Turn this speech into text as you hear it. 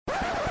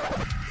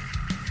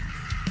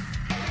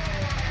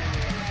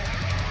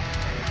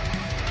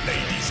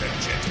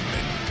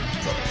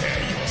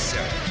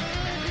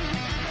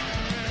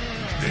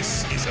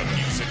is a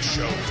music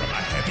show from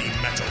a heavy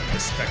metal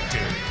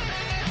perspective.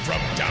 From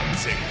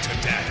Danzig to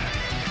Death,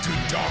 to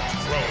Dark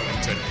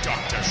Throne to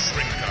Dr.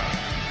 Shrinker.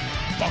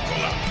 Buckle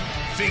up,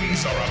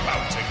 things are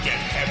about to get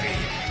heavy.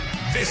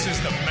 This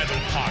is the Metal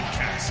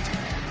Podcast.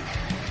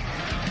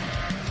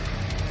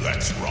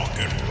 Let's rock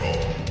and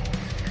roll.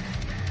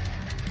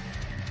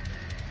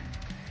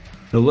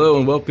 Hello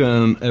and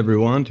welcome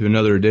everyone to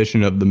another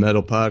edition of the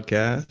Metal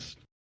Podcast.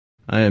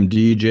 I am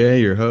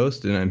DJ, your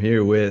host, and I'm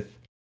here with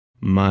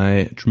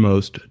my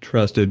most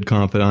trusted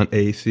confidant,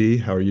 AC.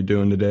 How are you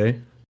doing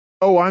today?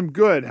 Oh, I'm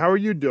good. How are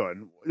you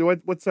doing?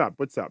 What's up?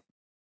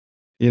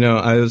 You know,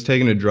 I was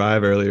taking a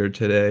drive earlier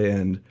today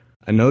and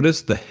I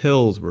noticed the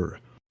hills were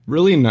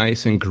really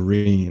nice and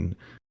green.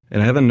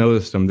 And I haven't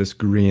noticed them this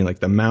green, like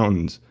the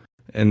mountains.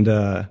 And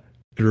it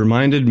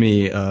reminded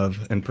me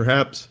of, and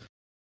perhaps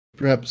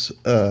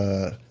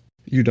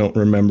you don't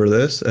remember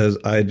this as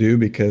I do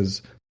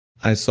because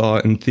I saw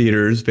in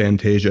theaters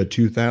Fantasia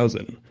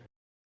 2000.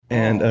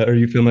 And are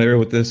you familiar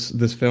with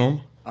this film?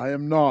 I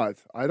am not.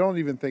 I don't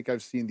even think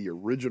I've seen the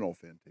original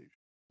Fantasia.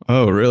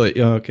 Oh, really?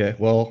 Okay.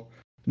 Well,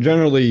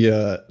 generally,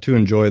 to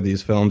enjoy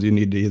these films, you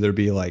need to either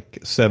be like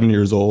 7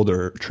 years old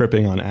or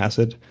tripping on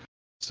acid.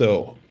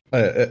 So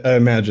I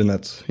imagine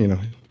that's, you know,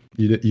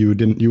 you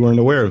weren't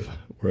aware of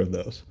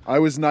those. I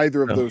was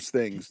neither of those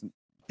things.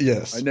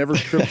 Yes. I never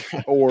tripped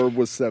or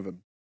was 7.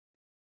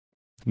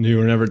 You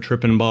were never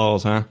tripping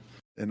balls, huh?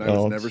 And I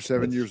was never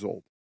 7 years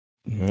old.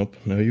 Nope.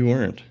 No, you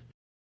weren't.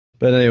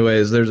 But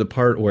anyways, there's a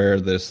part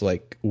where this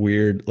like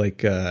weird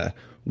like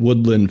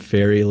woodland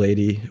fairy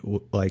lady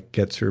like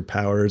gets her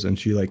powers, and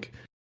she like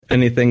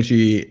anything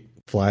she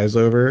flies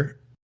over,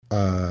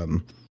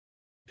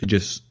 it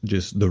just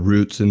the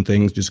roots and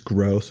things just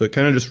grow. So it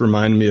kind of just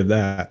reminded me of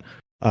that.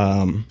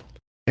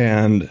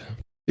 And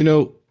you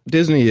know,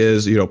 Disney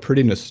is, you know,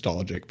 pretty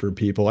nostalgic for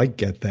people. I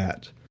get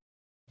that.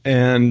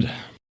 And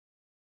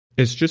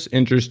it's just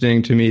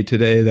interesting to me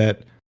today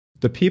that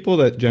the people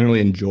that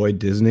generally enjoy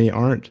Disney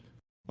aren't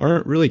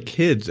really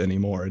kids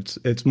anymore.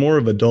 It's more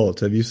of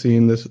adults. Have you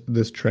seen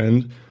this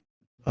trend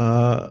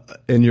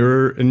in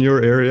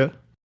your area?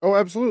 Oh,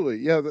 absolutely.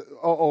 Yeah,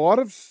 a lot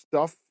of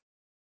stuff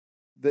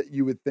that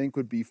you would think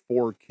would be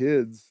for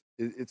kids,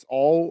 it's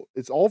all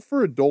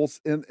for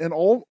adults, and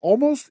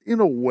almost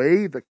in a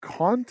way the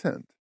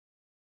content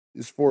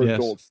is for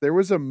adults. There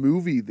was a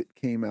movie that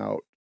came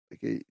out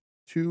like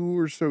 2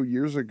 or so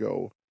years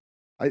ago.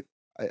 I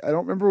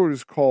don't remember what it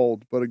was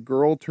called, but a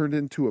girl turned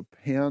into a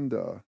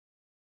panda,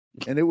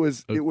 and it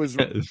was I'm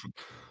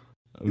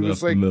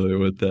not like, familiar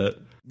with that.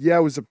 Yeah,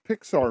 it was a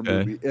Pixar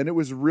movie, and it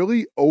was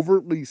really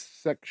overtly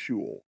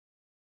sexual.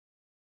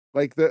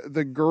 Like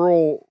the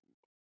girl,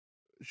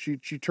 she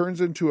turns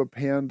into a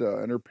panda,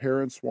 and her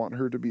parents want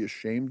her to be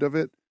ashamed of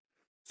it,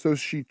 so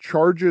she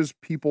charges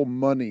people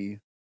money.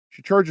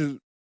 She charges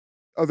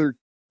other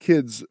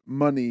kids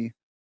money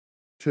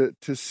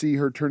to see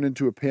her turn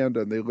into a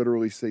panda, and they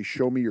literally say,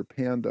 "Show me your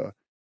panda."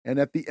 And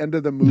at the end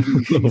of the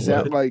movie, she's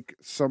at like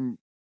some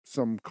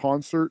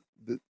concert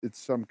that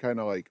it's some kind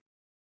of like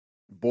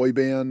boy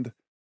band.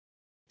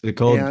 Is it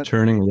called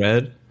Turning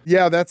Red?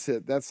 Yeah, that's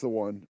it. That's the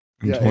one.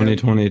 In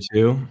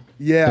 2022?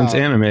 Yeah. It's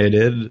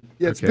animated.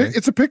 Yeah,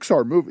 it's a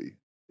Pixar movie.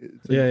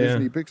 It's a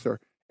Disney Pixar.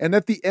 And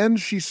at the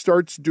end, she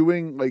starts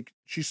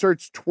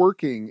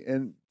twerking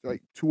and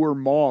like to her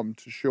mom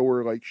to show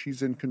her like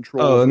she's in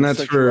control. Oh, of and her that's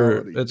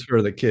sexuality.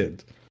 for the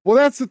kids. Well,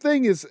 that's the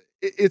thing is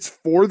it's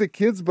for the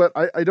kids, but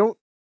I don't.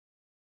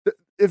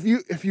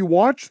 If you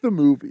watch the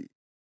movie,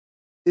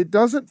 it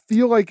doesn't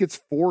feel like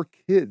it's for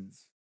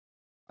kids.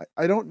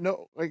 I don't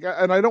know, like,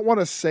 and I don't want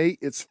to say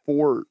it's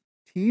for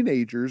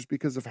teenagers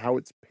because of how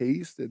it's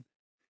paced, and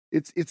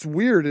it's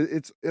weird.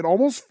 It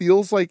almost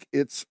feels like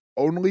it's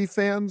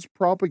OnlyFans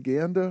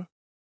propaganda.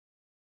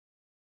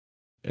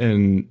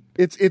 And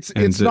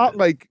it's not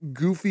like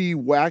goofy,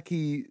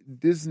 wacky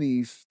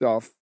Disney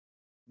stuff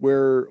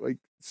where like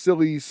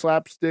silly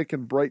slapstick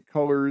and bright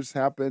colors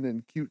happen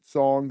and cute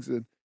songs,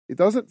 and it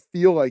doesn't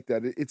feel like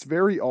that. It's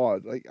very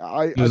odd. Like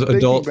there's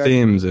adult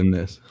themes in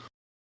this.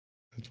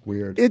 It's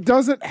weird. It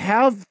doesn't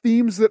have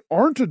themes that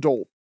aren't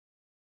adult.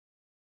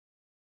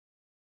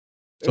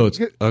 So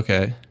it's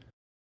okay.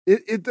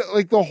 It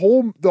like the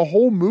whole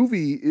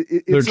movie.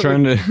 They're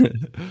trying to.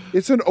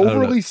 It's an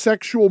overly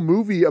sexual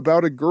movie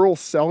about a girl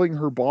selling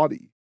her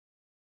body.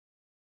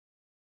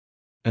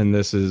 And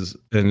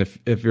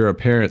if you're a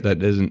parent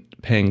that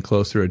isn't paying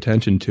closer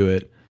attention to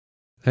it,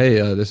 hey,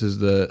 this is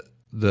the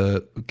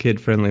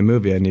kid friendly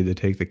movie I need to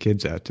take the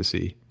kids out to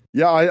see.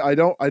 Yeah, I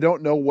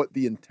don't know what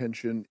the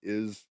intention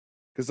is,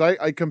 because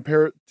I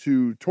compare it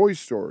to Toy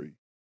Story,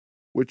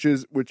 which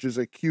is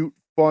a cute,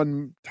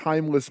 fun,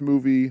 timeless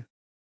movie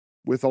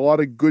with a lot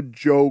of good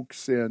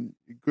jokes and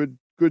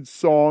good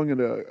song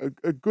and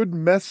a good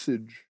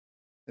message.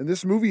 And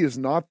this movie is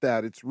not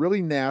that. It's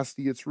really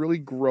nasty. It's really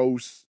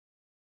gross.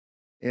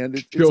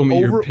 And Show me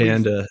your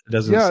panda. It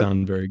doesn't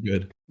sound very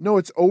good. No,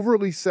 it's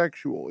overly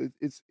sexual.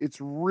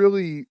 It's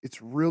really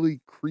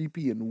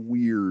creepy and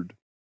weird.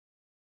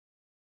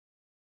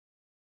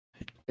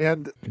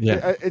 And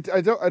Yeah.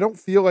 I don't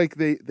feel like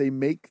they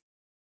make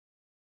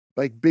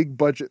like big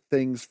budget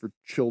things for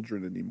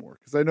children anymore.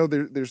 Because I know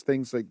there's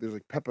things like there's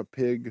like Peppa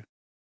Pig,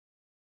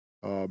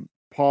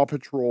 Paw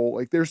Patrol.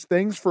 Like there's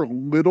things for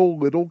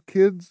little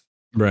kids,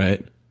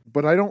 Right.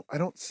 but I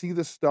don't see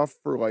the stuff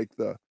for like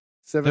the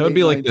 7, That would 8,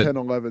 be 9, like 10,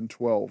 11,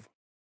 12.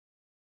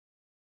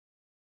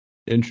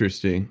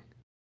 Interesting.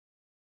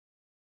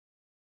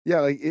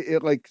 Yeah, like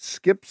it like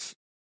skips.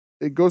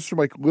 It goes from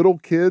like little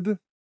kid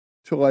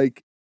to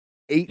like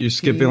 18. You're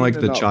skipping like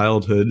the up.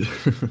 childhood.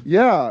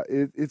 Yeah,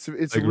 it's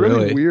Like,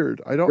 really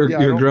weird. I don't.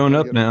 You're grown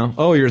up now.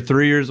 Oh, you're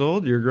 3 years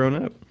old. You're grown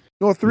up.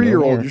 No, a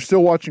 3-year-old. more. You're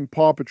still watching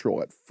Paw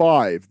Patrol at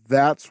 5.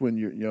 That's when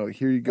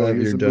here you go. 5,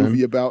 Here's you're a done.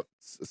 movie about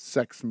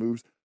sex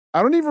moves.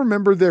 I don't even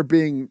remember there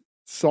being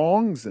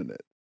songs in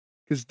it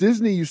because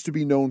Disney used to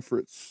be known for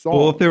its songs.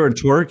 Well, if they were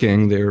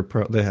twerking,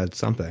 they had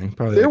something.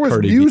 Probably there like was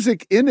Cardi B.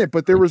 music in it,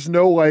 but there was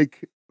no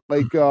like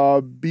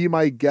Be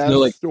My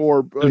Guest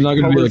or There's not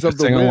going to be like a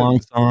sing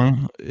along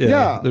song.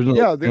 Yeah, there's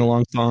no sing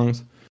along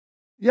songs.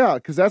 Yeah,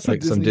 because that's what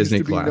Like some Disney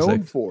used Disney to be known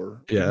classics.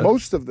 for. Yeah.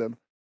 Most of them.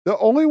 The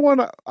only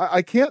one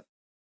I can't.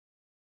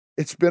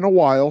 It's been a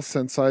while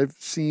since I've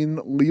seen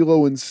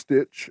Lilo and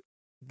Stitch.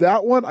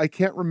 That one I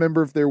can't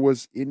remember if there were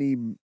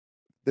any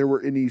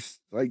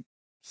like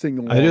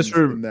sing-alongs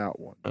in that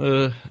one.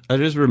 I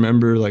just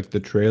remember like the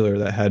trailer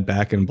that had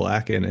Back in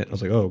Black in it. I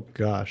was like, oh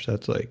gosh,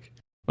 that's like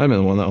might have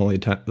been one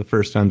of the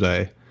first times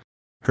I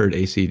heard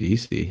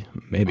AC/DC.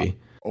 Maybe.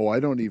 Oh, I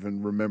don't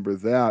even remember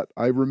that.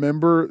 I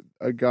remember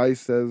a guy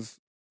says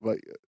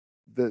like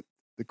that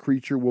the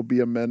creature will be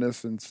a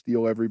menace and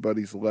steal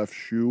everybody's left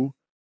shoe.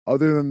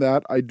 Other than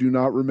that, I do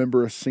not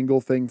remember a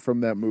single thing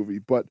from that movie.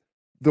 But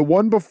the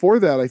one before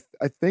that,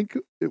 I think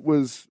it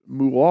was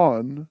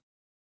Mulan,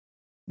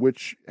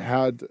 which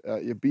had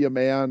Be a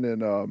Man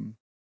and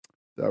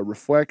the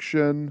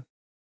Reflection,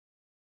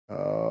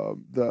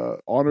 the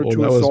Honor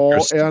to Us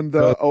All, and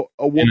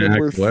a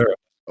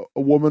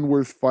woman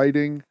worth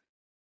fighting.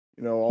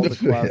 All the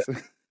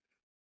classics.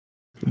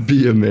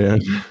 Be a Man.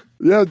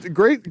 Yeah,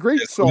 great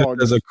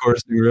song. As a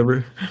coursing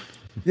river.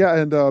 Yeah,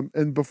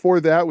 and before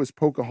that was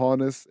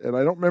Pocahontas, and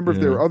I don't remember if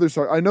there were other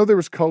songs. I know there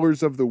was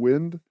Colors of the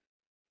Wind.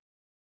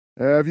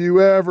 Have you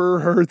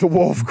ever heard the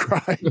wolf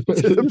cry to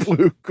the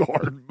blue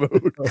corn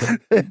moon?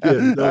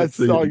 That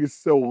song is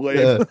so lame.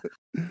 Yeah.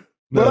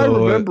 But I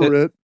remember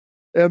it.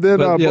 And then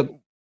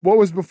what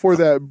was before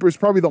that? It was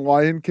probably The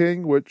Lion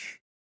King,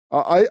 which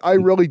I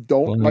really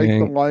don't like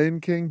The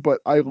Lion King, but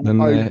I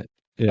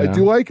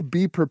do like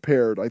Be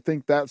Prepared. I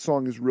think that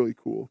song is really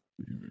cool.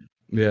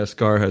 Yeah,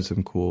 Scar had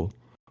some cool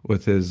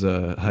with his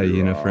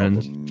hyena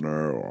friends.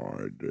 No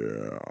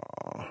idea.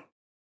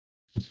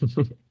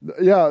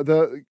 Yeah,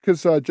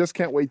 because Just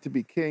Can't Wait to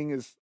Be King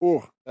is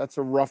that's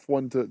a rough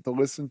one to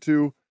listen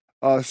to.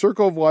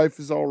 Circle of Life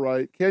is all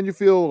right. Can You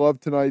Feel Love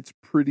Tonight's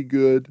pretty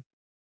good.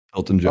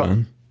 Elton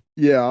John.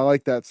 Yeah, I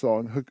like that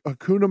song.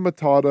 Hakuna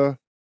Matata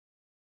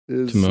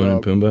is Timon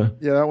and Pumbaa.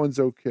 Yeah, that one's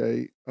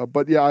okay.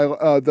 But yeah,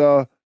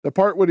 the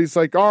part when he's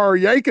like, "Are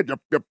yank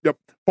yup,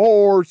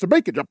 for some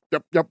bacon,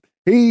 yup.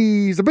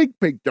 He's a big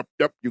pig,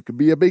 yup. You can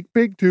be a big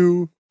pig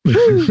too."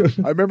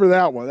 I remember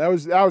that one. That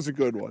was a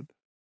good one.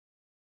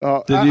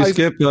 Did you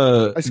skip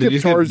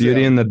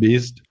Beauty and the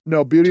Beast?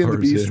 No, Beauty and the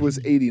Beast was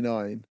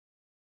 89.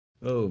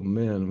 Oh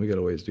man, we got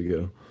a ways to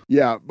go.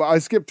 Yeah, but I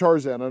skipped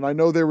Tarzan, and I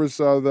know there was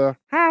the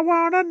I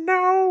wanna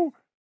know,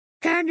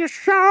 can you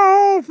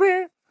show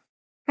me?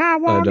 I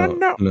wanna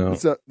know. No.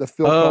 It's the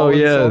Phil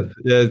Collins song.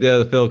 Yeah,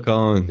 the Phil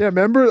Collins. Yeah,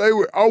 remember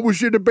I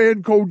was in a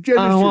band called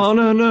Genesis. I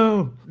wanna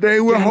know. They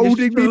were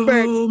holding me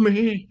back.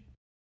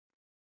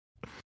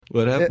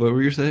 What happened? What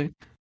were you saying?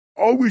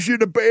 I was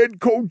in a band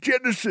called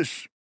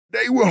Genesis.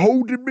 They were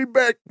holding me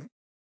back.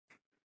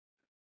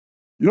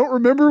 You don't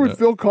remember with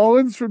Phil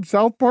Collins from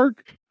South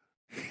Park?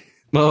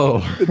 Oh,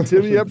 the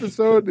Timmy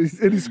episode,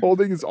 and he's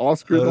holding his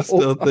Oscar. I was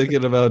still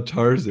thinking about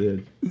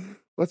Tarzan.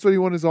 That's what he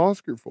won his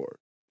Oscar for.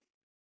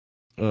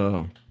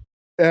 Oh,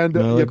 and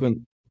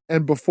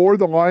and before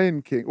the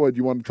Lion King, what do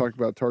you want to talk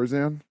about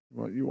Tarzan?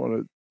 You want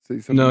to say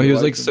something? No, he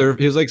was like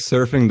he was like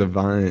surfing the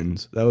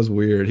vines. That was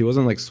weird. He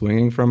wasn't like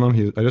swinging from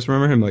them. I just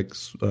remember him like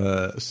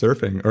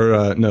surfing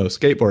or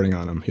skateboarding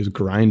on them. He was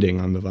grinding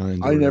on the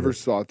vines. I never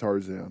saw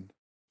Tarzan.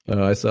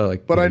 Oh, I saw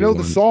like. But I know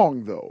the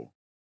song though.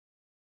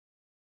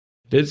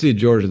 Did see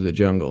George of the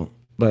Jungle,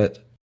 but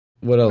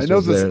what else? I know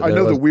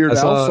the Weird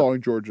Al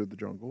song, George of the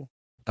Jungle.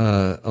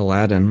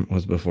 Aladdin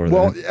was before that.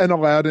 Well, and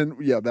Aladdin,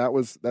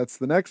 that's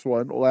the next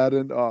one.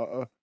 Aladdin,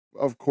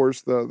 of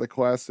course, the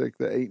classic,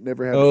 the Ain't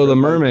Never Had. Oh, the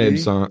mermaid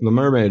song, the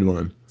mermaid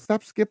one.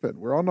 Stop skipping.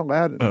 We're on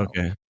Aladdin. Now.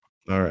 Okay,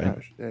 all right.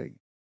 Gosh, dang.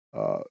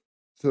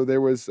 So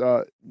there was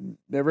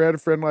Never Had a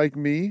Friend Like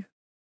Me.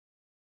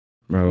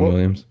 Robin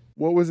Williams.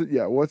 What was it?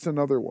 Yeah. What's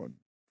another one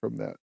from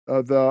that?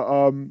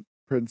 The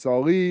Prince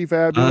Ali,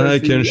 Fabulous. I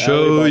can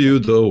show you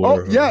the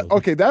world. Oh, yeah.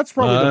 Okay, that's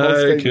probably the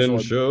most famous one. I can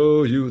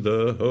show you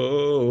the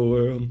whole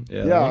world.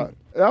 Yeah,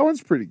 that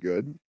one's pretty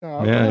good.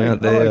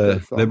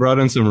 They brought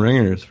in some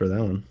ringers for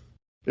that one.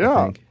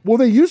 Yeah. Well,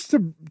 they used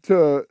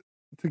to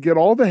to get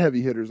all the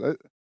heavy hitters.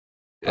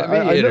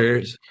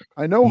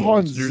 I know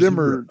Hans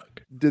Zimmer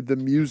did the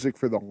music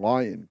for The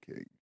Lion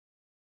King.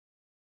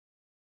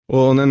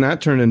 Well, and then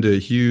that turned into a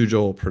huge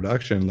old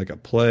production, like a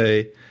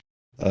play,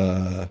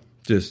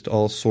 just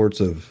all sorts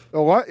of.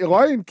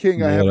 Lion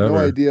King, I have no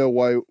idea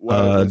why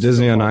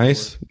Disney on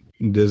Ice.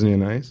 Disney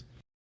on Ice.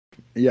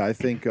 Yeah, I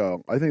think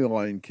The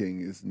Lion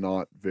King is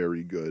not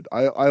very good.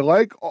 I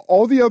like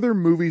all the other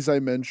movies I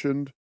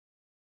mentioned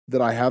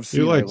that I have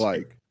seen. I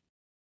like,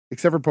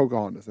 except for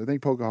Pocahontas. I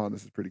think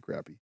Pocahontas is pretty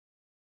crappy.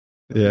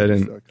 Yeah,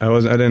 I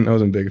wasn't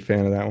a big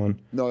fan of that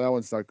one. No, that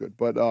one's not good.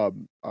 But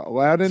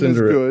Aladdin is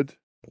good.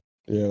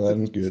 Yeah,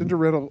 Aladdin's good.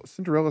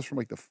 Cinderella's from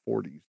like the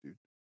 40s, dude.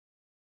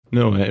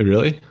 No,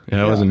 really?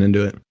 Yeah, I wasn't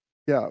into it.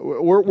 Yeah,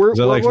 we're is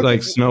that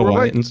like Snow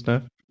White and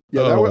stuff?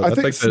 Yeah, I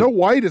think Snow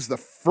White is the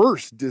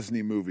first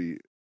Disney movie.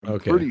 I'm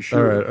pretty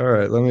sure. All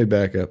right. Let me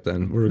back up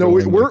then.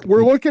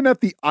 We're looking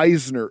at the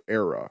Eisner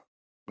era,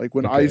 like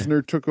when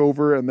Eisner took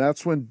over, and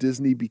that's when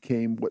Disney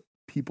became what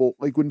people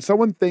like. When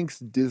someone thinks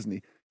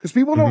Disney, because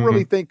people don't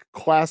really think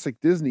classic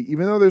Disney,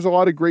 even though there's a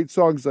lot of great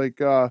songs like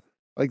the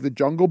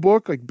Jungle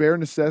Book, like Bare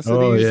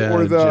Necessities,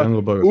 or the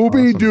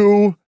Ooby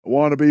Doo, I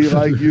want to be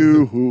like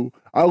you.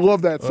 I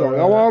love that song.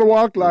 I want to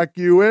walk like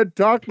you and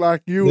talk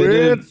like you.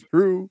 It's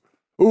true.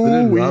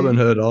 Robin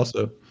Hood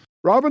also.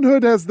 Robin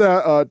Hood has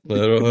that.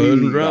 Little Hood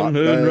and Robin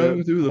Hood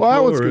running through the forest.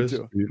 That was good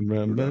too.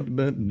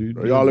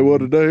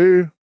 Hollywood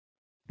today.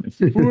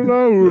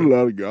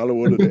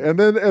 Hollywood today. And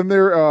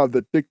they're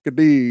the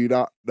tick-a-dee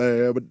dot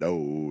there, but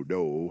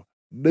no,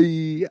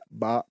 dee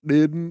but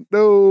didn't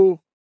know.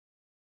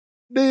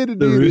 The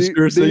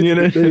rooster singing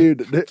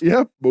it.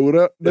 Yep,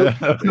 Buddha.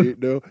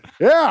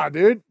 Yeah,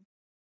 dude.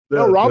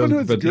 No, Robin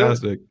Hood's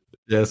fantastic. Good.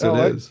 Yes, it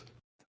is.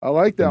 I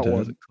like that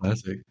one.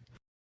 Classic.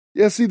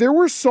 Yeah, see, there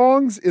were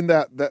songs in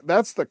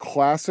that's the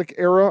classic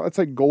era. It's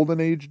like Golden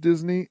Age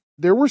Disney.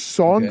 There were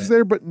songs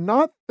there, but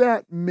not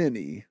that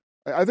many.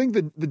 I think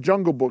the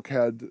Jungle Book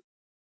had,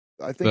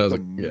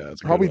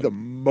 probably the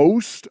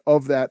most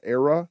of that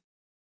era.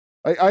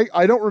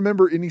 I don't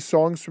remember any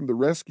songs from The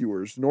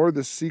Rescuers, nor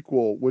the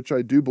sequel, which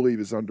I do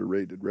believe is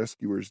underrated,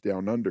 Rescuers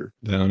Down Under.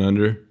 Down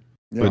Under?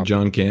 Yeah. With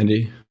John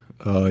Candy?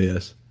 Oh,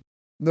 yes.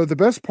 No, the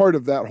best part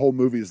of that whole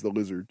movie is the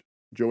lizard.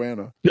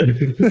 Joanna.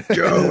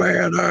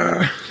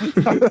 Joanna!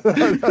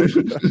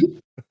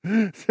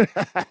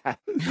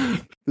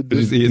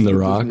 He's eating the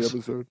rocks.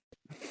 Episode.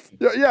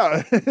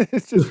 Yeah.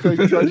 It's just like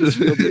trying to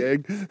steal the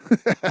egg.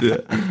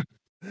 Yeah.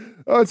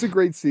 Oh, it's a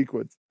great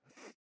sequence.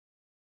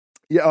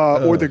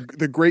 Yeah, or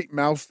the Great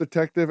Mouse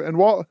Detective. And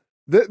while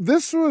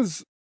this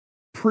was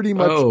pretty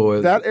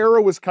much that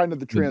era was kind of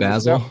the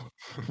transition.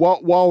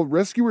 While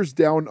Rescuers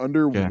Down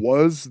Under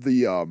was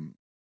the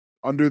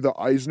under the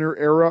Eisner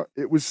era,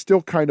 it was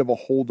still kind of a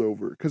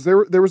holdover because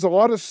there was a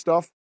lot of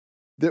stuff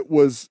that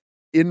was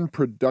in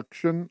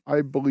production,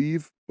 I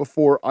believe,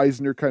 before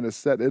Eisner kind of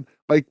set in.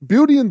 Like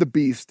Beauty and the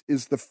Beast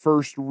is the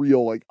first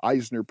real like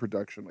Eisner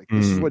production. Like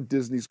this is what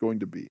Disney's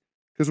going to be.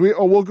 Because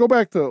we'll go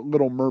back to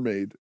Little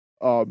Mermaid.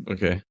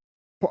 Okay.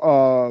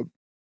 The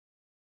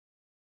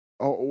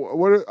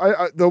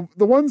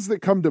ones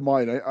that come to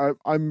mind,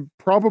 I'm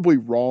probably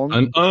wrong.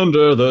 And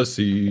Under the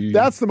Sea.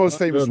 That's the most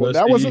famous one.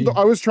 That wasn't.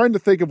 I was trying to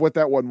think of what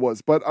that one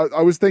was, but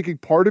I was thinking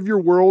Part of Your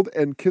World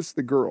and Kiss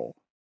the Girl.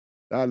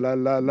 La la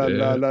la la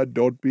la la.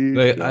 Don't be.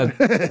 I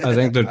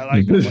think that.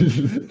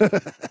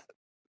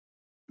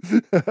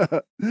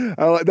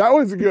 I like that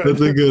one's good.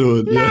 That's a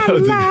good one. Yeah,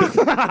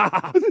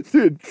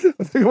 dude.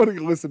 I think I want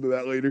to listen to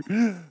that later.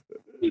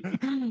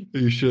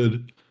 You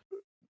should.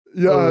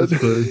 Yeah.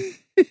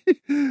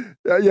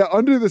 Yeah,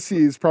 Under the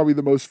Sea is probably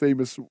the most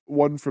famous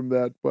one from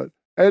that, but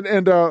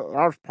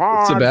Sebastian.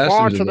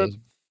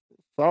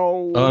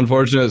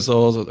 Unfortunate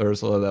Souls with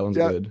Ursula, that one's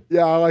good.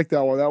 Yeah, I like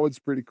that one. That one's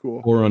pretty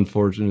cool. Or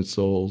Unfortunate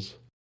Souls.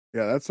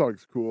 Yeah, that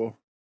song's cool.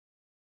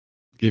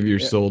 Give your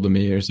soul to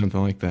me or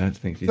something like that. I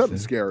think something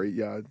scary.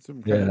 Yeah,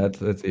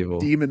 that's evil.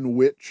 Demon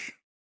witch.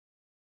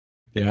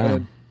 Yeah,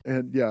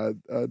 and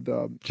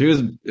she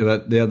was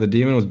the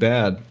demon was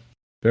bad,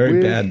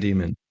 very bad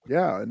demon.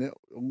 Yeah, and it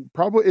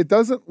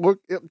doesn't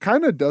look. It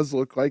kind of does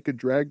look like a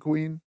drag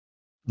queen.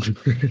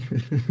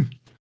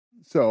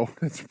 So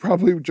it's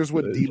probably just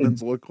what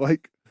demons look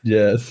like.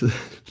 Yes,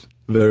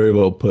 very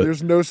well put.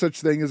 There's no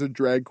such thing as a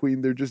drag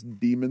queen. They're just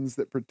demons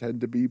that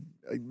pretend to be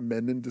like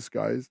men in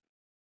disguise.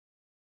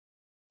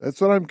 That's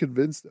what I'm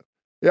convinced of.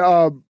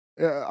 Yeah,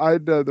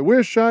 I'd the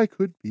wish I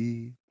could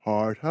be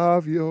part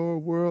of your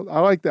world.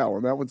 I like that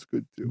one. That one's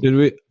good too.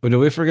 Did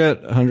we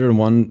forget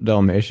 101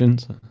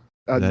 Dalmatians?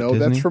 No, Disney?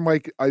 That's from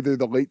like either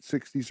the late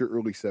 60s or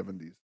early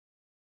 70s.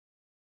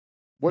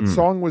 What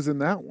song was in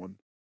that one?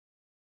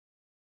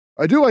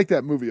 I do like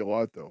that movie a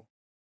lot, though.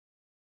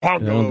 I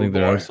don't think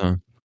there are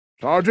some.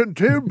 Sergeant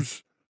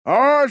Tibbs.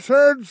 I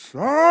said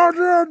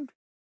Sergeant.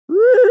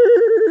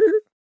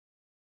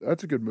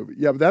 That's a good movie.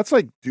 Yeah, but that's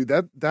like, dude,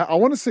 that I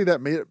want to say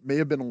that may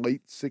have been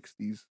late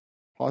 60s,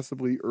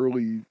 possibly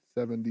early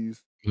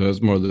 70s. That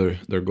was more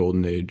their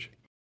golden age.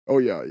 Oh,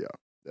 yeah.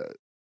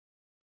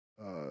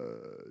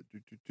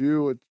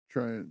 Let's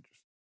try and just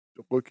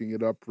looking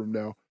it up from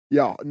now.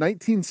 Yeah,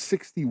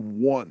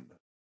 1961.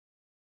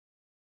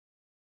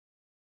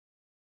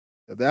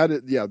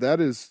 That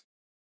is.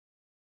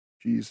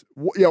 Geez.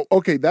 Yeah,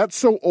 okay, that's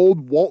so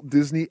old Walt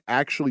Disney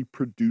actually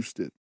produced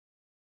it.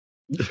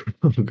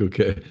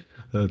 Okay,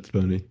 that's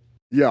funny.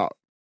 Yeah.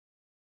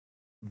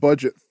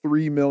 Budget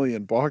 $3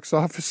 million. Box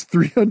office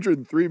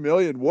 $303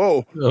 million.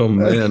 Whoa. Oh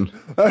man.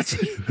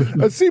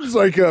 That seems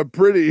like a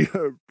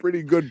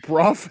pretty good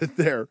profit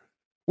there.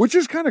 Which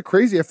is kind of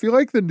crazy. I feel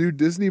like the new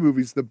Disney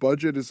movies, the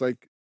budget is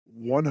like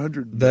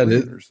 100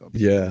 million or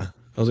something. Yeah.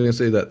 I was gonna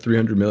say that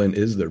 300 million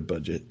is their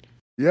budget.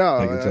 Yeah.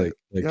 Like it's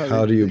like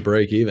how do you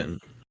break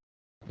even?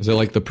 Is it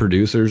like the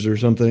producers or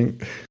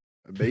something?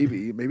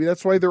 Maybe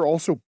that's why they're all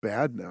so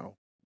bad now.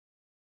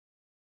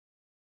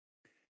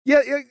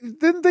 Yeah,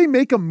 didn't they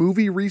make a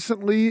movie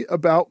recently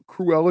about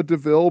Cruella de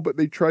Vil, but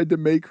they tried to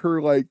make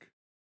her like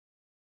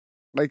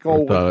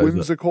all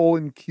whimsical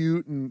and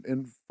cute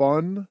and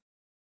fun?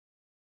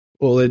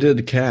 Well, they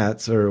did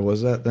Cats, or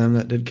was that them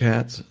that did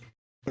Cats?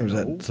 Or was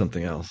that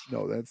something else?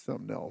 No, that's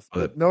something else.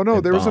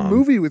 No, there was a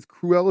movie with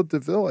Cruella de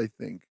Vil, I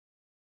think.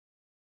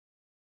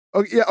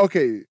 Oh, yeah,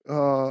 okay.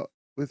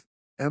 With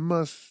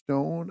Emma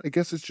Stone. I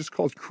guess it's just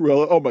called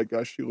Cruella. Oh my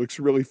gosh, she looks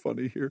really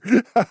funny here.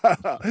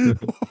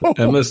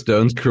 Emma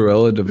Stone's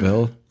Cruella de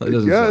Vil? That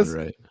doesn't sound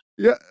right.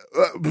 Yeah,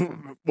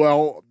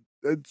 well,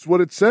 it's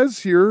what it says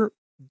here.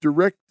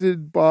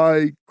 Directed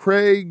by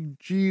Craig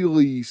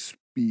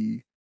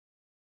Gillespie.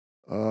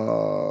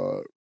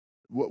 Well,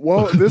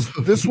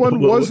 this one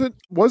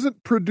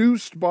wasn't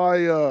produced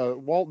by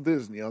Walt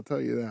Disney. I'll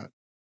tell you that.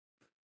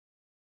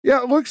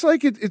 Yeah, it looks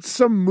like it's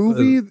some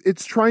movie.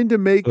 It's trying to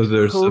make. Was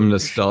there some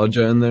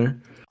nostalgia in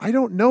there? I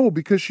don't know,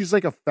 because she's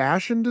like a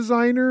fashion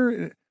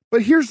designer.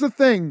 But here's the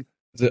thing: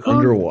 is it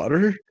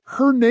underwater?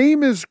 Her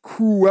name is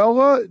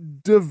Cruella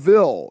de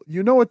Vil.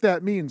 You know what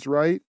that means,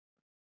 right?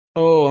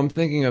 Oh, I was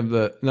thinking of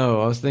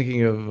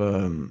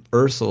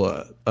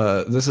Ursula.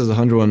 This is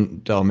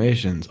 101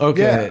 Dalmatians.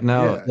 Okay,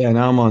 now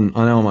I'm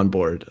on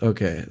board.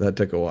 Okay, that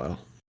took a while.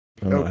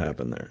 I don't know what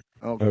happened there.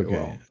 Okay.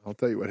 Well, I'll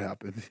tell you what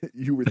happened.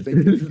 You were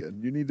thinking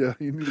again. You need to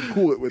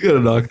cool it with. You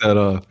gotta knock that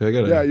off.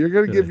 You're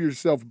gonna give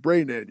yourself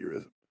brain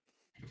aneurysm.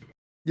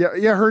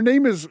 Yeah. Her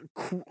name is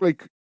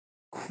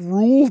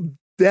Cruel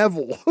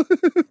Devil.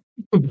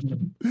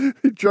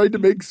 He tried to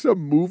make some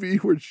movie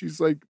where she's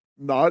like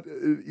not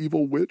an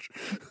evil witch.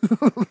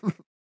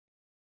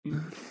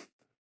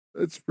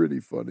 That's pretty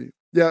funny.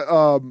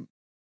 Yeah.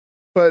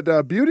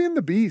 But Beauty and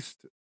the Beast.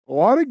 A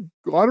lot of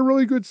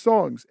really good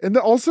songs, and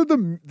also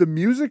the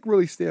music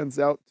really stands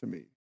out to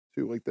me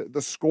too. Like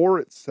the score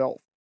itself,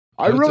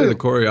 I would say the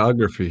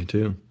choreography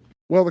too.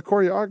 Well, the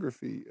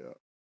choreography,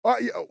 the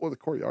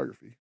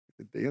choreography,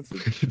 the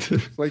dancing,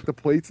 it's like the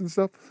plates and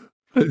stuff.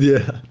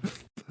 Yeah.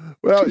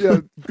 Well,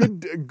 yeah,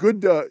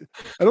 good. I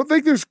don't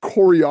think there's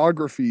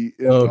choreography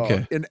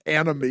in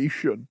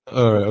animation.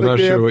 All right, I'm not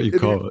sure what you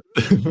call it.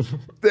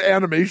 The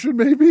animation,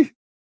 maybe.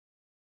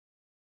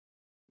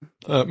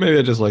 Maybe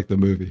I just like the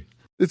movie.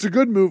 It's a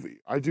good movie.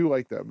 I do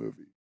like that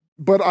movie,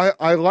 but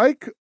I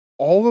like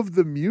all of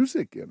the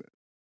music in it.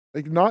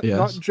 Like not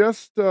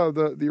just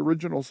the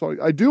original song.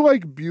 I do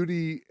like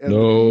Beauty and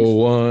No the Beast.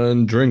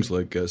 One drinks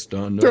like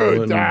Gaston.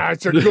 Dude,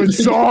 that's a good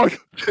song.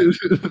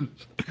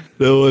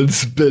 No one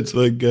spits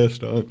like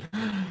Gaston.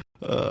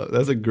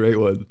 That's a great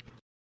one.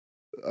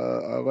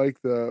 I like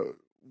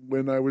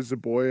when I was a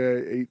boy,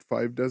 I ate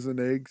 5 dozen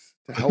eggs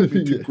to help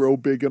me to grow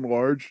big and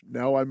large.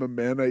 Now I'm a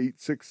man, I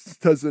eat 6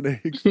 dozen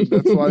eggs.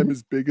 That's why I'm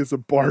as big as a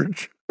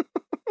barge.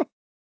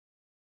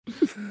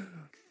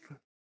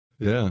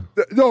 Yeah.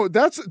 No,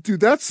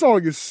 that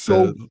song is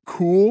so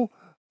cool.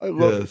 I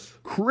love it.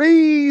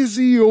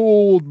 Crazy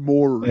old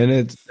Maury. And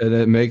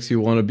it makes you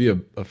want to be a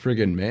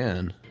friggin'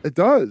 man. It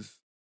does.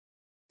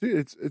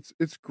 Dude,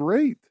 it's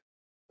great.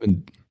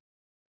 And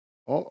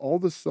all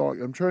the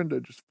songs. I'm trying to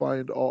just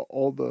find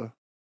all the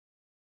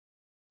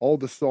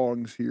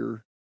songs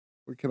here.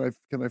 Can I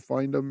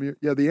find them here?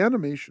 Yeah, the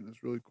animation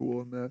is really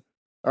cool in that.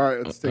 All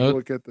right, let's take a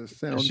look at the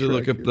soundtrack. You should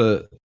look up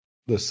the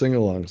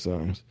sing-along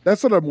songs.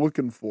 That's what I'm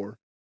looking for.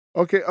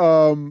 Okay,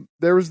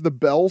 there was the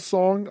Belle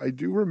song. I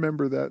do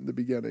remember that in the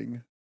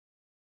beginning.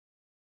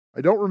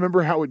 I don't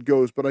remember how it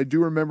goes, but I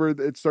do remember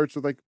it starts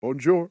with like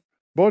bonjour,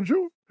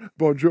 bonjour,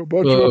 bonjour,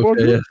 bonjour,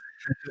 bonjour. Yeah.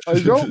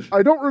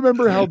 I don't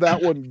remember how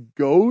that one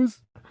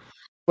goes,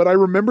 but I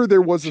remember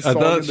there was a song. I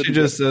thought she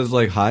just says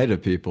like hi to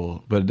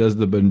people, but it does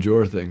the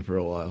bonjour thing for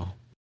a while.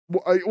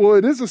 Well,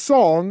 it is a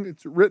song.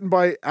 It's written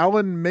by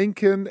Alan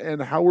Menken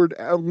and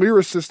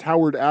lyricist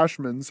Howard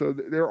Ashman. So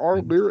there are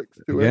lyrics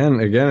to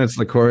it. Again, it's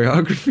the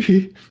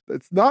choreography.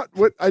 It's not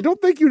what I don't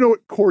think you know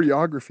what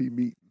choreography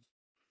means.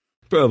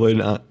 Probably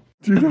not.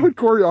 Do you know what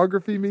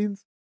choreography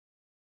means?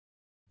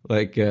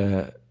 Like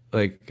who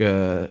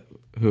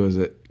is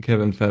it?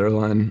 Kevin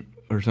Federline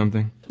or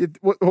something?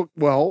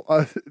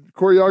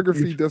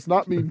 Choreography does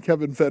not mean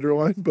Kevin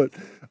Federline, but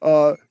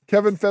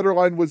Kevin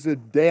Federline was a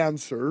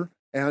dancer.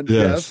 And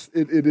yes,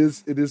 it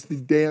is the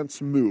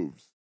dance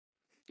moves.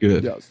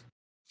 Good. Yes.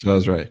 So I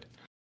was right.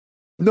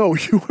 No,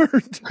 you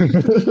weren't.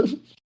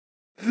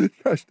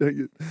 Gosh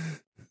dang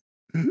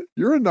it.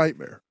 You're a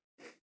nightmare.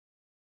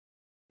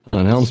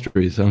 On Elm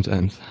Street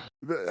sometimes.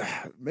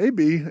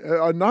 Maybe.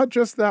 Not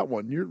just that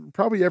one. You're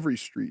probably every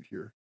street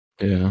here.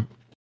 Yeah.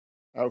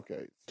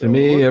 Okay. To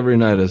me, every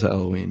night is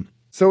Halloween.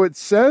 So it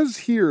says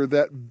here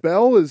that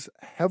Belle is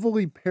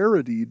heavily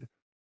parodied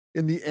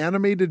in the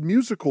animated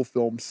musical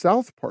film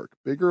South Park,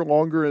 Bigger,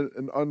 Longer,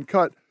 and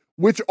Uncut,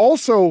 which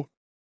also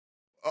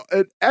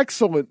an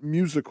excellent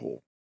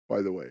musical,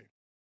 by the way.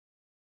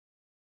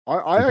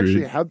 I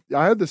actually had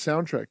the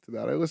soundtrack to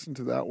that. I listened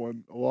to that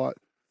one a lot.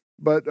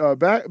 But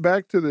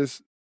back to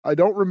this, I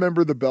don't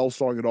remember the Belle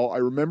song at all. I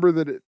remember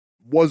that it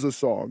was a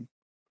song.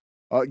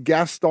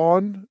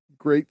 Gaston,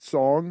 great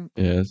song.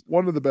 Yes.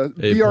 One of the best.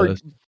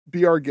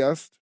 Be Our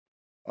Guest.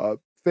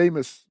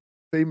 Famous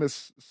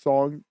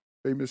song,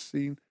 famous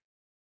scene.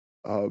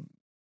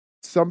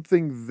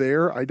 Something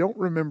There. I don't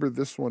remember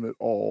this one at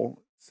all.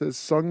 It says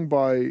sung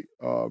by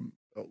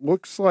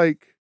looks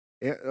like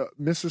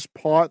Mrs.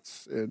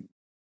 Potts and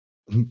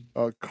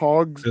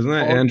Cogs. Isn't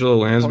that Angela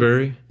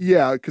Lansbury?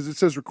 Yeah, because it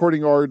says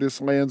recording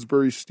artists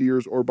Lansbury,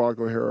 Steers, Orbach,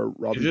 O'Hara,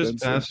 Robbie She just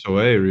Benson. passed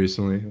away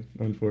recently,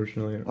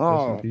 unfortunately.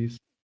 Rest in peace.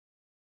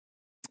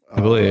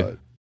 I believe.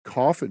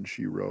 Coffin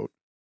she wrote.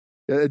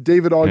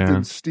 David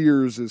Ogden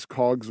Steers is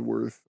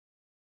Cogsworth.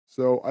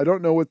 So I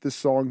don't know what this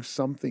song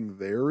Something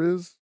There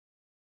is.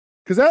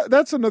 Because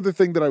that's another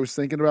thing that I was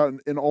thinking about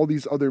in all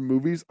these other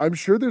movies. I'm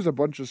sure there's a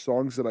bunch of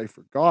songs that I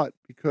forgot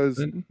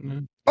because.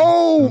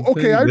 Oh,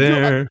 okay. Yeah.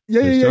 There.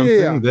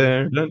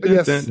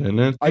 Yes,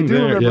 I do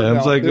remember. Yeah, I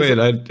was like, wait,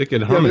 I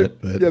could hum it.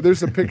 But... Yeah,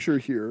 there's a picture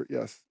here.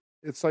 Yes,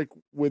 it's like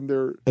when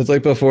they're. It's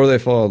like before they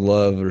fall in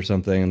love or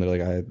something, and they're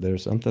like,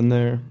 there's something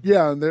there.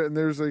 Yeah, and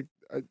there's like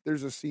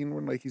there's a scene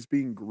when like he's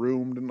being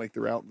groomed and like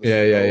they're out in the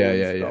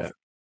yeah.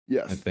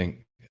 Yes, I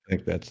think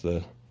that's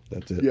it.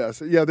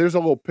 Yes, yeah. There's a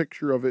little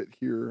picture of it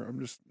here. I'm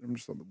just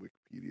on the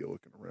Wikipedia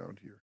looking around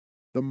here.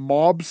 The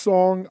Mob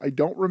song, I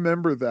don't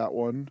remember that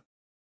one.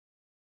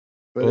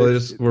 But they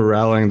just were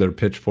rallying their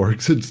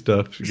pitchforks and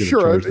stuff.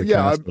 Sure,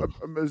 yeah.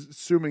 I'm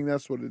assuming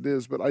that's what it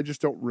is, but I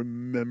just don't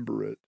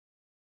remember it.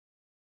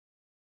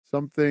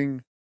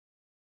 Something.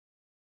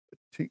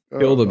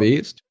 Kill the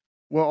Beast.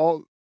 Well,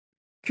 I'll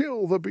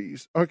kill the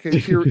beast. Okay,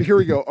 here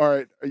we go. All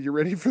right, are you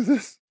ready for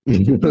this?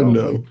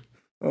 No.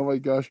 Oh my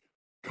gosh.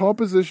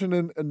 Composition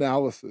and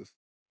analysis.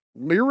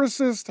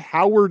 Lyricist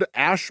Howard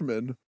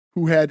Ashman,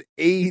 who had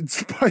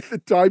AIDS by the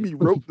time he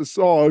wrote the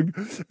song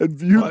and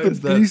viewed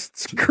the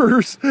beast's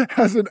curse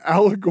as an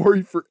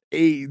allegory for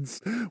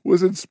AIDS,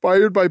 was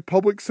inspired by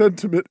public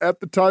sentiment at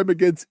the time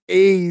against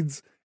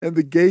AIDS and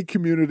the gay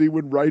community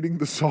when writing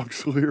the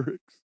song's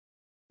lyrics.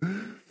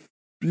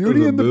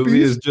 Beauty and the movie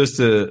Beast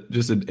is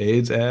just an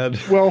AIDS ad.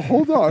 Well,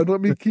 hold on.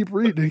 Let me keep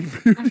reading.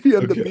 Beauty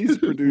and the Beast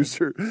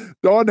producer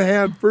Don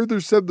Hand further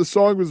said the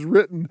song was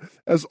written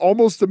as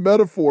almost a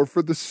metaphor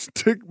for the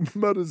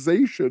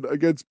stigmatization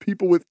against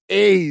people with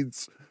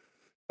AIDS.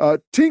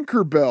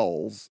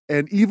 Tinkerbells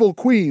and Evil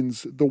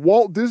Queens, the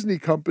Walt Disney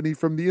Company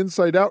from the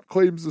Inside Out,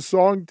 claims the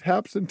song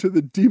taps into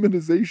the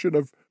demonization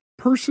of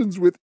persons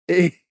with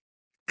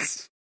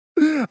AIDS.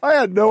 I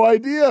had no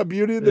idea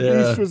Beauty and the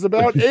Beast was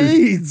about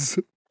AIDS.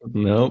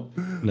 Nope.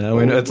 Now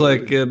we know. It's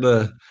like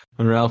when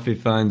Ralphie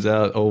finds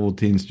out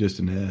Ovaltine's just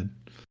an ad.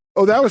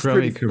 Oh, that was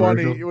pretty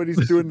funny when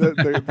he's doing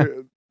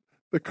the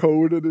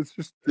code and it's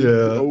just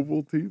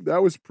Ovaltine.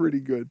 That was pretty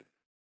good.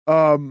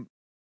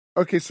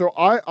 Okay, so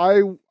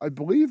I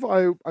believe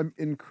I'm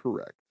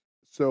incorrect.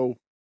 So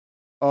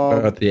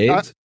about the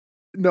AIDS?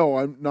 No,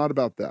 I'm not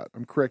about that.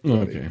 I'm correct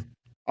about AIDS.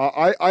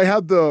 I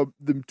had the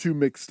two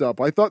mixed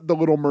up. I thought The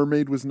Little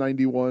Mermaid was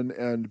 91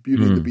 and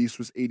Beauty and the Beast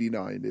was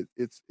 89.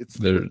 It's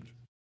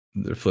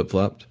They're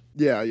flip-flopped.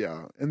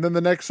 Yeah. And then the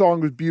next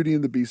song was Beauty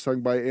and the Beast,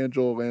 sung by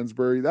Angela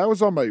Lansbury. That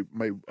was on my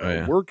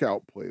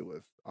workout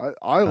playlist.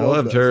 I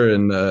loved her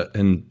in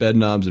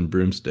Bedknobs and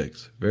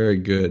Broomsticks. Very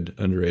good,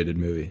 underrated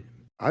movie.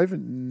 I've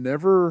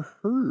never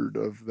heard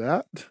of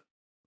that.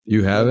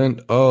 You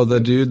haven't? Oh,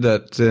 the dude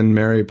that's in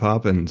Mary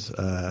Poppins,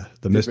 the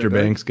Mr.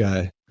 Banks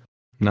guy.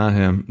 Not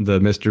him, the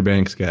Mr.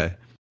 Banks guy.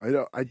 I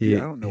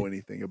don't know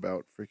anything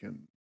about freaking.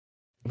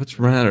 What's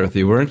the matter with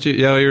you? Weren't you?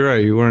 Yeah, you're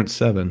right. You weren't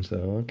 7, so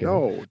okay.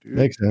 No, dude.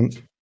 Makes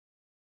sense.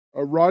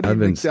 Roddy I've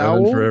been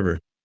McDowell? 7 forever.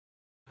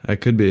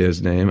 That could be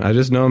his name. I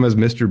just know him as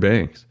Mr.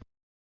 Banks.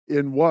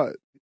 In what?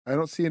 I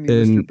don't see any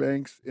Mr.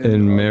 Banks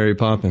in Mary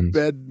Poppins.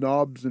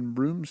 Bedknobs and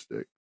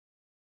Broomstick.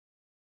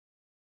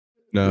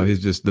 No,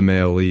 he's just the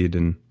male lead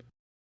in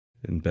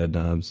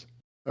Bedknobs.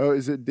 Oh,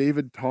 is it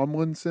David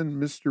Tomlinson,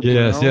 Mr.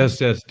 Brown?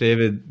 Yes.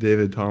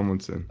 David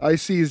Tomlinson. I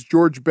see is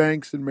George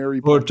Banks and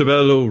Mary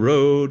Portobello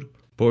Road.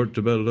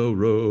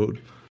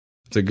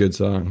 It's a good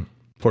song.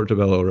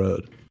 Portobello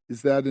Road.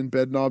 Is that in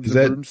Bedknobs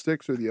and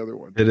Broomsticks or the other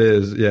one? It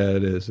is. Yeah,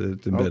 it is.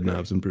 It's in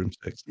Bedknobs and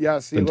Broomsticks. Yeah,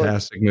 see,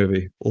 fantastic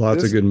movie.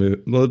 Lots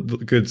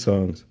of good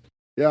songs.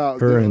 Yeah,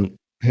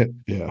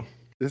 yeah.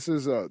 This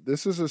is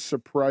a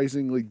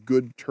surprisingly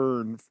good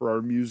turn for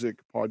our music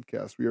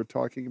podcast. We are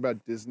talking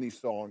about Disney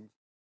songs,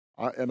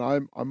 and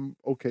I'm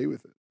okay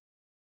with it.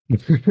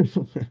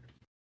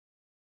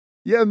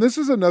 Yeah, and this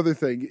is another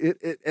thing.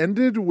 It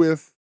ended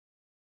with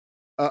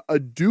a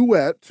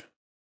duet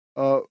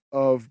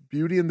of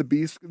Beauty and the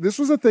Beast. This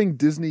was a thing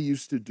Disney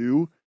used to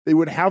do. They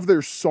would have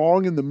their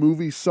song in the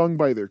movie sung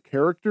by their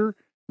character,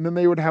 and then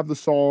they would have the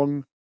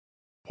song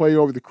play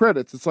over the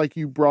credits. It's like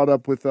you brought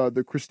up with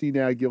the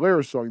Christina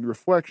Aguilera song, The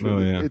Reflection. Oh,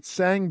 yeah. It's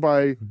sang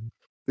by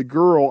the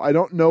girl. I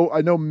don't know.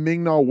 I know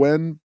Ming-Na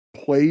Wen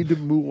played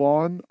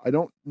Mulan. I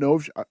don't know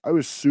if I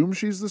would assume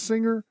she's the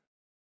singer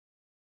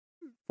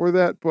for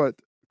that, but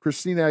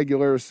Christina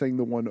Aguilera sang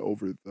the one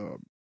over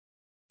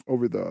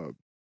the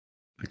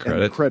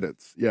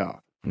credits. Yeah.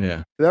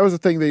 Yeah. That was a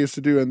thing they used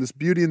to do. And this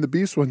Beauty and the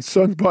Beast one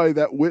sung by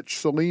that witch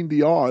Celine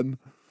Dion.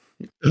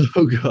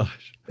 Oh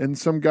gosh. And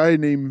some guy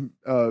named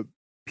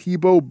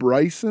Peebo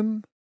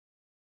Bryson.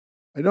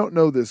 I don't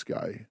know this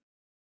guy.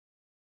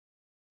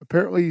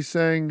 Apparently he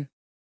sang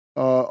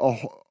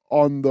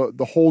on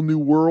the Whole New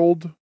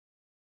World,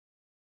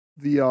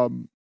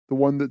 the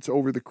one that's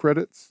over the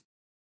credits.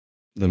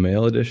 The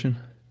male edition?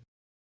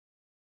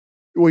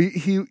 Well,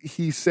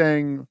 he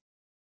sang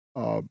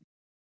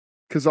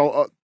because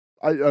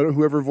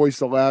whoever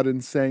voiced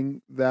Aladdin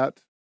sang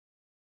that.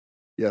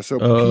 Yeah, so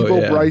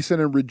Peebo Bryson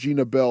and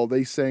Regina Bell,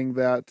 they sang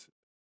that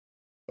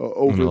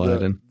over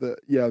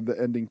the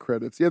ending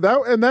credits. Yeah,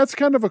 that's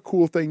kind of a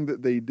cool thing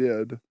that they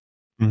did.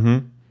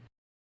 Mm-hmm.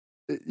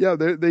 Yeah,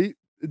 they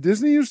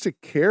Disney used to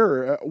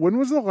care. When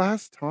was the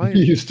last time?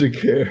 Used to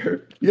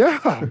care. Yeah.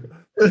 When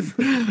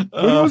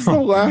was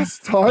the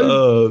last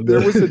time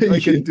there was a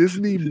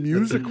Disney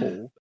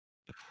musical?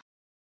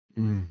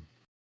 Mm.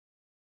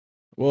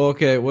 Well,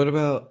 okay. What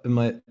about, it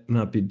might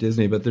not be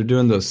Disney, but they're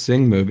doing those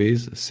Sing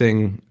movies.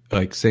 Sing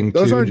those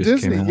 2 aren't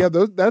Disney. Yeah,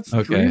 that's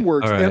okay.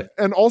 DreamWorks. Right.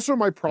 And also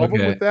my problem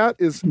with that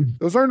is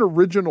those aren't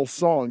original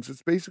songs.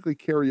 It's basically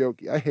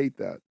karaoke. I hate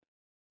that.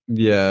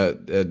 Yeah,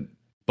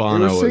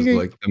 Bono was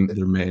like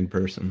their main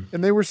person.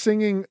 And they were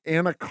singing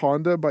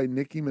Anaconda by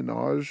Nicki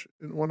Minaj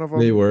in one of them.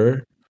 They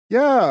were?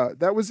 Yeah,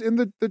 that was in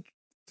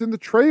the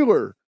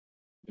trailer.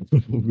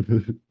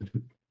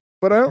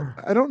 But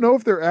I don't know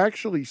if they're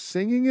actually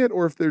singing it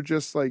or if they're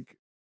just like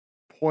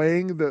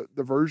playing the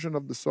version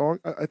of the song.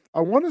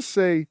 I want to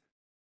say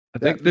I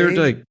think they're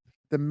like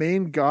the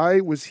main guy,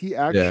 was he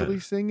actually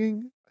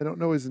singing? I don't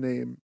know his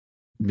name.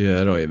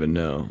 Yeah, I don't even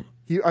know.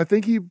 I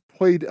think he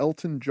played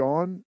Elton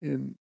John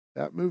in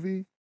that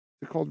movie.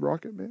 Is it called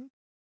Rocket Man?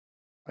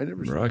 I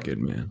never saw Rocket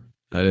Man.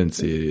 I didn't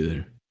see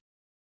it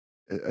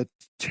either.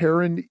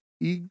 Taron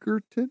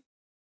Egerton?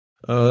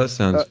 Oh, that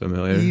sounds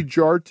familiar.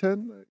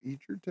 Egerton,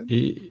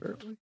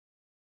 apparently.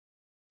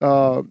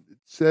 It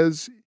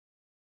says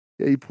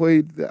he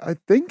played I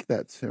think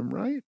that's him,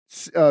 right?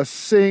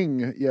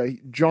 Sing,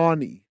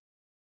 Johnny.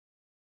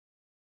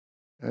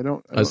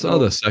 I saw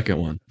the second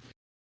one.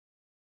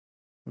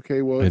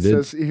 Okay, well it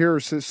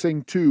says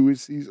Sing 2.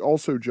 He's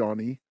also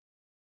Johnny.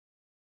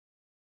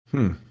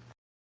 So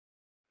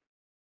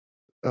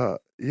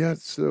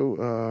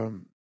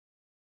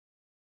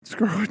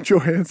Scarlett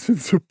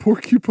Johansson's a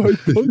porcupine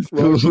punk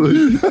rock.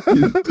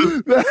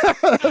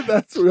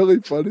 That's really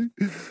funny.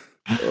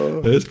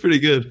 That's pretty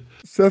good.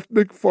 Seth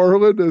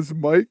MacFarlane as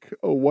Mike,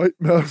 a White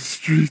Mouse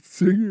Street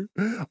singer.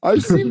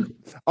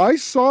 I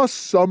saw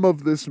some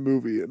of this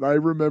movie, and I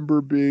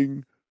remember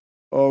being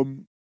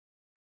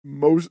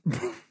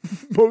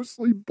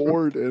mostly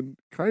bored and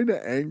kind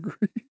of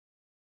angry.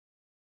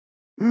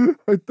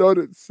 I thought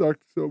it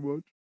sucked so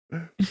much.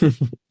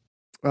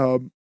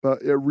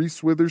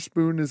 Reese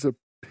Witherspoon is a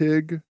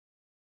pig.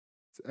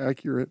 It's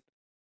accurate.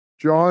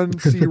 John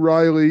C.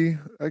 Reilly,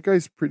 that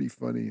guy's pretty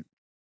funny.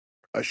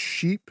 A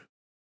sheep.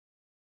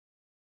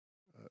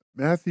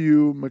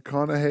 Matthew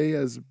McConaughey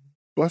as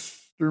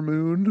Buster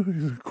Moon.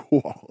 He's a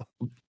koala.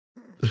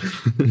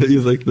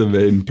 He's like the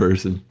main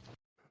person.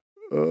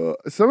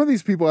 Some of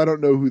these people, I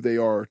don't know who they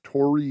are.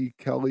 Tori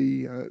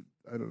Kelly, I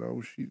don't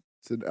know. She's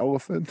an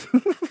elephant.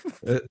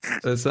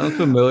 It sounds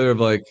familiar of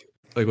like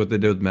what they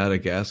did with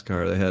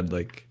Madagascar. They had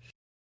like,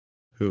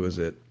 who was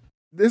it?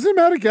 Isn't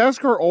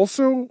Madagascar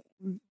also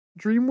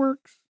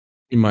DreamWorks?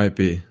 It might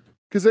be.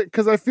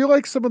 Because I feel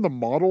like some of the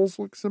models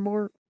look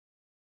similar.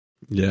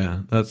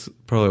 Yeah, that's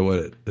probably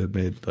what it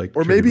made like.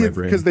 Or maybe it's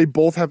because they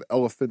both have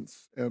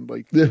elephants and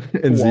like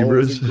and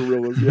zebras and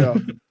gorillas. Yeah.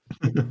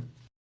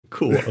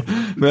 Cool.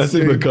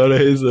 Matthew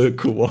McConaughey is a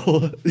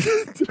koala.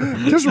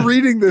 Just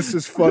reading this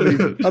is funny.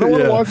 I don't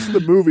want to watch the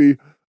movie.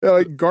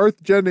 Like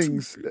Garth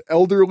Jennings,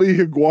 elderly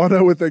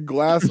iguana with a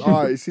glass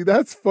eye. See,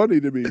 that's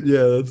funny to me.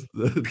 Yeah,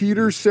 that's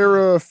Peter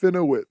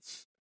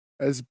Serafinowicz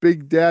as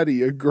Big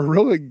Daddy, a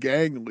guerrilla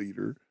gang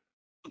leader.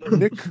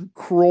 Nick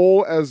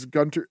Kroll as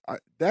Gunter.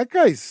 That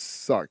guy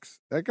sucks.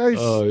 That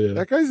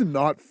guy's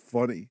not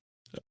funny.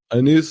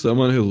 I knew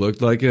someone who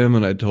looked like him,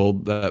 and I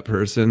told that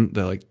person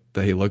that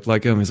he looked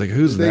like him. He's like,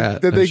 "Who's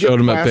that?" Did they get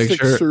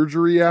plastic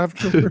surgery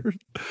afterwards?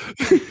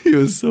 He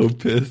was so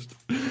pissed.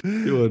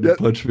 He wanted to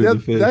punch me in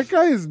the face. That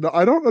guy is not.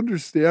 I don't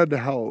understand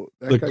how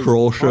the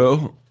Kroll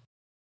show.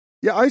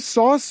 Yeah, I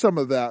saw some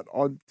of that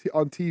on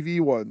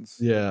TV once.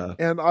 Yeah,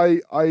 and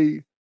I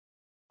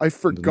I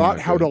forgot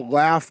how to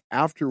laugh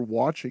after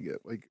watching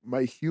it. Like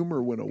my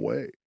humor went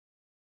away.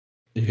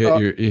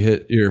 You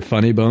hit your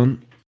funny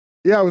bone.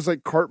 Yeah, I was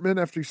like Cartman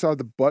after he saw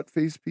the butt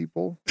face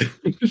people.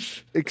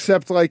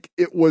 Except like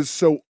it was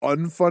so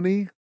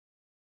unfunny.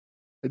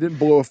 I didn't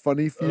blow a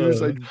funny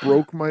fuse. I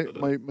broke my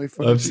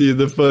funny I've seen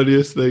the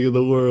funniest thing in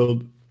the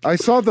world. I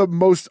saw the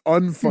most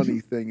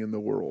unfunny thing in the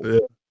world. Yeah.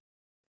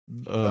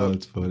 Oh,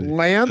 that's funny.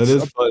 Lance, that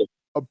is funny.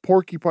 A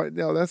porcupine.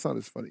 No, that's not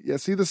as funny. Yeah,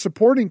 see, the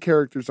supporting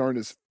characters aren't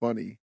as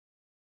funny.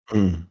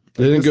 Mm.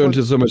 They didn't go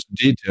into so much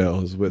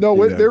details with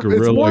the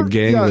gorilla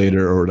gang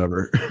leader or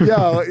whatever.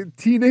 Yeah, like,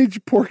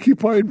 teenage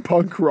porcupine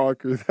punk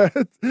rocker.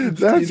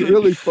 That's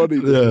really funny.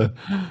 Yeah,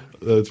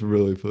 that's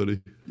really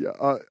funny. Yeah,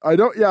 I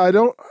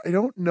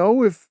don't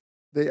know if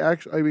they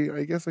actually. I mean,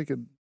 I guess I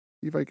could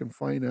see if I can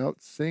find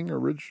out. Sing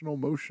original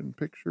motion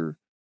picture.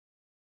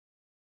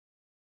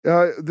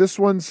 This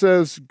one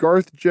says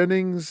Garth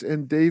Jennings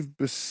and Dave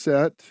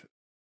Bissett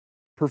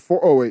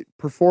performer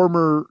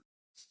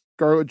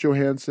Scarlett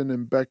Johansson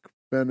and Beck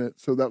Bennett.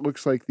 So that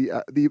looks like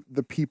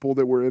the people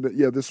that were in it.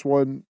 Yeah, this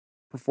one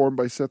performed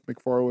by Seth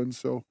MacFarlane.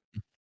 So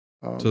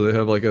they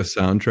have like a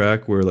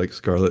soundtrack where like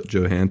Scarlett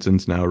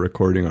Johansson's now a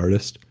recording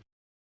artist.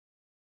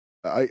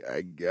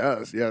 I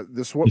guess. Yeah,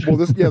 this one. Well,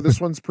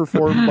 this one's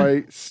performed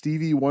by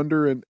Stevie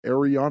Wonder and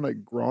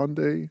Ariana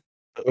Grande.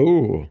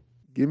 Oh.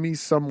 Give Me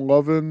Some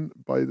Lovin'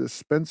 by the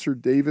Spencer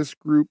Davis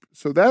Group.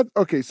 So that's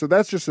just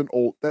that's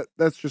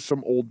just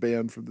some old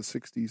band from the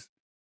 60s.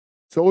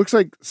 So it looks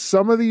like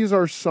some of these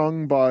are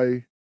sung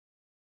by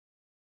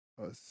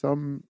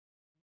some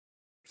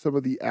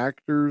of the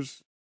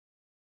actors,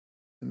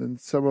 and then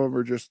some of them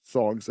are just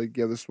songs. Like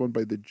this one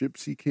by the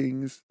Gypsy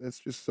Kings. That's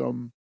just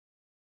some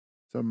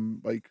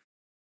like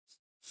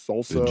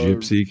salsa. The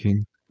Gypsy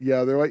King.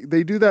 Yeah,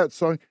 they do that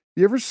song.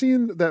 You ever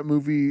seen that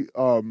movie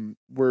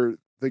where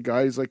the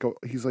guy's like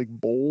he's like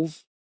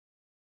Bowles,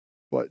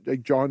 but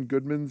like John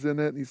Goodman's in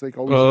it, and he's like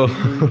always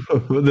angry.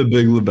 The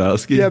Big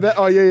Lebowski. Yeah,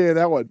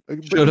 that one.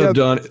 Shut up,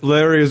 Don.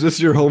 Larry, is this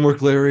your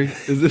homework, Larry?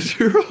 Is this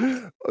your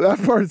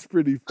that part's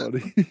pretty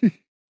funny.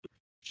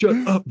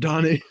 Shut up,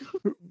 Donnie.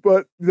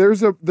 But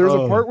there's a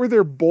part where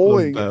they're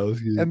bowling,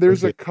 and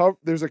there's a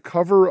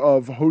cover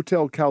of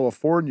Hotel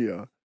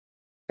California,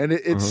 and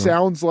it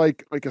sounds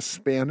like a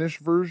Spanish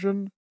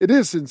version. It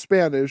is in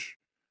Spanish.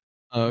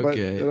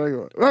 Okay. But I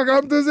go,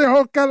 welcome to the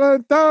Hotel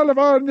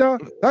California.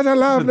 That's a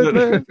lovely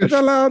place. It's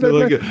a lovely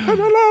place. It's a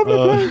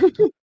lovely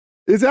place.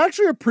 It's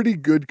actually a pretty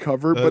good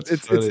cover, but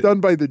it's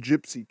done by the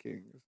Gypsy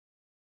Kings.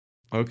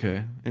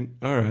 Okay.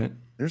 All right.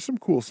 There's some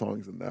cool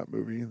songs in that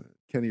movie. The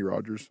Kenny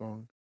Rogers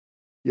song.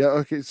 Yeah.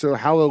 Okay. So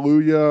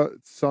Hallelujah,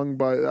 sung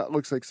by that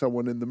looks like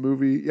someone in the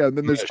movie. Yeah. And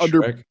then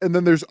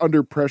there's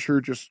Under Pressure,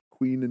 just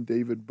Queen and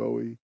David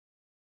Bowie.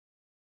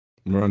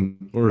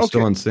 We're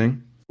still on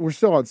Sing. We're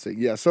still on Sing,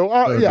 yeah. So,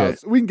 yeah,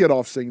 we can get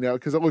off Sing now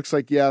because it looks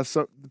like,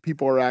 some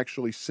people are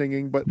actually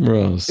singing, but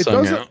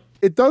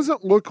it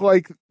doesn't look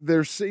like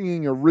they're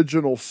singing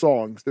original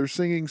songs. They're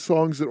singing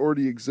songs that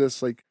already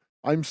exist, like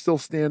I'm Still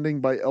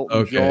Standing by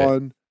Elton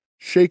John,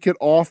 Shake It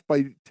Off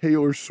by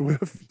Taylor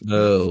Swift,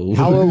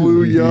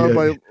 Hallelujah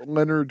by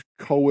Leonard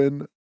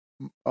Cohen,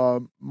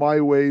 My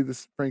Way,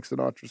 this Frank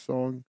Sinatra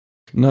song.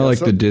 Not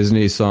the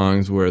Disney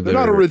songs where they're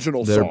not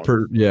original songs.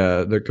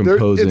 They're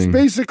composing. It's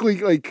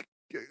basically like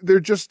they're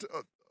just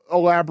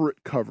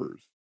elaborate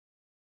covers.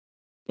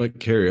 Like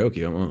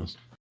karaoke almost.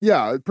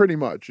 Yeah, pretty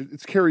much.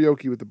 It's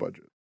karaoke with the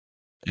budget.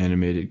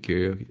 Animated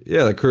karaoke.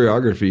 Yeah, the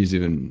choreography is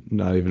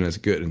not even as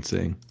good in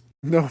Sing.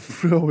 No,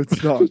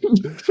 it's not.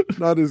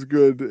 Not as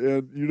good,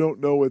 and you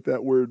don't know what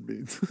that word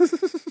means.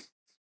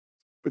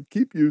 But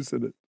keep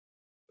using it.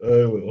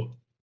 I will.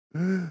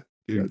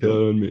 Keep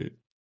telling me.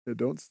 Yeah,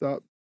 don't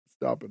stop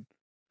stopping.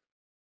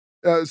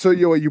 So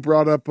you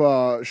brought up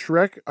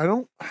Shrek.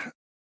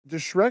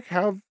 Does Shrek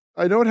have?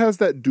 I know it has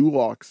that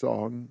Duloc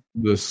song.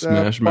 The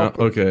Smash Mouth.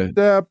 Okay.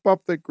 Step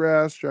up the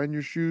grass, shine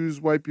your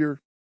shoes, wipe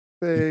your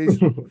face.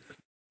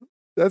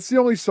 That's the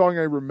only song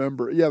I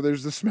remember. Yeah,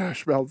 there's the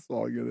Smash Mouth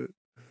song in it.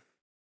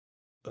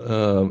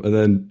 And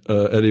then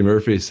Eddie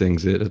Murphy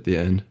sings it at the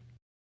end.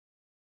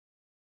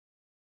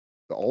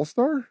 The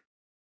All-Star?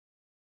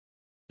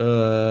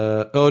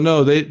 Oh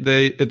no,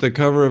 they at the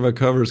cover of a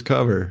cover's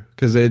cover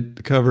because they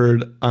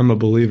covered "I'm a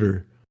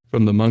Believer"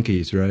 from the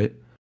Monkees, right?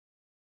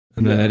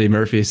 And then Eddie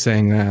Murphy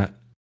sang that,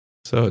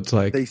 so it's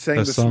like they sang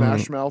the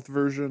Smash Mouth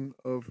version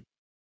of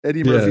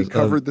Eddie Murphy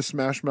covered the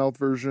Smash Mouth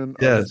version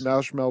of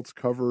Smash Mouth's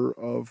cover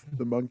of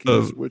the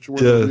Monkees, which were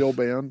a real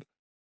band,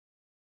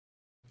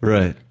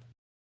 right?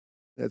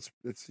 It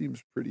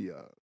seems pretty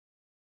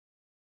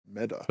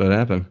meta. That's what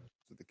happened.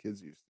 That's what the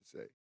kids used to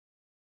say.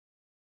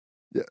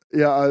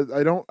 Yeah.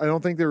 I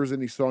don't think there was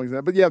any songs in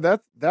that, but yeah,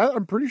 that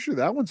I'm pretty sure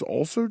that one's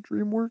also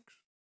DreamWorks.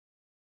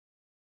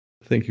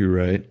 I think you're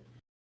right.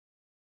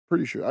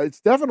 Pretty sure it's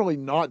definitely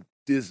not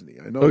Disney.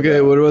 I know.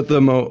 Okay, what about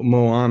the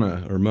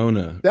Moana or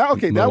Mona?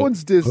 That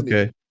one's Disney.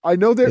 Okay, I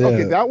know there.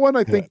 Okay, that one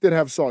I think did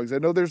have songs. I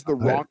know there's the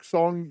rock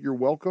song "You're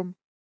Welcome."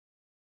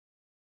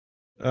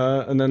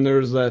 And then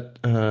there's that.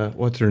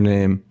 What's her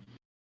name?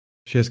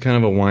 She has kind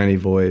of a whiny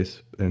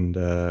voice, and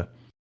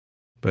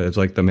but it's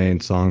like the main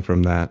song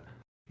from that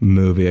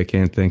movie. I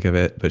can't think of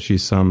it, but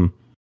she's some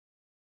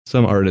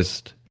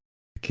artist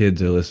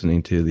kids are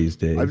listening to these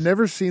days. I've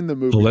never seen the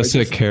movie.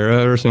 Alessia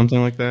Cara or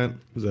something like that.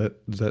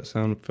 Does that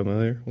sound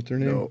familiar? What's her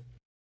name? No.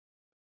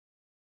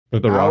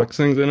 But The Rock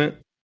sings in it.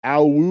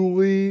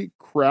 Auli'i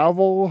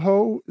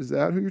Cravalho? Is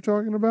that who you're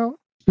talking about?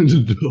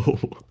 No.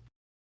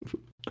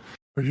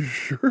 Are you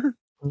sure?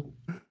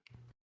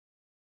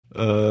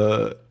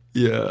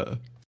 Yeah.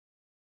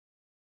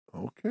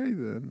 Okay,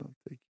 then I'll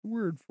take your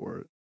word for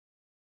it.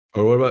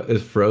 Or what about,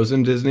 is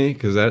Frozen Disney?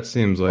 Because that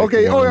seems like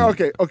okay. Oh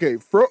yeah, okay.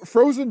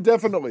 Frozen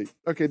definitely.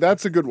 Okay,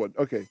 that's a good one.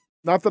 Okay,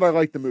 not that I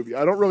like the movie.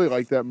 I don't really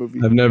like that movie.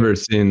 I've never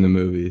seen the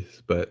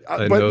movies, but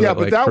I know that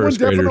like that first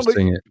graders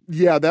sing it.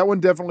 Yeah, that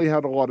one definitely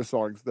had a lot of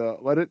songs. The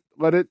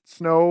Let It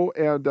Snow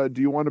and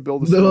Do You Want to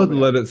Build a Snowman?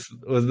 Let it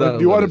was that.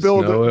 Do you want to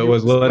build? It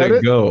was Let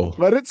It Go.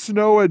 Let It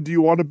Snow and Do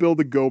You Want to Build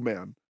a Go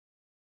Man?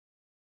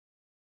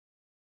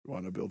 You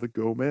want to build a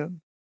Go Man?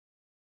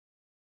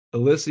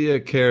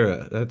 Alessia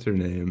Cara, that's her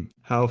name.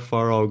 How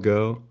Far I'll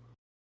Go.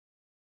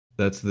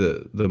 That's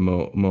the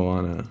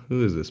Moana.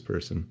 Who is this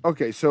person?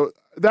 Okay, so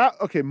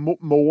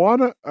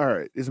Moana. All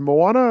right, is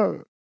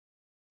Moana?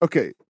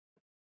 Okay,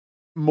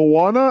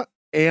 Moana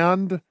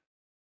and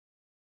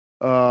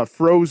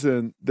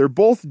Frozen. They're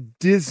both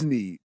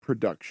Disney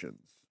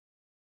productions,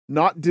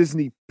 not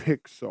Disney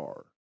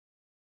Pixar.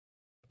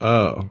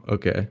 Oh,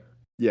 okay.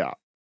 Yeah.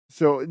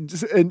 So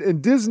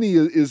and Disney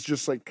is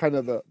just like kind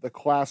of the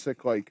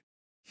classic like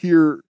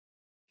here's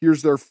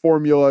their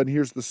formula and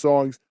here's the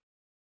songs.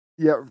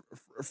 Yeah,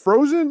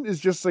 Frozen is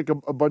just like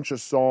a bunch of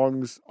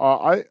songs.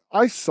 I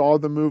saw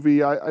the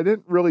movie. I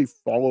didn't really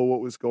follow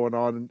what was going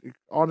on, and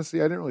honestly,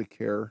 I didn't really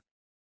care.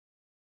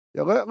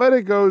 Yeah, Let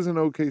It Go is an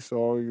okay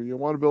song. You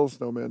Want to Build a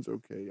Snowman's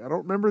okay. I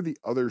don't remember the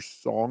other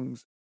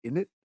songs in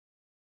it.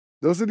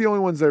 Those are the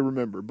only ones I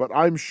remember, but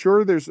I'm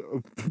sure there's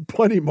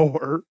plenty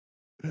more.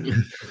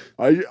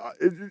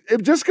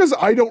 Just because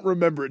I don't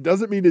remember it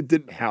doesn't mean it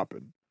didn't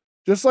happen.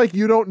 Just like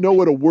you don't know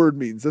what a word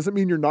means doesn't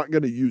mean you're not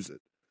going to use it.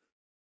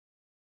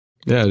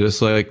 Yeah, just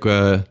like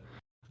I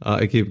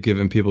keep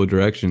giving people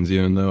directions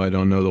even though I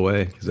don't know the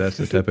way because that's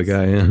the type of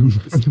guy I am.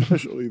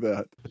 Especially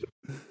that.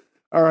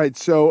 All right,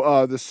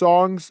 so the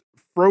songs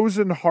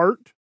Frozen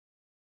Heart.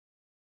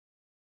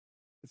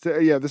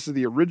 Yeah, this is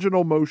the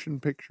original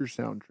motion picture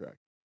soundtrack.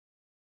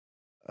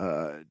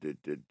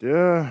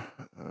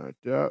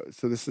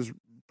 So this is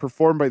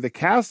performed by the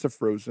cast of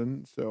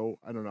Frozen. So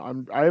I don't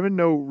know. I'm in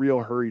no real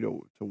hurry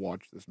to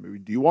watch this movie.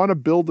 Do you want to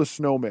build a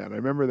snowman? I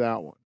remember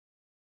that one.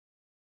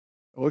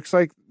 It looks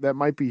like that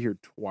might be here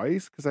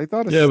twice because I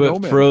thought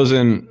but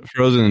Frozen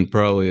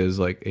probably is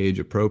like age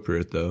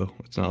appropriate though.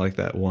 It's not like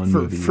that one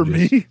movie for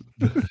me.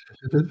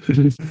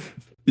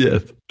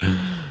 Yes.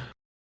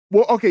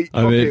 Well, okay.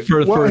 I mean,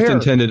 first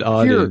intended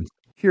audience.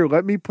 Here,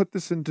 let me put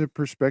this into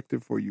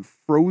perspective for you.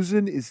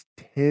 Frozen is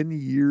 10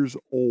 years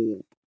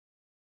old.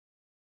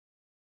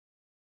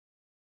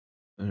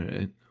 All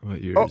right.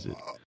 What year is it?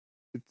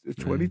 It's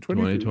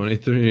 2023.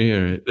 2023.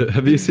 All right.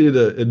 Have you seen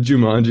the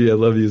Jumanji? I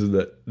love using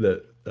that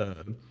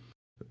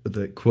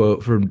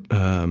quote from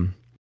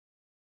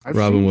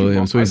Robin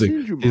Williams. So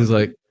he's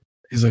like,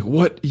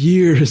 what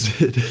year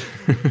is it?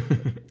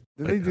 Did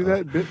they do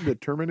that bit in the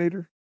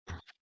Terminator?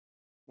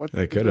 What's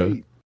I could have.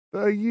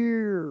 The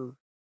year.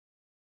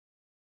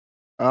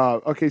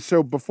 Okay,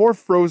 so before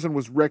Frozen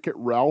was Wreck-It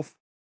Ralph.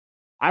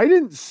 I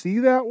didn't see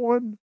that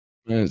one.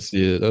 I didn't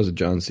see it. That was a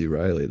John C.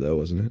 Reilly, though,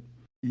 wasn't it?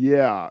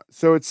 Yeah.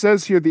 So it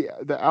says here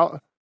the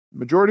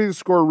majority of the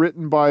score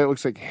written by, it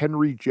looks like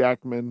Henry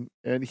Jackman,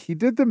 and he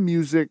did the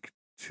music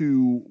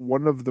to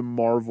one of the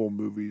Marvel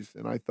movies,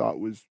 and I thought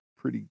was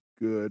pretty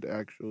good,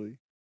 actually.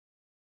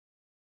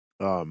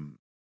 So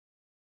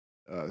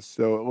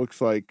it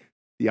looks like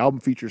the album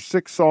features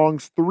 6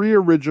 songs, 3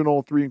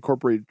 original, 3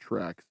 incorporated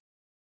tracks.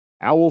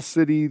 Owl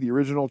City, the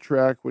original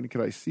track, When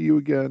Can I See You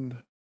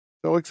Again?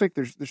 So it looks like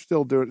they're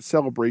still doing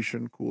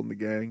Celebration, Kool and the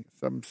Gang.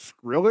 Some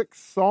Skrillex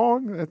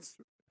song. That's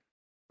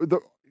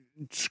the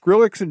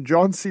Skrillex and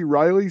John C.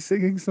 Reilly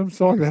singing some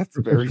song. That's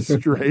very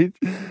strange.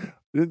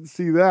 Didn't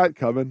see that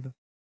coming.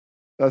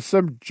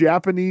 Some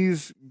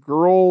Japanese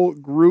girl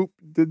group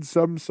did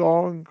some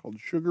song called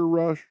Sugar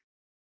Rush.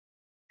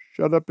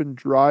 Shut Up and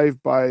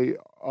Drive by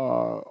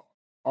our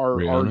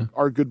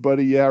good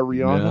buddy,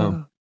 Rihanna.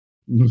 Yeah.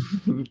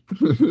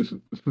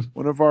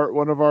 one of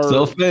our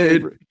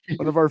self-made,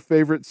 one of our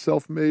favorite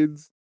self-made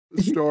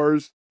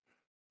stars.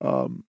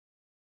 All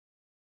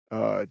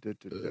right,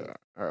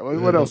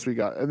 what else we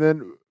got? And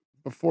then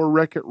before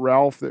Wreck-It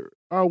Ralph,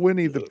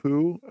 Winnie the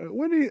Pooh.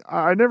 Winnie,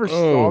 I never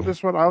saw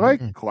this one. I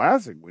like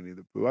classic Winnie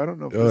the Pooh. I don't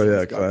know if this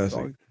has got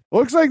songs. It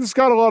looks like it's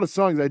got a lot of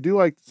songs. I do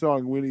like the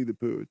song Winnie the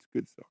Pooh. It's a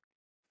good song.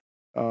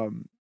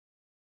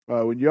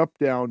 When you up,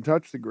 down,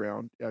 touch the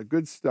ground. Yeah,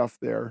 good stuff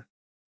there.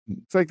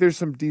 It's like there's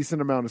some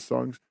decent amount of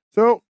songs.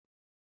 So,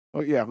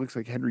 it looks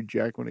like Henry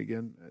Jackman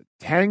again.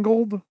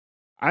 Tangled.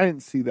 I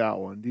didn't see that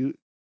one. Do you?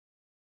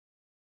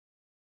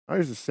 Oh,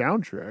 there's a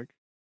soundtrack.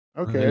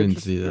 Okay, I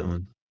didn't see that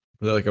one.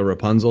 Was that like a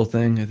Rapunzel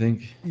thing, I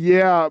think?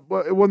 Yeah,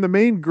 but when the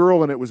main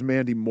girl in it was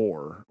Mandy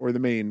Moore, or the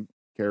main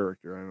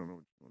character, I don't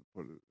know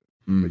what it is.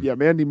 But yeah,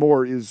 Mandy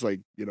Moore is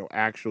like,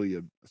 actually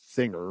a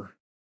singer.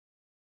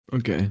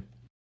 Okay.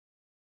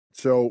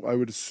 So I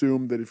would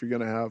assume that if you're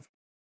going to have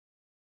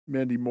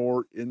Mandy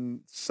Moore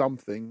in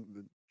something,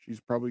 that she's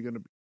probably going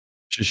to be.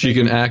 She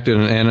can act in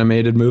an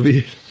animated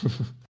movie.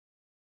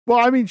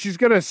 Well, I mean, she's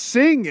going to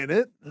sing in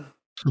it.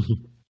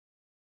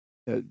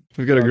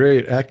 We've got a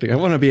great acting. I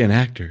want to be an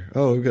actor.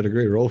 Oh, we've got a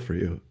great role for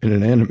you in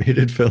an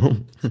animated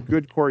film.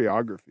 Good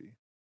choreography.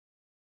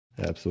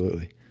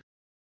 Absolutely.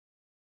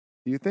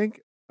 Do you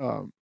think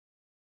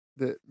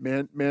that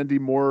Mandy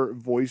Moore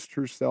voiced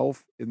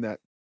herself in that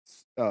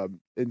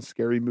in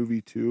Scary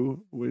Movie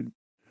 2 when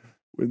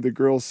the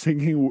girl's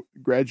singing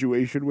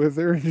Graduation with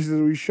her, and she says,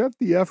 "We shut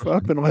the F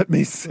up and let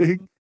me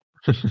sing."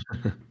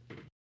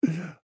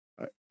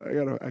 I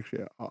gotta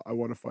actually. I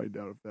want to find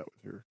out if that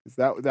was her, because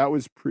that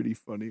was pretty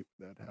funny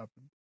when that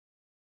happened.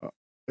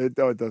 It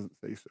doesn't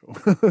say so.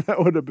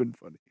 That would have been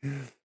funny.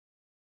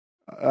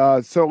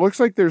 So it looks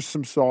like there's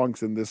some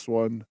songs in this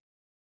one.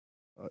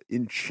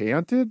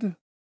 Enchanted.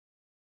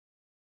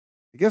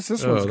 I guess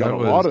this one's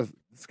got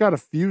it's got a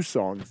few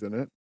songs in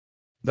it.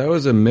 That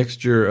was a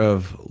mixture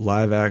of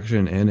live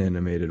action and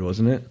animated,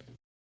 wasn't it?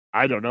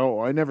 I don't know.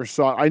 I never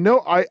saw it. I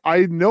know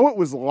it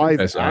was live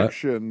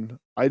action.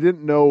 I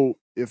didn't know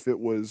if it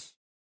was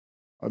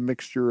a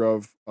mixture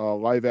of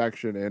live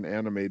action and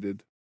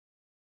animated.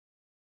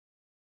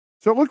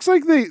 So it looks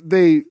like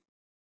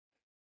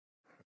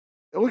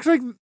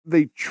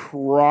they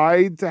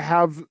tried to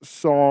have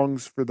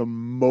songs for the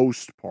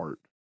most part,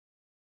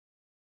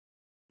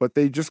 but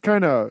they just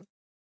kind of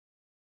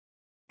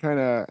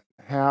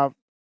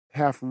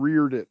half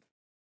reared it.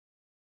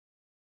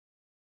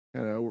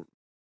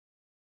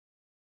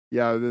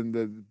 Yeah, then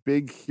the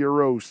Big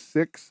Hero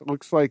 6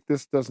 looks like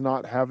this does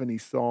not have any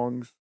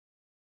songs,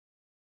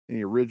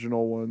 any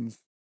original ones.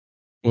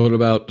 What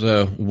about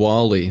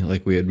WALL-E,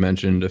 like we had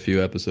mentioned a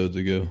few episodes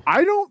ago?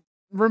 I don't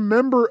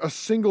remember a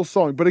single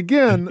song, but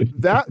again,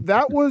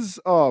 that was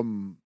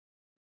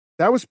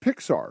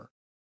Pixar.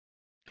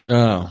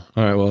 Oh,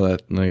 all right. Well, I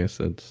guess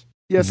that's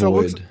so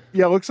it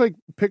looks like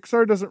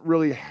Pixar doesn't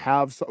really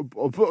have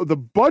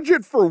the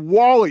budget for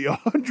WALL-E,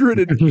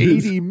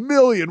 180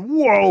 million.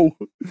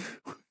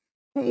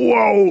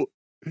 Whoa!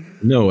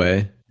 No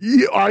way.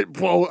 Yeah,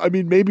 I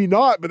mean, maybe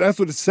not, but that's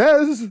what it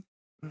says.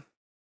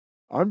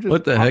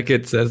 What the heck?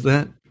 It says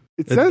that?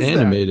 It's says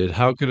animated. That.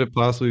 How could it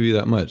possibly be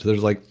that much?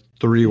 There's like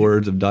 3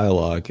 words of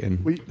dialogue,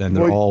 and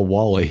they're all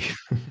WALL-E.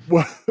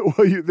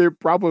 They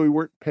probably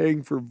weren't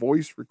paying for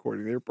voice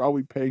recording. They were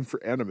probably paying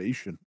for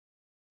animation.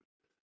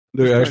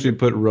 They actually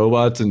put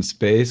robots in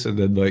space and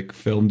then like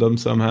filmed them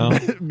somehow.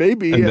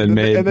 Maybe, and then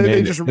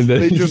they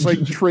just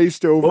like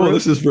traced over. Oh,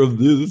 this is from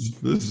this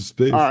is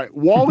space. All right,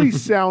 WALL-E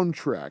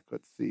soundtrack.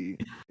 Let's see.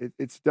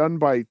 It's done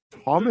by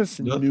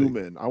Thomas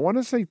Newman. I want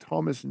to say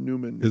Thomas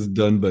Newman is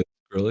done by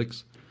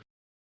Skrillex.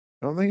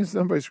 I don't think it's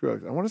done by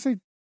Skrillex. I want to say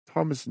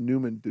Thomas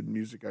Newman did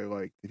music I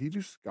like. Did he do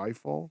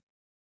Skyfall?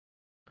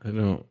 I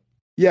don't.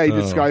 Yeah, he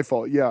did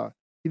Skyfall. Yeah,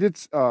 he did.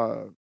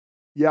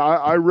 Yeah,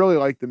 I really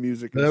like the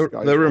music.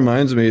 That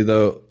reminds me,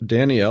 though,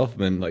 Danny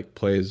Elfman like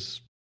plays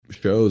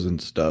shows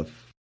and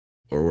stuff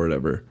or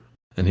whatever,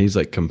 and he's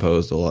like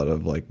composed a lot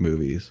of like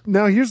movies.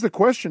 Now, here's the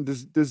question: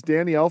 Does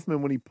Danny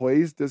Elfman, when he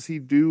plays, does he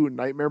do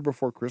Nightmare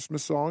Before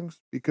Christmas songs?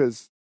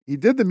 Because he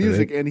did the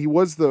music and he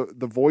was the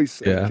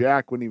voice of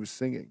Jack when he was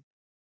singing.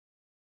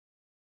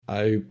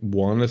 I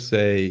want to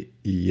say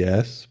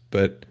yes,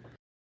 but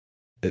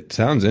it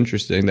sounds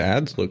interesting. The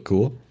ads look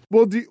cool.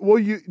 Well, do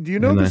you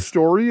know the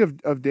story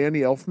of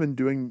Danny Elfman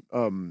doing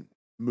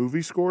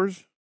movie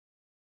scores?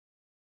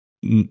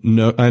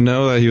 No, I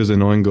know that he was in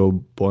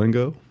Oingo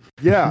Boingo.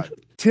 Yeah,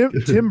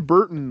 Tim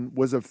Burton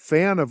was a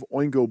fan of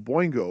Oingo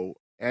Boingo,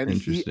 and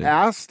he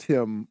asked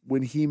him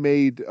when he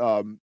made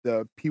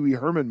the Pee Wee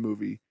Herman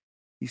movie.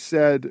 He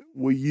said,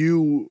 "Will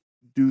you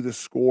do the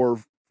score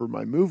for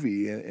my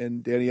movie?"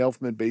 And Danny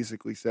Elfman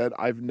basically said,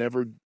 "I've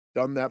never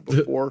done that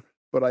before,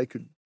 but I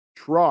could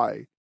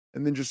try."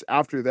 And then just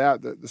after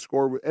that, the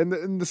score and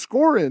the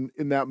score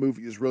in that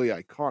movie is really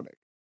iconic,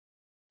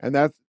 and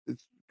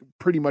it's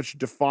pretty much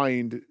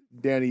defined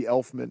Danny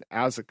Elfman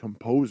as a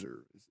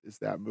composer. Is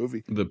that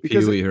movie the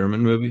Pee Wee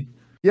Herman movie?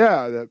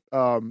 Yeah,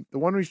 the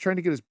one where he's trying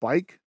to get his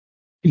bike.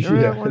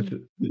 Remember that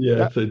one?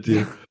 Yes, I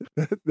do.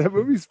 That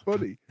movie's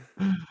funny.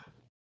 I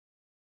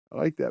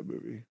like that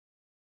movie.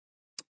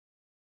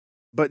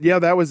 But yeah,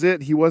 that was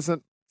it. He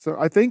wasn't. So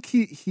I think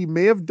he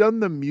may have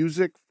done the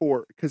music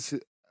for, because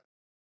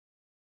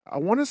I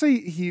want to say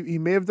he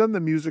may have done the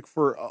music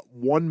for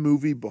one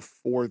movie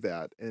before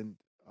that, and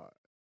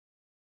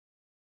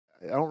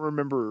I don't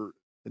remember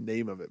the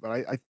name of it, but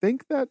I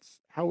think that's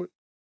how it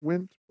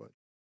went.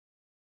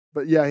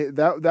 But yeah,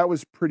 that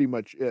was pretty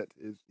much it.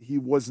 He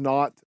was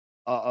not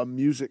a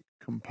music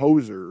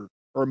composer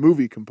or a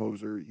movie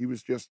composer. He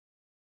was just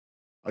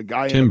a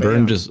guy. Tim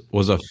Burton just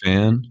was a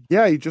fan.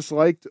 Yeah, he just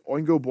liked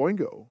Oingo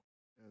Boingo,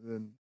 and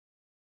then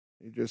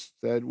He just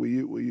said, will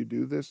you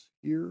do this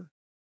here?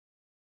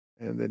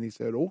 And then he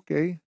said,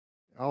 okay,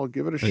 I'll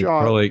give it a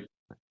shot. Probably,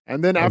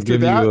 and then I'll after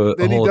give that, you a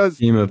then he whole does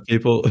team of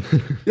people.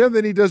 yeah,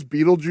 then he does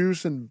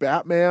Beetlejuice and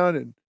Batman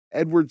and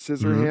Edward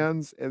Mm-hmm.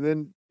 Scissorhands, and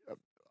then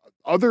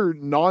other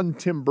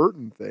non-Tim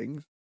Burton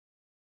things.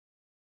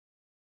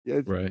 Yeah,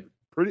 it's Right.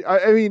 pretty.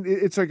 I mean,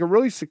 it's like a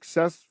really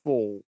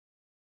successful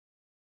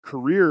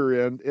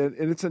career, and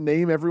it's a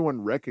name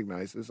everyone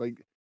recognizes.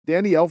 Like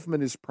Danny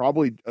Elfman is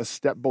probably a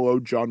step below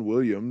John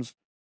Williams,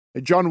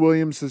 and John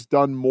Williams has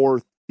done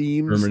more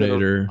themes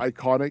Terminator. that are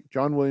iconic.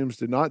 John Williams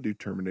did not do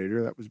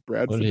Terminator; that was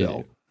Brad What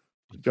Fiedel.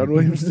 John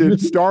Williams did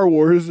Star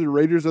Wars and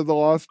Raiders of the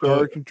Lost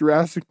Ark,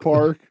 Jurassic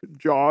Park,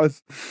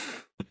 Jaws.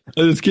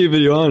 I'm just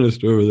keeping you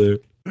honest over there.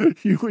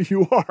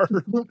 You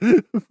are.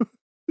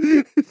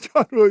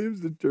 John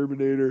Williams did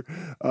Terminator.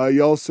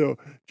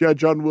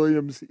 John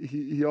Williams.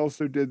 He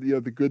also did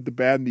the Good, the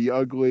Bad, and the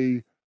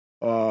Ugly.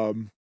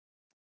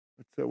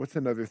 What's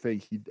another thing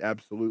he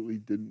absolutely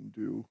didn't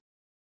do?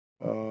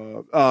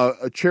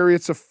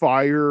 Chariots of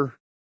Fire.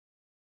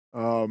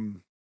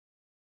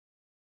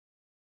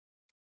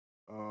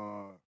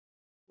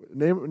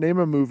 Name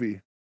a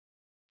movie.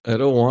 I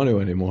don't want to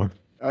anymore.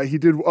 He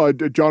did.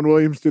 John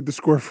Williams did the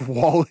score for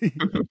Wall-E.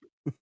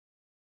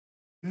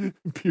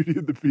 Beauty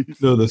and the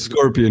Beast. No, the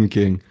Scorpion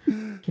King.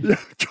 Yeah,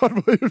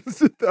 John Williams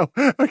did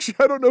that. Actually,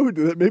 I don't know who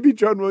did that. Maybe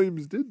John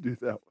Williams did do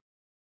that.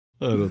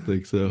 I don't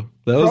think so.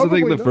 That was, I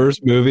think, the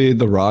first movie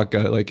The Rock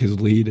got like his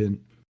lead in.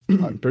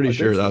 I'm pretty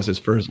sure that was his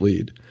first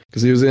lead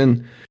because he was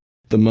in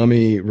The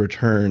Mummy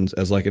Returns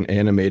as like an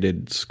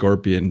animated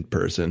scorpion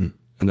person.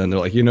 And then they're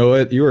like, you know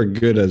what? You are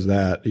good as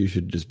that. You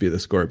should just be the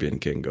Scorpion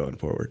King going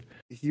forward.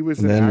 He was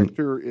an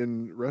actor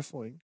in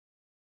wrestling.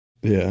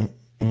 Yeah,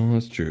 well,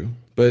 that's true.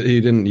 But he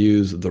didn't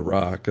use The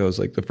Rock. That was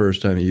like the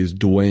first time he used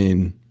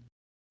Dwayne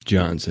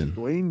Johnson.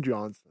 Dwayne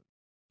Johnson.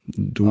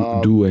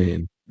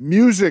 Dwayne.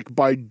 Music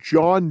by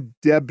John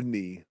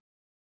Debney.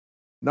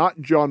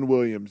 Not John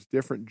Williams,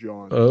 different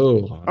John.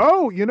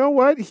 Oh, you know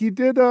what? He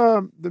did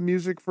the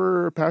music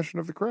for Passion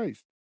of the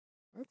Christ.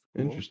 That's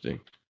cool.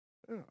 Interesting.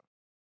 Yeah.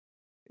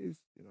 He's,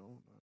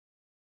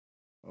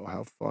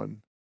 how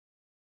fun.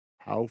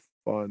 How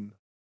fun.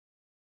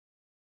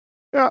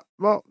 Yeah,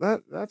 well,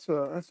 that's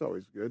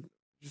always good.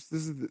 Just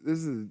this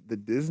is the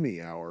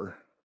Disney hour.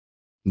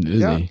 Disney.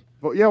 Yeah,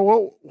 but yeah,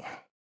 well,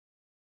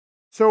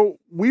 so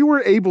we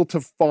were able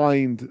to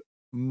find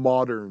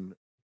modern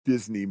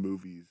Disney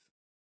movies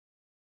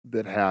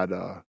that had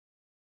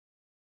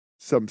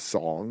some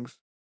songs,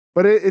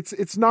 but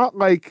it's not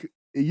like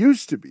it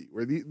used to be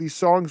where these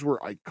songs were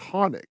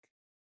iconic.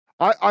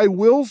 I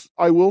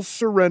will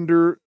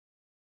surrender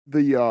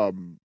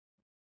the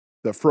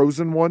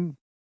Frozen one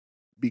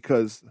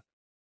because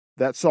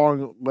that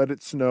song "Let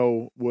It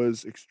Snow"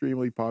 was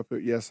extremely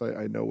popular. Yes,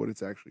 I know what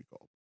it's actually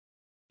called.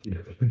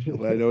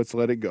 I know it's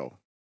 "Let It Go."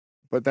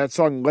 But that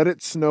song, Let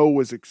It Snow,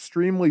 was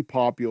extremely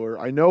popular.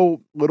 I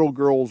know little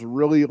girls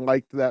really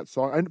liked that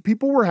song. And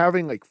people were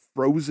having like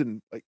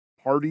Frozen like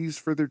parties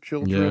for their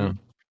children.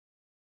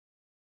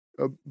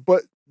 Yeah.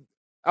 But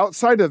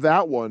outside of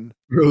that one.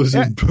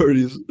 Frozen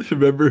parties.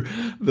 Remember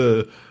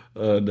the...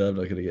 no, I'm not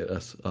going to get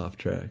us off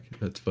track.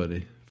 That's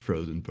funny.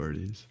 Frozen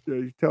parties. Yeah,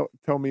 you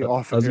tell me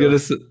off. I was going to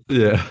say...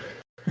 Yeah.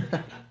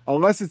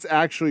 Unless it's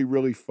actually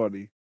really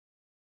funny.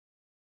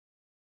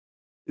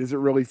 Is it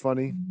really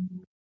funny?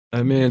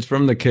 I mean, it's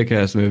from the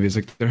Kick-Ass movies.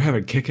 Like, they're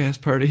having Kick-Ass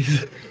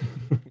parties.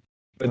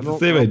 It's the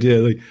same idea.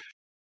 Like,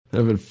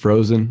 having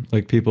Frozen,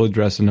 like people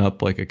dressing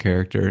up like a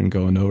character and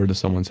going over to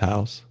someone's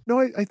house. No,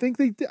 I think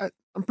they did.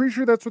 I'm pretty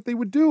sure that's what they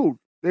would do.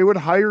 They would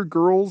hire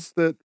girls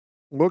that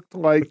looked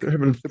like they're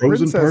having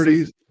Frozen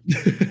parties.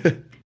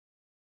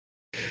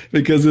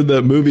 Because in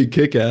the movie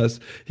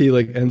Kick-Ass, he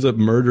like ends up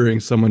murdering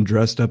someone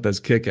dressed up as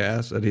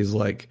Kick-Ass, and he's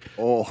like,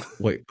 "Oh,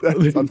 wait,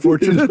 that's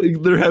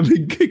unfortunate." They're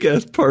having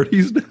Kick-Ass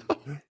parties now.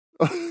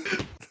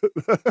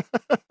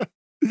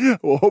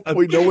 Well,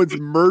 hopefully no one's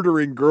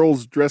murdering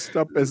girls dressed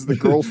up as the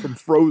girls from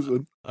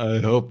Frozen. I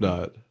hope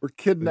not. Or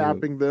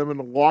kidnapping them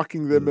and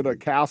locking them in a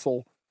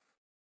castle.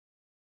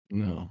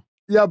 No.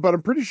 Yeah, but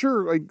I'm pretty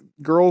sure like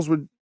girls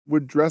would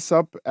dress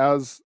up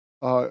as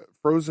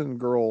Frozen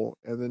girl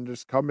and then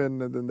just come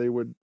in and then they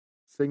would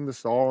sing the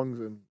songs.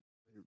 And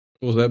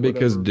was that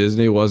because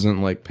Disney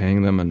wasn't like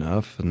paying them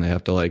enough and they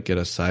have to like get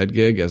a side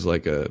gig as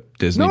like a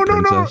Disney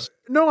princess?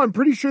 No, I'm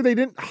pretty sure they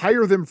didn't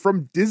hire them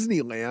from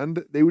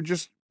Disneyland. They would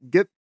just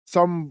get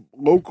some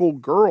local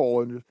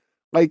girl and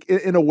like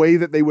in a way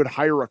that they would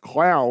hire a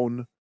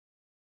clown.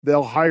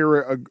 They'll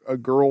hire a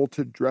girl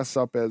to dress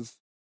up as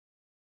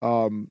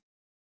Frozen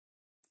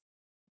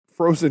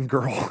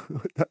girl.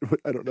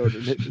 I don't know what her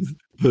name is.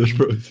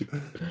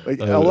 Like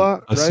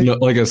Ella, right?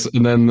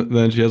 And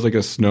then she has like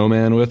a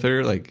snowman with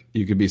her. Like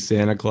you could be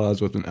Santa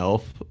Claus with an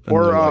elf,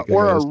 or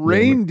a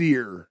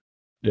reindeer.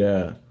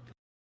 Yeah,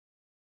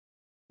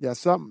 yeah,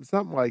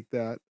 something like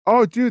that.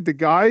 Oh, dude, the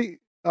guy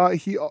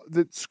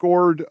that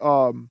scored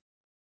was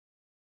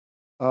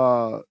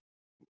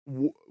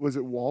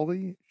it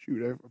Wall-E?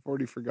 Shoot, I've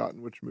already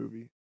forgotten which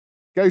movie.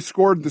 Guy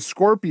scored The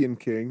Scorpion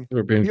King.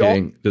 Scorpion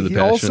King did the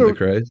Passion of the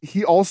Christ.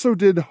 He also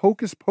did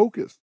Hocus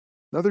Pocus,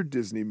 another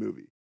Disney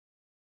movie.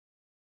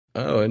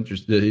 Oh,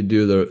 interesting. Did he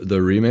do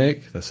the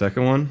remake, the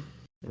second one,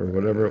 or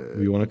whatever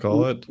you want to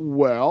call it?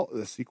 Well,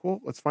 the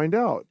sequel. Let's find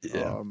out.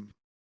 Yeah.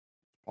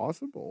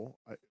 Possible.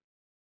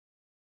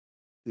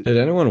 Did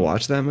anyone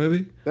watch that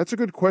movie? That's a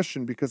good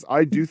question because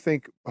I do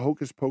think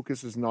Hocus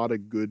Pocus is not a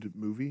good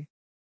movie.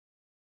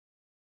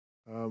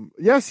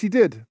 Yes, he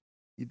did.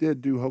 He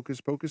did do Hocus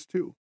Pocus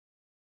 2.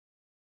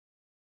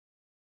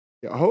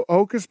 Yeah,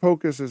 Hocus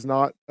Pocus is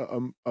not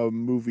a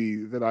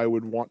movie that I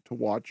would want to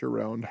watch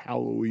around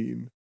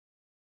Halloween.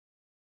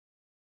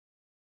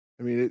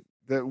 I mean,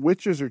 the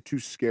witches are too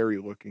scary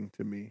looking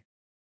to me.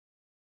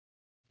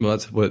 Well,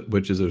 that's what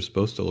witches are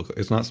supposed to look like.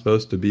 It's not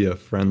supposed to be a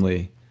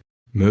friendly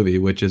movie.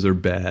 Witches are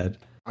bad.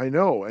 I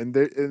know, and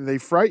they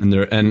frighten.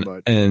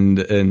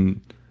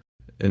 And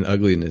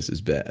ugliness is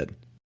bad.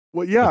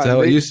 Well, yeah, that's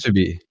how it used to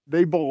be.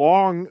 They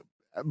belong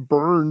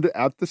burned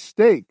at the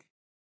stake.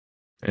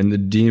 And the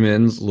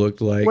demons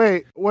looked like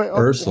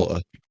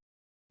Ursula.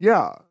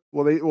 Yeah,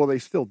 well, they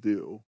still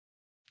do.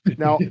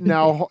 Now,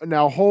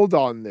 hold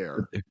on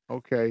there.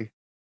 Okay,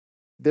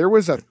 there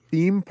was a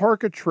theme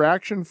park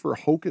attraction for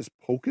Hocus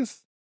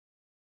Pocus.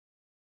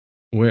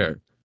 Where?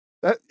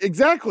 That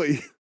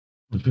exactly.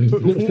 Was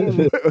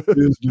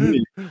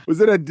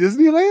it at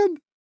Disneyland?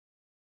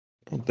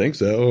 I don't think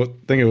so. I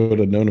think I would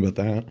have known about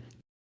that.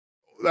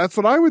 That's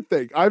what I would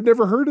think. I've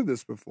never heard of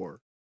this before.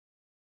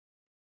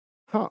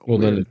 Huh. Well,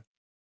 weird. then.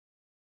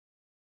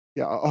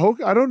 Yeah,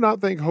 I do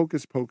not think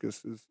Hocus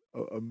Pocus is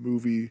a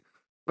movie.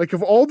 Like,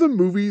 of all the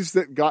movies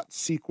that got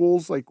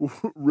sequels, like,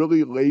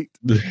 really late,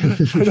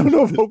 I don't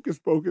know if Hocus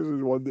Pocus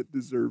is one that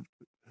deserved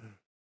it.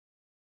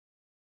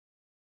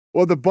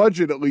 Well, the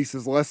budget, at least,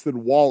 is less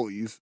than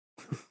WALL-E's.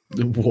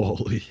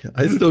 WALL-E.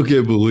 I still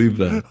can't believe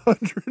that.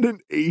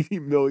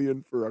 $180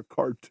 million for a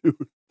cartoon.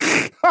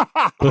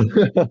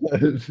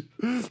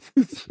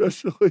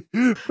 Especially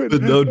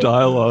with no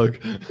dialogue.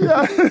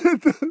 Yeah,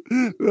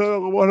 the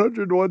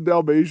 101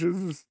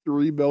 Dalmatians is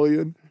 $3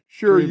 million.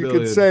 Sure, you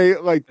could say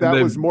like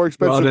that was more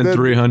expensive than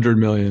 $300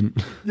 million.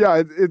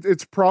 Yeah,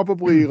 it's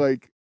probably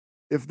like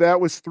if that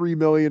was $3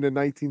 million in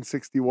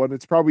 1961,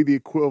 it's probably the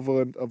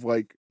equivalent of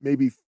like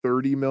maybe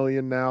 $30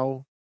 million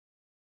now.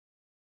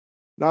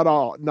 Not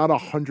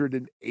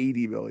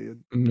 180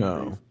 million.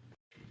 No.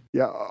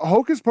 Yeah,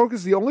 Hocus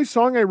Pocus. The only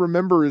song I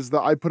remember is the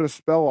 "I Put a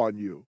Spell on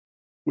You,"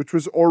 which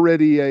was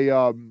already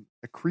a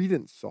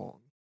Creedence song.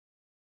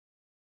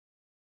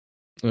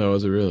 Oh,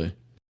 was it really?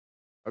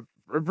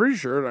 I'm pretty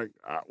sure.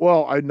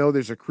 Well, I know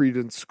there's a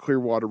Creedence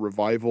Clearwater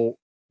Revival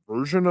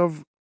version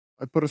of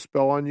 "I Put a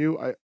Spell on You."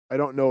 I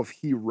don't know if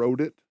he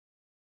wrote it.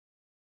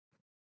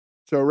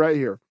 So right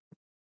here,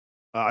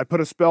 "I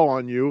Put a Spell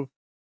on You,"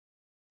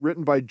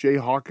 written by Jay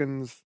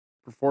Hawkins,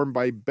 performed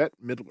by Bette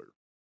Midler.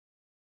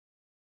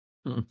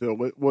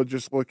 So we're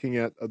just looking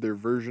at other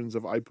versions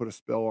of "I Put a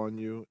Spell on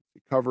You."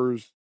 It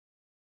covers.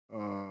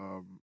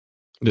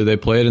 Did they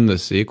play it in the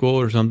sequel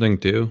or something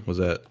too? Was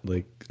that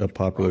like a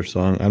popular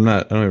song? I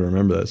don't even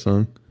remember that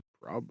song.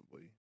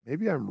 Probably.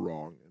 Maybe I'm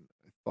wrong. And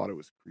I thought it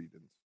was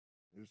Creedence.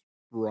 There's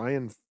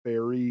Brian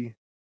Ferry.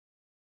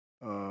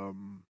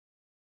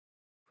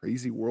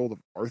 Crazy World of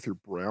Arthur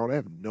Brown. I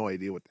have no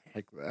idea what the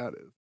heck that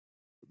is.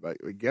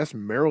 I guess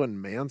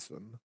Marilyn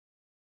Manson.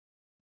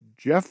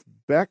 Jeff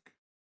Beck.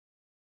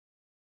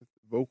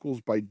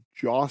 Vocals by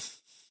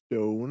Joss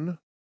Stone.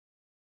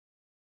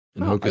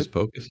 And Hocus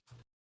Pocus?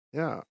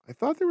 Yeah, I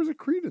thought there was a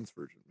Creedence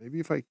version. Maybe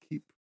if I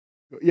keep...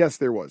 Yes,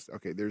 there was.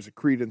 Okay, there's a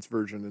Creedence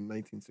version in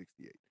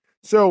 1968.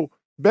 So,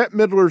 Bette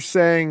Midler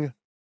sang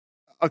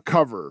a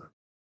cover.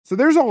 So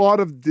there's a lot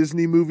of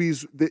Disney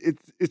movies that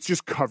it's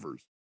just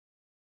covers.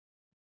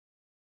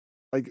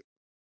 Like,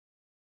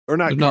 or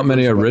not. There's not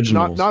many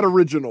originals. Not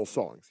original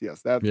songs.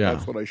 Yes,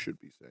 that's what I should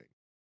be saying.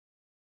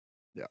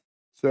 Yeah.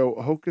 So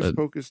Hocus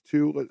Pocus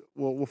 2.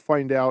 We'll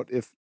find out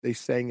if they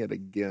sang it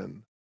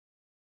again.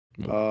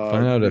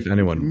 Find out if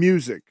anyone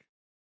music.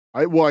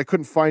 I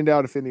couldn't find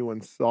out if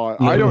anyone saw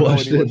it. I don't know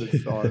anyone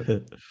that saw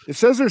it. It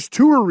says there's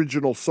 2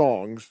 original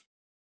songs,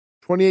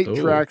 28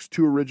 tracks,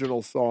 2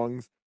 original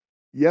songs.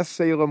 Yes,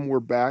 Salem, we're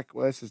back.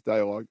 Well, this is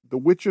dialogue. The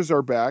Witches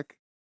Are Back,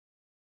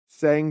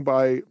 sang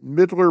by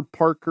Midler,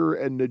 Parker,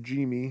 and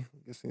Najimy.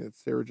 I'm guessing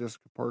it's Sarah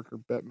Jessica Parker,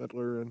 Bette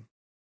Midler, and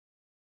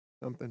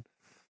something.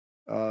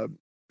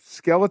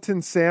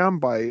 Skeleton Sam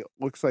by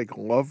looks like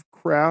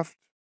Lovecraft.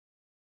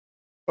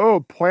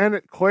 Oh,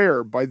 Planet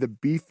Claire by the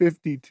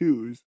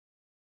B-52s.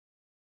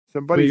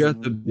 Somebody's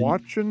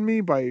Watching Me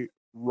by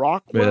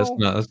Rockwell.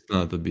 Wait, that's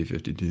not the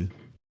B-52.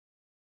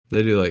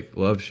 They do like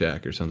Love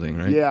Shack or something,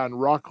 right? Yeah, and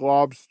Rock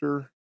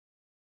Lobster.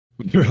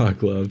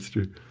 Rock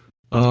Lobster.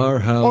 Our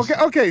house.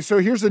 Okay. So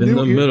here's in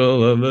the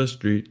middle of a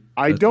street.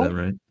 I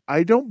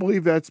don't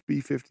believe that's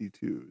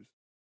B-52s.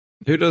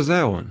 Who does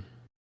that one?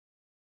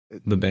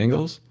 The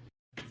Bangles?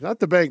 Not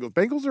the Bangles.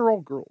 Bangles are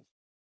all girls.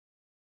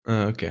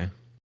 Oh, okay.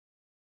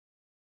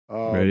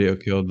 Radio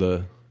Killed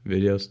the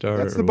Video Star.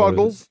 That's the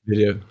Buggles.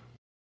 Video.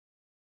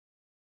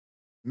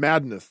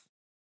 Madness.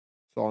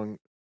 song.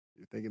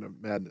 You're thinking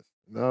of Madness.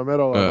 No,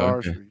 Metal on our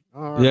okay. street.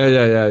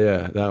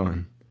 Yeah. That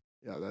one.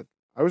 Yeah, that.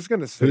 I was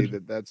gonna say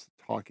that's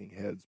Talking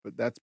Heads, but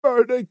that's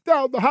Burning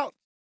Down the House.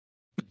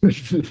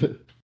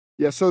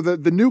 Yeah, so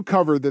the new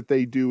cover that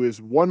they do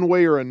is One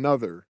Way or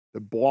Another, the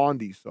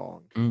Blondie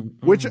song,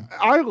 which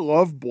I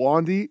love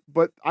Blondie,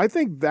 but I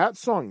think that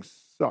song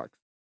sucks.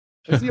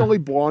 It's the only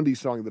Blondie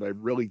song that I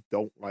really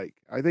don't like.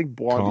 I think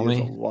Blondie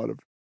has a lot of...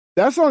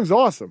 That song's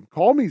awesome.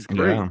 Call Me's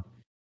great. Yeah.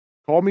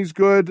 Call Me's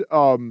good.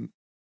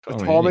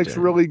 Atomic's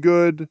really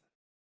good.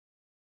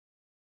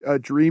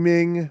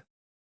 Dreaming.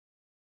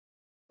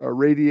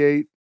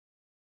 Radiate.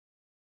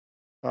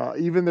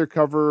 Even their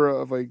cover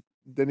of like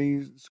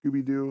Denny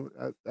Scooby-Doo,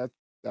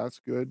 that's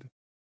good.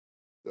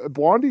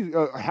 Blondie,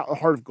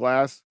 Heart of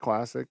Glass,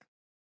 classic.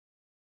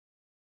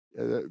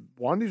 Yeah,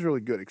 Blondie's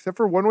really good, except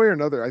for One Way or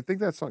Another. I think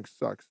that song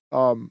sucks.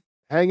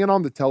 Hanging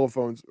on the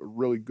Telephone's a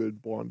really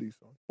good Blondie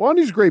song.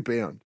 Blondie's a great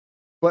band,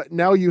 but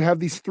now you have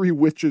these three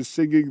witches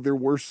singing their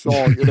worst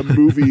song in a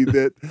movie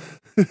that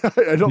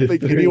I don't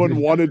think anyone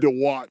wanted to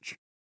watch.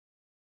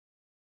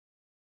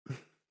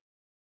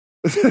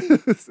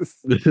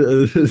 That's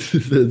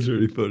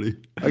really funny.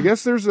 I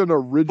guess there's an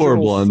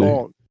original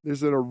song.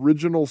 There's an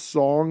original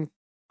song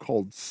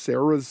called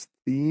Sarah's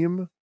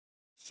Theme,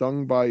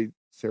 sung by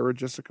Sarah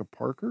Jessica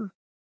Parker.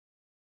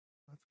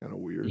 That's kind of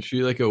weird. Is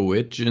she like a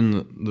witch in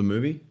the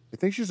movie? I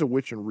think she's a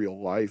witch in real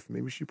life.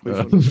 Maybe she plays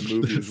one in the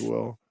movie as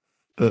well.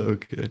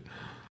 Okay.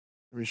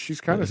 I mean,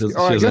 she's kind of... She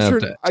doesn't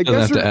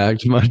have to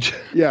act much.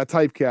 Yeah,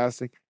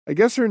 typecasting. I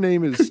guess her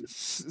name is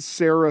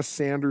Sarah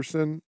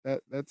Sanderson.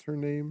 That's her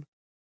name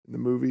in the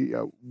movie.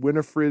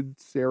 Winifred,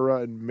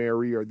 Sarah, and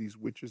Mary are these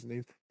witches'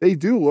 names. They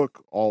do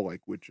look all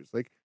like witches.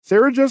 Like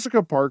Sarah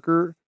Jessica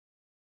Parker,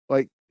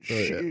 like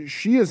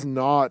she is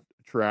not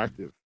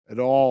attractive at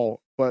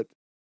all, but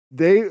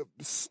they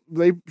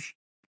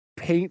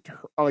paint her,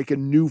 like a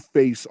new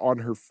face on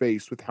her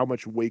face with how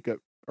much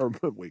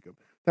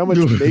how much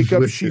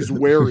makeup she's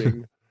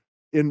wearing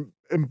in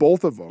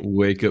both of them.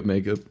 Wake up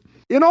makeup.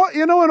 In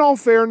all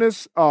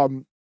fairness,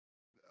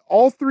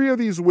 all three of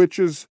these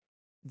witches,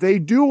 they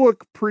do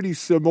look pretty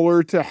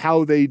similar to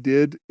how they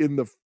did in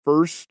the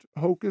first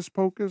Hocus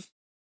Pocus.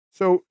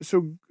 So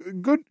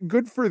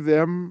good for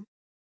them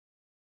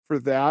for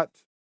that,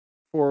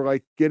 for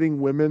like getting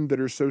women that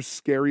are so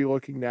scary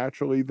looking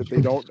naturally that they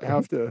don't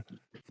have to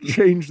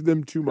change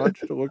them too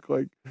much to look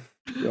like,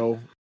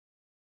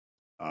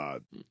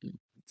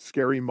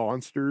 scary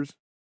monsters.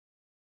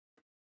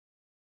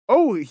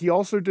 Oh, he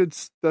also did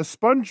the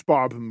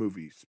SpongeBob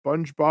movie,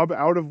 SpongeBob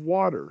Out of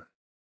Water.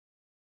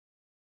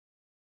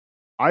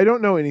 I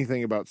don't know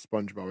anything about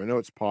SpongeBob. I know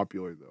it's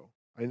popular though.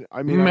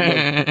 I mean,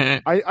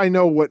 I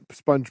know what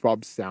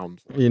SpongeBob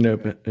sounds like. I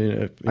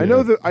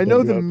know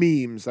the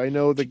memes. I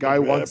know the guy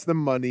wants the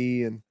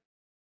money and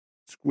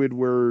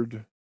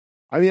Squidward.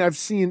 I mean, I've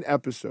seen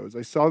episodes.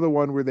 I saw the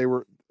one where they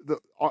were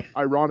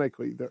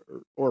ironically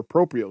or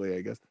appropriately,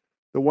 I guess,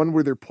 the one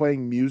where they're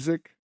playing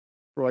music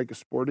for like a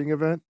sporting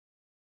event.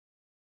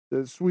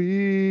 The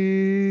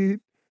sweet,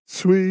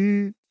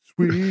 sweet,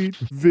 sweet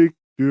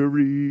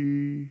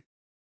victory.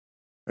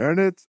 And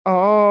it's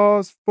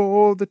ours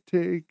for the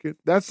taking.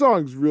 That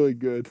song's really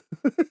good.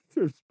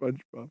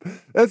 SpongeBob.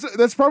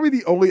 That's probably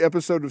the only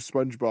episode of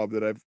SpongeBob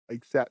that I've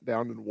like sat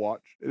down and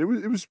watched. And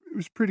it was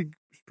pretty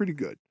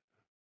good.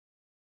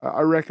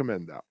 I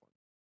recommend that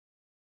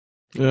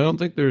one. I don't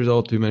think there's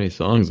all too many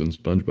songs in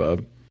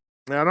SpongeBob.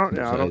 I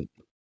don't.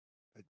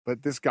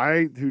 But this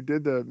guy who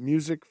did the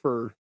music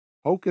for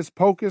Hocus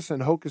Pocus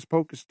and Hocus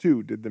Pocus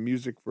 2 did the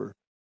music for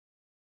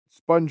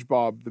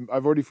SpongeBob.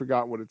 I've already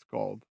forgotten what it's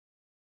called.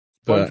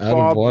 SpongeBob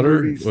Out of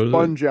Water? Movie,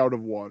 Sponge Out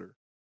of Water.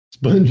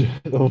 Sponge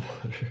Out of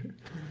Water.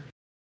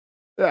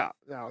 Yeah.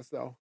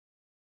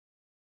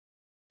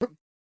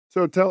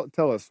 So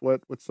tell us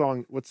what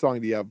song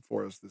do you have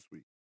for us this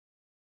week?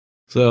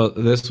 So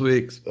this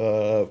week's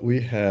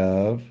we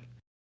have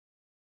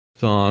a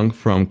song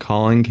from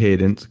Colin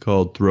Cadence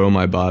called "Throw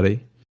My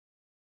Body."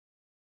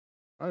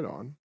 Right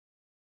on.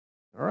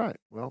 All right.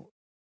 Well,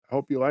 I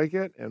hope you like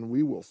it, and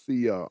we will see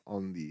you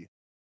on the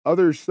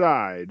other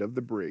side of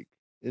the break.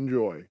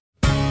 Enjoy.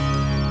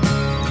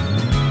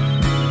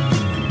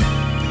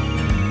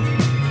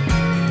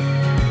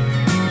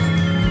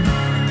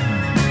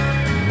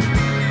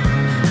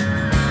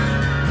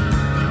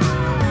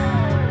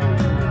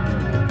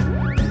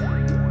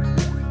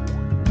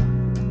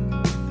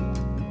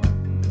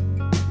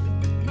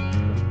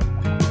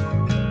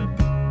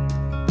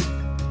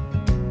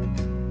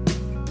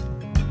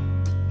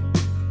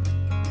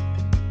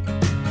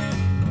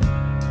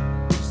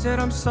 Said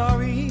I'm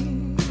sorry,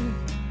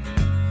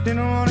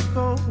 didn't want to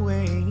go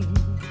away,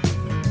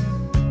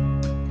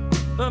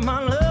 but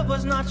my love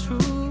was not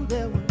true,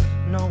 there was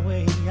no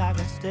way I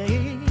could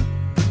stay.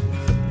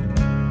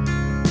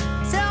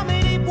 Tell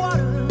me, deep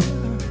water,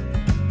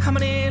 how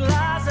many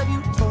lies have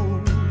you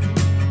told?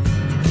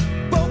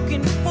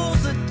 Broken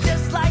fools are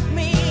just like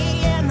me,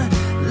 and the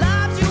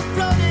lives you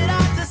floated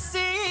out to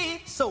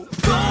sea. So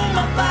throw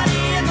my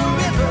body in the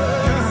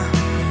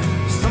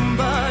river,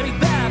 somebody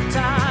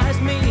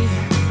baptize me.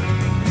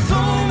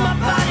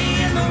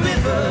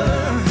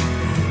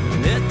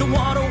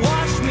 water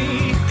wash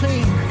me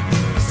clean.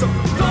 So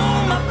throw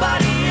my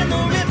body in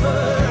the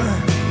river.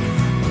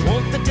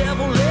 Won't the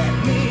devil let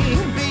me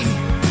be?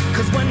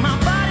 'Cause when my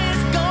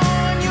body's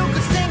gone, you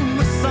can sing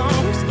my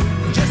songs.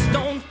 Just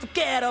don't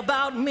forget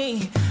about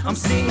me. I'm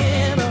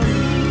singing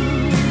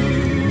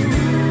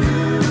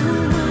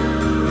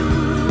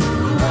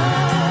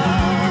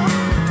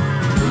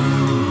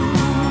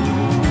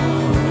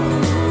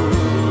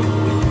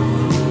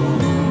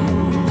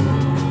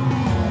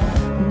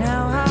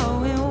now I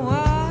went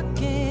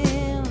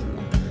walking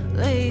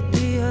late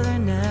the other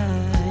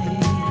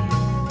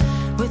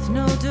night with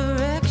no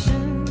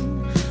direction,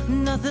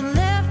 nothing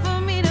left for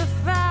me to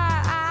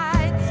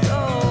fight.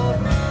 So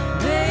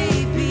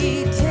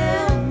baby,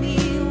 tell me,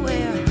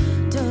 where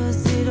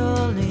does it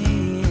all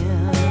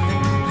end?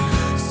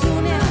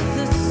 Soon as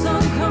the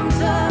sun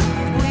comes up,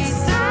 we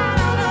start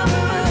all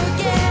over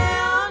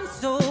again.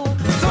 So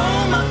throw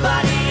my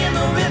body in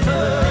the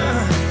river.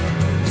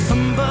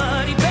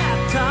 Somebody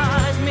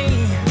baptize me.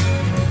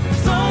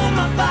 Throw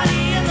my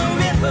body in the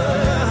river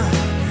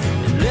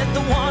and let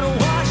the water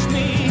wash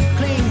me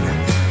clean.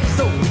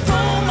 So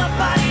throw my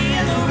body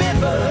in the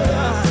river.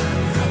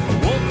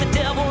 Won't the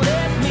devil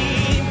let me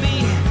be?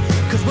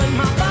 'Cause when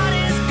my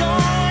body's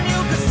gone, you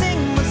can sing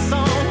my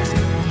songs.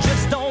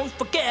 Just don't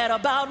forget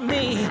about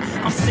me.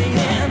 I'm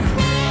singing.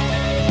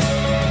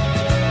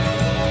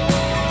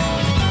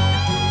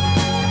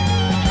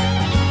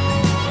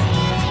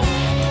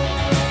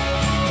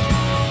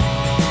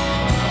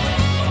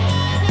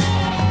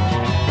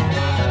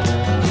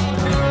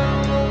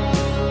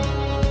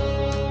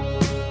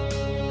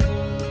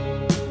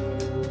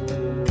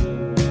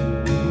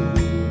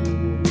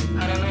 I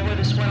don't know where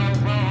this went all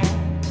wrong.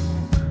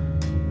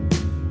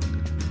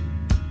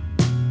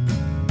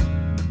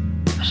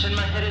 I said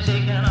my head is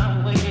aching and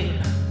I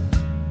waited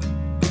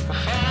for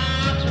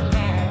far too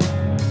long.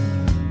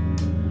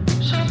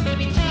 So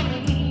baby, tell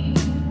me,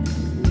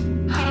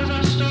 how does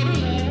our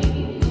story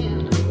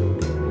end?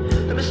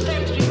 The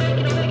mistakes we make,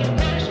 you know, they get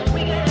worse when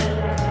we get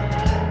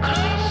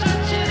closer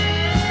to the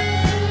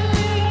end.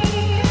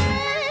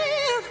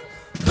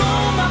 Throw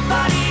my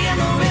body in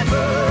the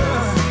river.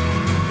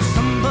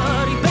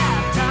 Somebody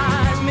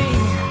baptize me.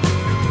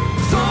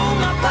 Throw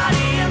my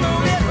body in the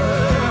river.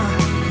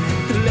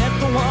 Let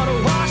the water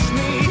wash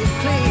me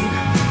clean.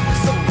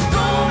 So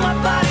throw my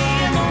body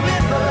in the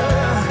river.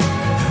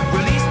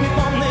 Release me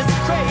from this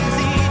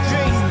crazy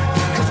dream.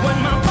 'Cause when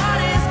my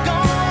body's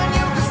gone,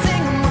 you can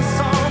sing my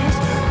songs.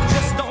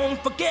 Just don't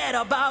forget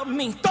about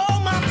me. Throw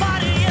my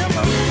body in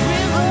the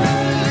river.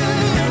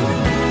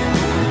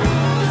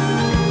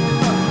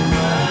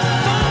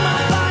 Throw my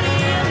body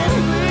in the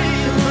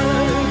river.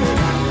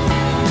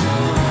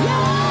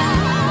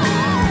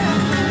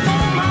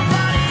 Throw my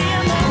body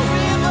in the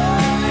river.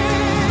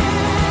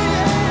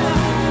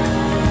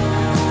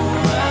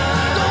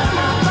 Throw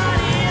my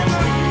body in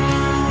the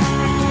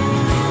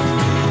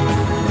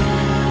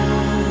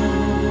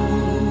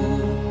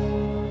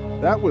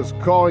That was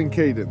Calling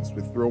Cadence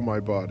with Throw My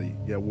Body.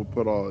 Yeah, we'll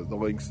put all the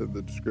links in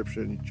the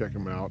description. You check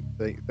them out.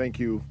 Thank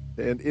you.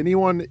 And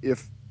anyone,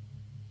 if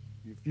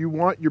you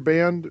want your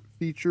band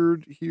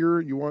featured here,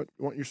 you want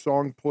your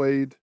song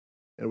played,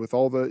 and with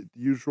all the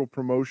usual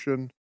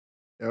promotion,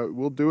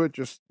 we'll do it.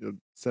 Just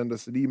send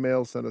us an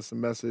email, send us a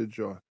message.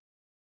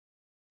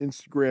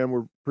 Instagram,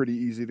 we're pretty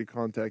easy to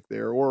contact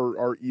there, or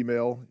our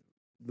email,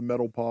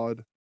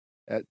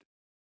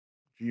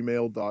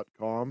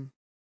 themetalpod@gmail.com.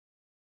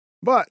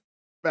 But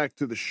back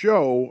to the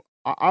show,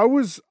 I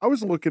was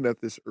looking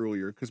at this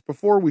earlier because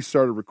before we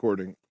started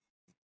recording,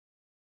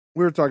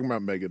 we were talking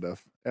about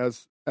Megadeth,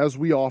 as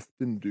we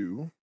often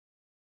do.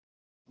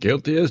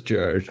 Guilty as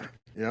charged.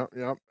 Yeah,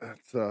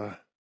 that's the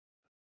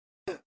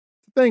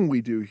thing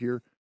we do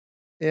here.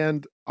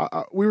 And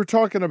we were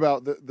talking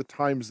about the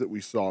times that we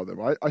saw them.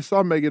 I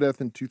saw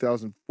Megadeth in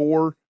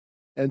 2004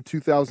 and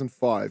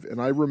 2005, and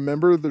I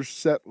remember their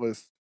set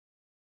list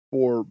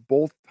for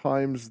both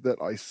times that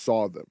I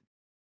saw them.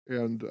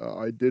 And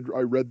I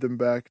read them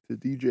back to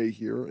DJ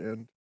here,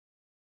 and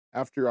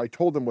after I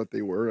told them what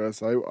they were,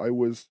 as I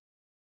was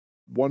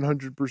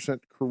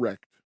 100%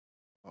 correct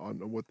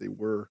on what they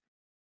were.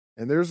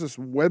 And there's this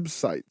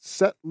website,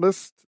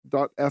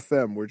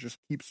 setlist.fm, where it just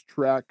keeps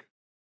track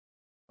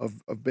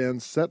of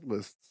band set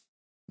lists.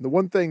 And the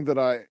one thing that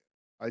I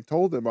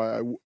told him,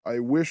 I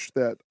wish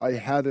that I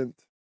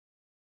hadn't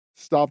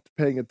stopped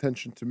paying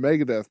attention to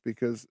Megadeth,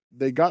 because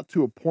they got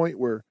to a point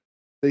where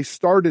they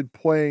started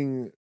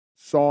playing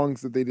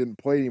songs that they didn't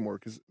play anymore,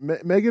 because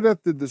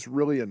Megadeth did this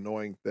really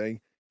annoying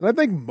thing. And I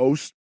think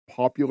most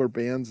popular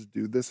bands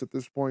do this at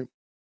this point,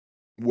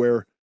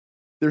 where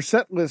their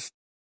set list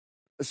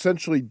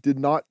essentially did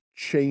not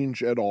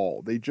change at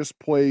all. They just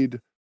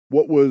played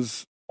what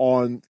was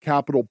on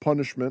Capital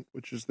Punishment,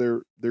 which is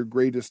their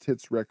greatest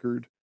hits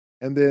record,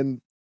 and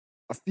then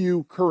a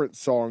few current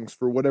songs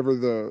for whatever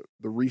the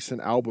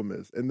recent album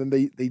is. And then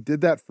they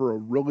did that for a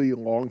really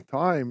long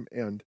time.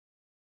 And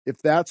if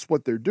that's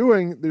what they're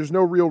doing, there's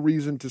no real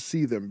reason to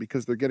see them,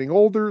 because they're getting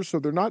older, so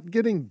they're not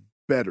getting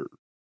better.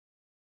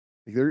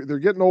 They're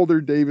getting older.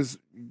 Dave is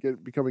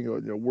becoming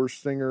a worse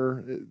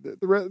singer.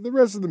 The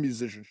rest of the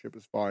musicianship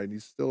is fine.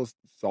 He's still a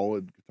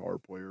solid guitar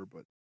player,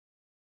 but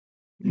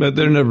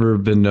they're never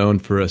been known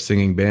for a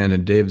singing band,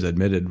 and Dave's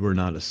admitted we're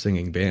not a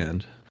singing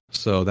band,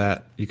 so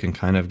that you can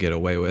kind of get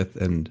away with.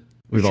 And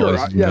we've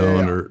always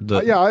known, or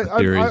the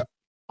theories.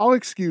 I'll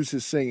excuse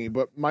his singing,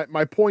 but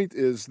my point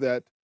is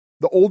that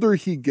the older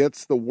he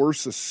gets, the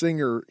worse a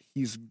singer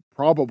he's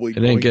probably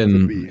going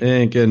to be. It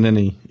ain't getting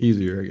any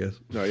easier, I guess.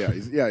 No,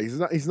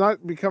 he's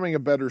not becoming a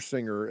better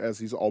singer as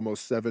he's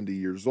almost 70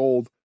 years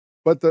old.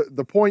 But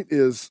the point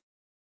is,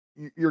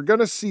 you're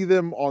going to see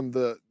them on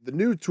the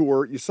new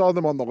tour. You saw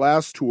them on the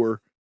last tour,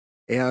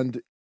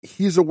 and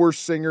he's a worse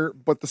singer,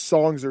 but the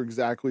songs are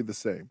exactly the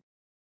same.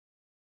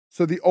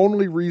 So the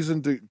only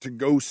reason to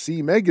go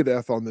see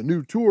Megadeth on the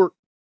new tour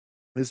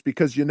is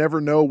because you never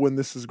know when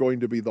this is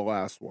going to be the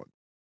last one.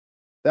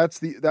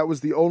 That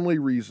was the only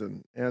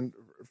reason. And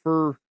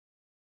for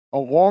a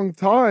long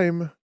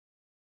time,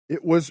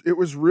 it was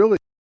really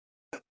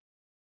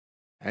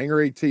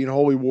Hangar 18,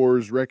 Holy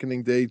Wars,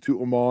 Reckoning Day, Tut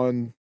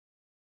Lemon,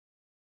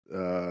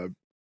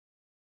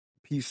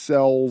 Peace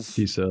Sells,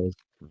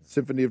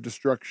 Symphony of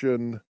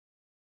Destruction,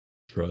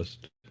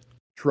 Trust,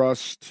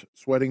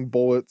 Sweating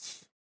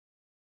Bullets.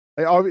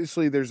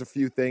 Obviously, there's a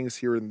few things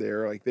here and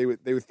there. Like they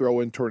would throw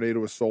in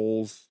Tornado of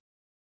Souls,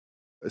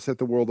 Set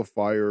the World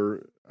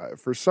Afire.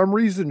 For some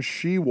reason,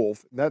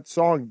 She-Wolf, that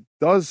song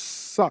does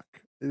suck.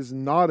 It is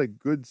not a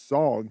good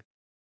song.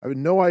 I have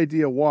no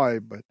idea why,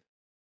 but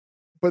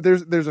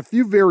there's a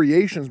few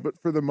variations, but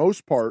for the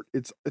most part,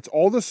 it's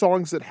all the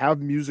songs that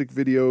have music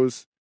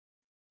videos.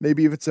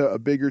 Maybe if it's a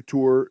bigger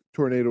tour,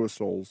 Tornado of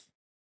Souls.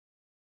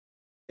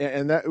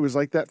 And that it was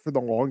like that for the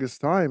longest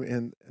time.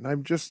 And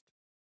I'm just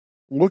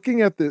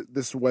looking at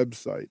this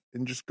website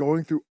and just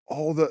going through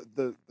all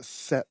the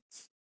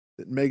sets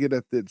that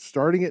Megadeth did,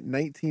 starting at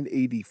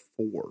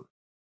 1984.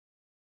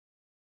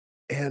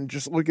 And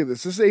just look at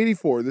this. This is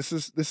 84. This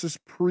is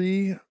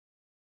pre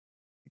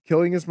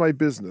Killing Is My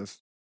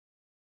Business.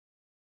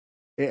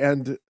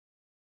 And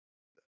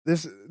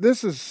this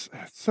is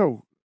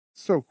so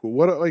cool.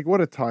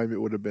 What a time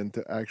it would have been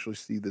to actually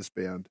see this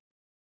band.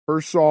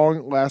 First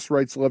song, Last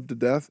Rites Love to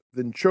Death.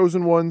 Then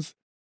Chosen Ones,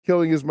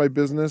 Killing Is My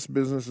Business,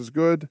 Business Is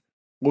Good.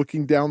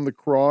 Looking Down the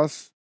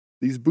Cross,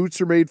 These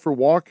Boots Are Made for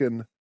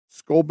Walking,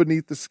 Skull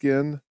Beneath the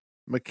Skin,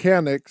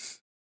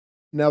 Mechanics.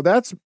 Now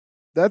that's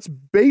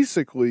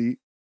basically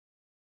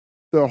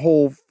the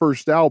whole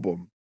first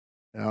album.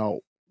 Now,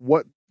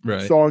 what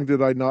song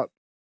did I not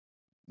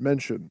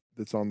mention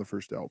that's on the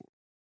first album?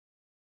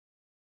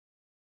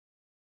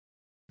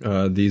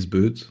 These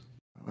Boots.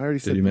 I already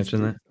said. Did you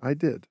mention that? I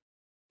did.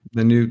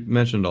 Then you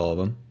mentioned all of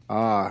them.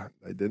 I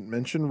didn't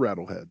mention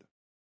Rattlehead.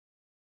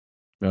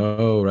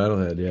 Oh,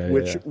 Rattlehead,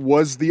 which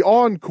was the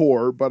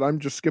encore, but I'm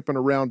just skipping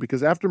around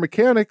because after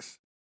Mechanics,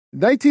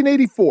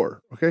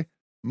 1984, okay,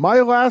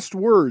 My Last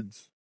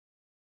Words.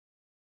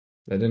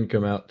 That didn't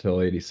come out till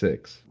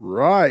 86.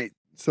 Right.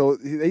 So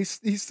he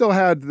still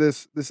had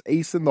this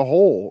ace in the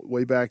hole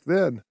way back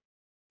then.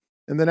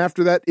 And then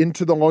after that,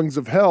 Into the Lungs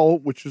of Hell,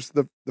 which is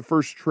the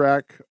first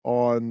track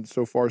on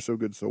So Far, So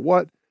Good, So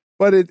What.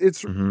 But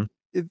it's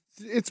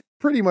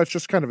pretty much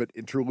just kind of an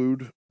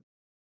interlude.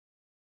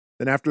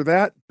 Then after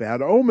that,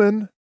 Bad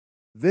Omen.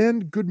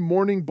 Then Good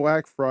Morning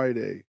Black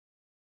Friday.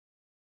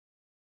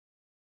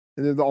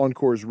 And then the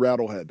encore is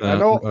Rattlehead.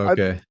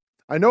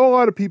 I know a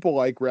lot of people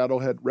like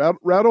Rattlehead.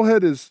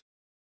 Rattlehead is,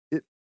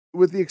 it,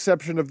 with the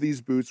exception of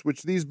These Boots,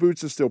 which These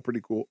Boots is still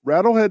pretty cool.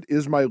 Rattlehead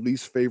is my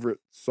least favorite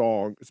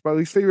song. It's my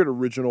least favorite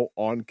original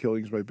on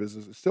Killing's My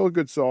Business. It's still a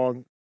good song.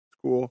 It's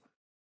cool.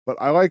 But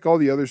I like all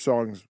the other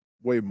songs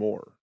way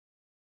more.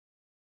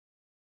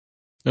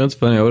 That's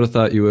funny. I would have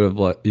thought you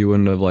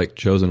wouldn't have liked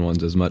Chosen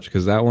Ones as much,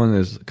 because that one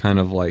is kind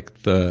of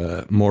like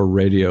the more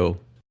radio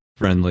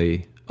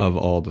friendly of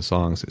all the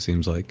songs. It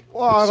seems like.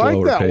 Well, I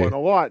like that one a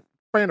lot.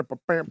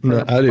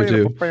 No, I do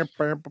too.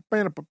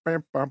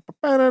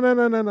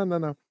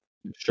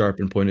 Sharp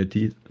and pointed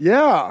teeth.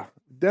 Yeah,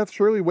 Death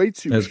Surely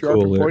Waits You. That's sharp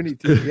cool and pointed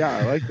teeth. Yeah,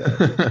 I like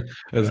that.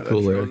 That's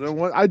cool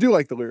lyrics. I do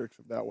like the lyrics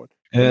of that one.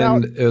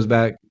 And it was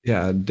back.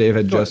 Yeah, Dave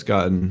had just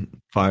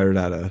gotten fired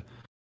out of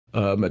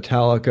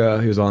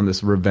Metallica. He was on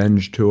this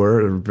revenge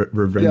tour,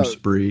 revenge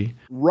spree.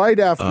 Right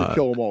after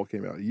Kill 'Em All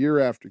came out, a year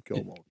after Kill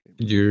 'Em All came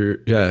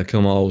out. Kill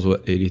 'Em All was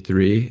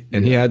 83,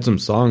 and he had some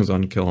songs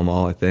on Kill 'Em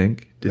All, I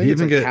think. Did he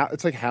even get?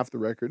 It's like half the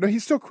record. No,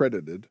 he's still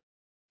credited.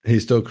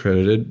 He's still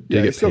credited. Did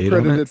he get he's still paid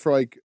credited for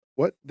like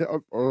what?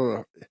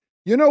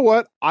 You know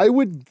what? I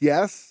would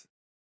guess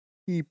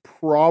he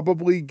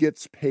probably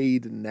gets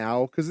paid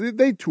now because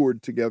they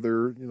toured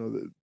together. You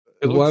know.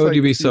 Why would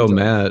you be so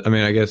mad? I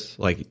mean, I guess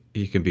like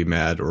he can be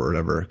mad or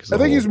whatever. I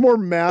think he's more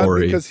mad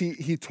because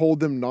he told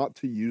them not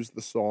to use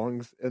the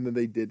songs, and then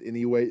they did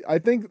anyway. I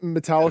think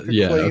Metallica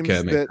claims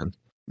that sense.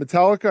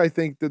 Metallica, I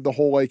think, did the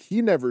whole like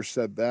he never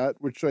said that.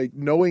 Which, like,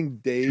 knowing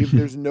Dave,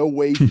 there's no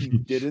way he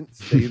didn't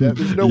say that.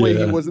 There's no way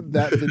he wasn't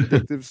that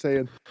vindictive,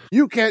 saying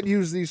you can't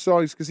use these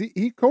songs, because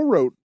he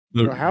co-wrote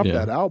half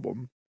that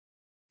album.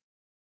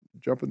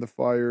 Jump in the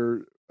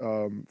Fire.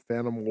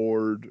 Phantom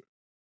Lord,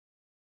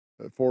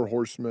 Four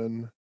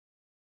Horsemen.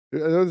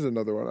 There's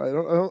another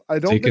one. I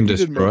don't Seek think and he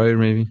did Destroy,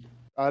 maybe.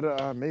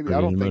 maybe Or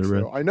I don't did think Motor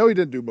so. I know he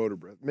didn't do Motor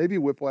Breath. Maybe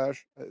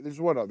Whiplash. There's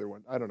one other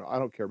one. I don't know. I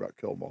don't care about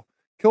Kill 'Em All.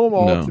 Kill 'Em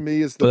All No. to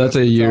me is the But that's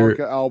best a year-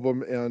 Metallica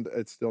album, and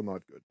it's still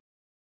not good.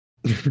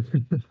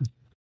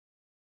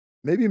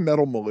 Maybe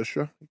Metal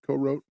Militia he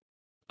co-wrote.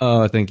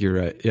 Oh, I think you're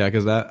right. Yeah,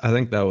 because I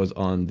think that was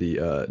on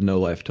the No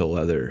Life Till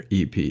Leather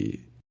EP.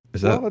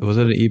 Was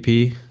it an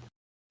EP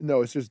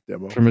No, it's just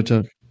demo. from it?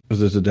 Was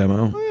this a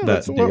demo Oh, yeah,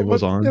 that Dave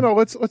was on? You know,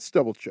 let's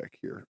double check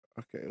here.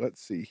 Okay,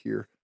 let's see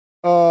here.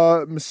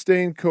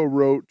 Mustaine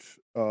co-wrote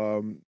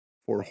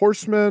Four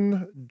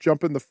Horsemen,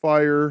 Jump in the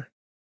Fire,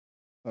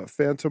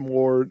 Phantom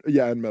Lord,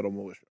 and Metal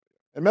Militia.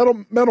 And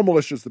Metal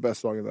Militia is the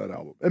best song in that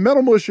album. And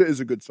Metal Militia is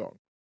a good song.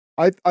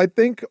 I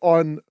think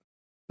on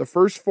the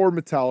first 4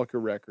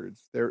 Metallica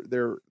records,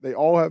 they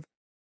all have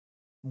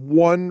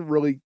one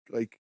really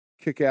like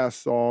kick-ass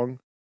song.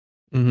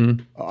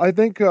 Mm-hmm. I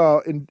think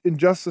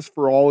Injustice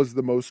for All is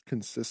the most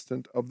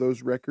consistent of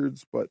those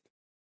records, but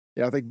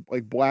yeah, I think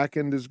like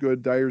Blackened is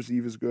good, Dyer's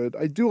Eve is good.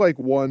 I do like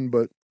one,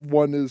 but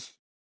one is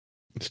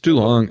It's too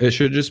long. It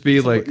should just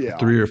be like yeah.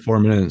 3 or 4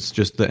 minutes.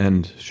 Just the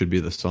end should be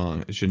the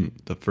song. It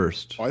shouldn't the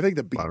first. I think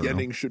the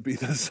beginning should be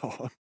the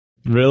song.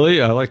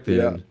 Really? I like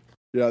the end.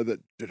 Yeah,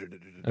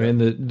 I mean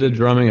the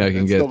drumming I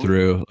can It's get the-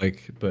 through,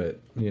 like,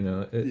 but you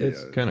know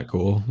it's kind of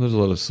cool. There's a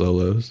lot of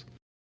solos.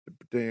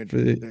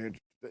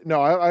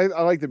 No, I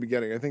like the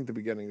beginning. I think the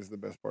beginning is the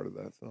best part of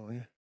that song.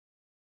 Yeah.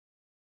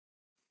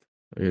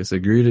 I guess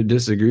agree to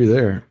disagree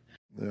there.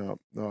 Yeah,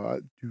 no,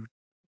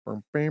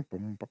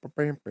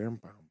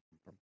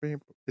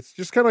 it's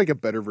just kind of like a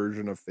better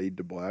version of Fade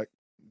to Black.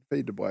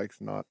 Fade to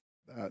Black's not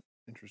that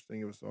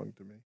interesting of a song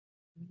to me.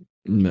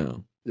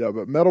 No. Yeah,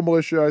 but Metal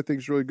Militia I think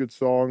is a really good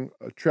song.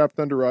 Trapped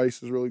Under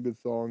Ice is a really good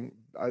song.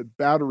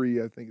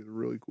 Battery I think is a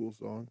really cool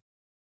song.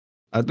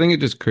 I think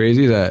it's just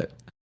crazy that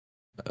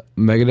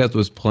Megadeth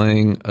was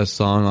playing a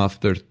song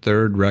off their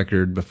 3rd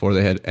record before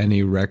they had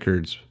any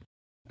records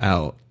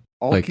out.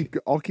 I'll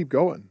keep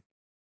going.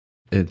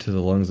 Into the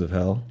Lungs of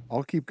Hell.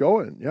 I'll keep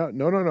going. Yeah,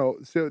 no.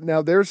 So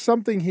now there's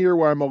something here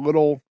where I'm a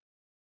little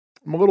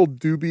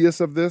dubious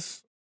of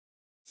this.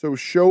 So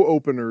show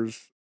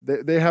openers,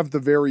 they have the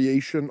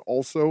variation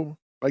also.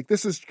 Like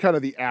this is kind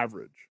of the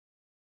average.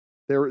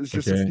 There is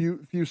just a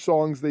few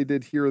songs they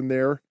did here and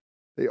there.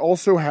 They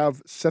also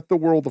have Set the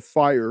World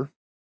Afire,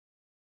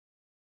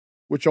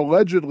 which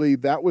allegedly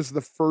that was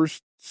the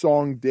first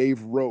song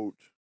Dave wrote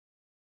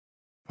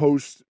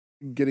post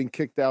getting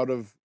kicked out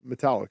of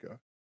Metallica.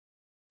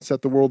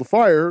 Set the World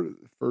Afire,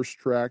 first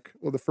track,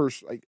 well, the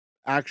first like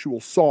actual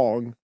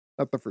song,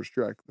 not the first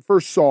track, the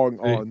first song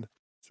on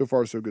So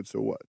Far So Good So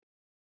What.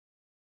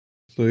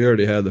 So he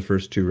already had the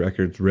first 2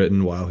 records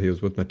written while he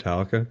was with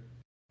Metallica,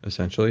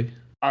 essentially.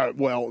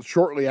 Well,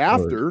 shortly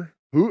after,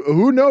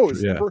 who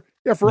knows? Yeah.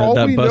 For all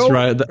we know,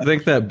 ride. I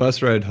think that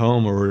bus ride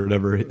home or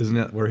whatever, isn't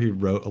that where he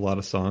wrote a lot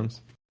of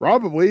songs?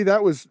 Probably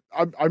that was.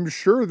 I'm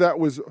sure that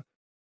was. It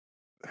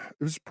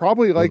was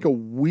probably like a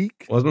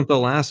week. Wasn't the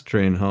last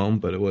train home,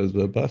 but it was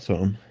the bus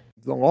home.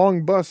 The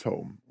long bus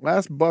home,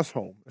 last bus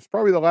home. It's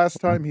probably the last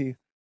time he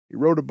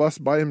rode a bus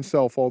by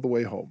himself all the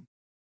way home.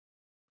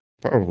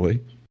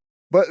 Probably.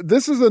 But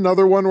this is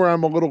another one where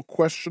I'm a little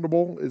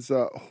questionable. Is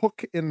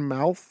Hook in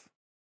Mouth.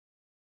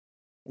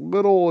 A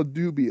little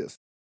dubious.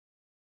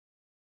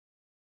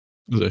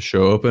 Was it a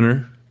show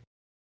opener?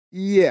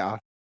 Yeah.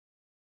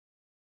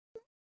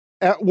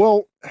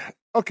 Well,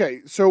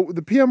 okay. So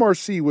the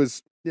PMRC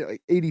was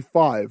like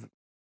 85.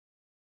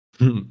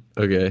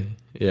 Okay.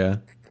 Yeah.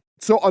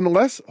 So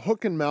unless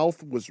Hook and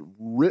Mouth was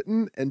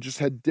written and just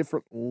had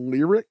different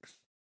lyrics,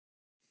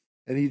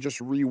 and he just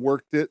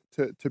reworked it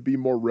to be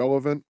more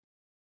relevant,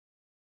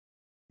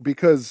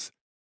 because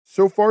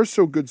So Far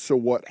So Good So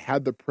What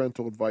had the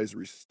parental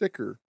advisory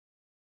sticker,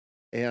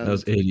 and that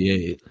was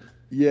 88.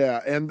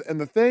 Yeah, and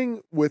the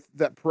thing with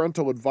that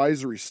parental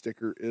advisory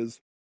sticker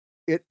is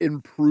it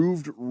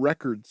improved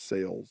record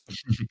sales.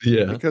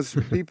 Yeah. Because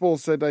people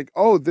said like,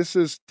 "Oh, this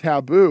is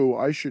taboo.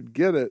 I should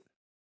get it."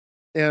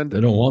 And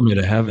they don't want me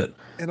to have it.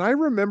 And I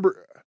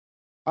remember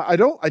I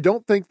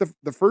don't think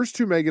the first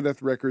 2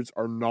 Megadeth records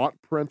are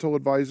not parental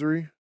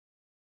advisory.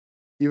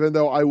 Even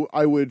though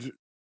I would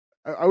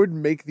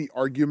make the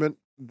argument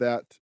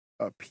that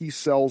Peace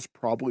Cells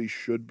probably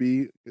should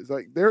be. It's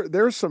like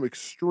there's some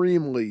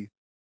extremely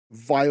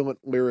violent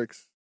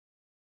lyrics,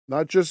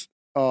 not just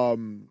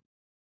Good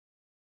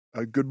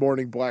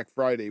Morning Black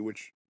Friday,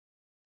 which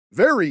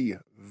very,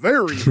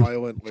 very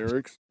violent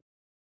lyrics,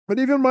 but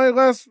even My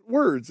Last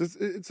Words,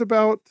 it's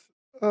about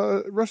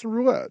Russian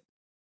roulette.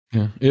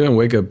 Yeah, even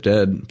Wake Up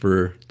Dead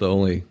for the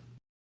only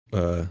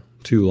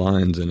 2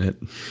 lines in it.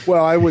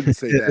 Well, I wouldn't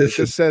say that.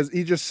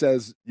 He just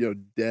says,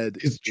 dead.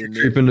 He's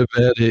creeping to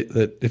bed.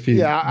 That if he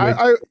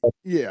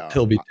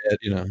he'll be dead.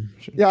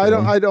 Yeah,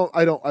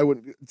 I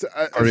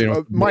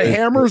wouldn't. My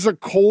hammer's a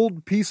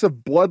cold piece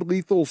of blood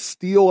lethal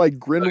steel. I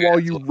grin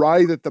while you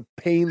writhe at the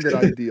pain that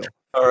I deal.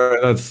 All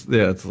right, it's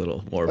a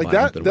little more like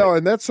violent that.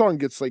 And that song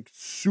gets like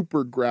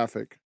super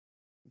graphic.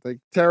 They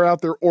tear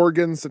out their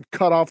organs and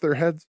cut off their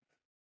heads.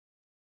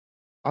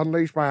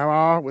 Unleash my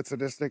law with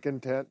sadistic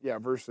intent. Yeah,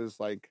 versus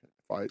like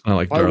if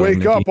I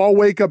wake up, I'll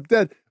wake up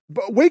dead.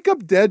 But wake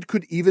up dead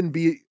could even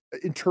be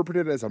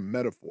interpreted as a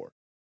metaphor.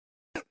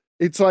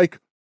 It's like,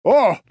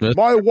 oh,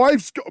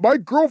 my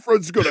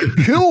girlfriend's gonna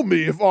kill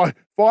me if I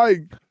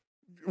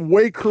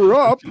wake her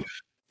up.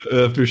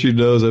 After she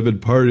knows I've been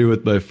partying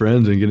with my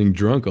friends and getting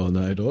drunk all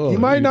night. Oh, he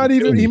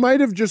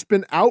might have just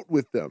been out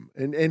with them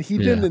and he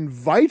didn't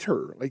invite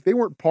her. Like they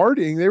weren't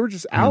partying, they were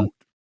just out.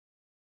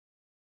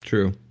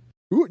 True.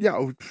 Ooh,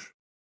 yeah.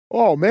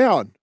 Oh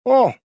man.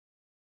 Oh,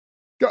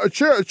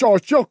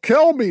 she'll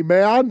kill me,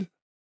 man.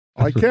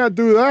 I can't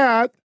do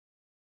that.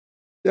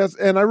 Yes,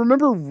 and I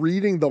remember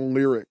reading the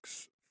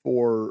lyrics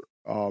for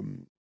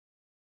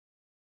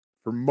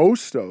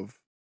most of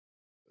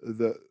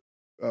the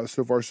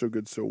So Far So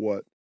Good So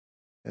What,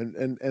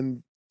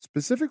 and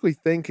specifically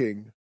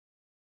thinking,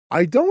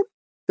 I don't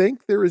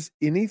think there is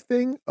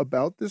anything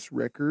about this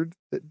record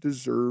that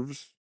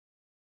deserves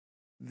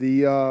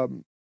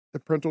the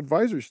parental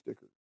advisory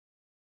sticker.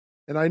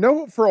 And I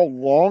know for a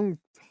long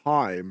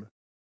time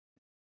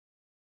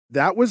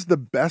that was the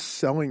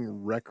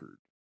best-selling record.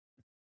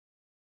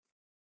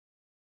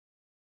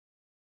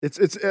 It's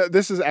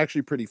this is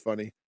actually pretty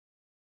funny.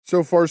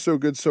 So Far So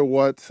Good So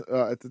What,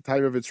 at the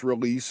time of its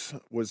release,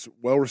 was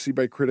well received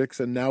by critics,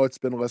 and now it's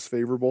been less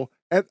favorable.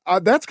 And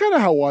that's kind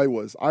of how I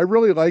was. I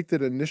really liked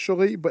it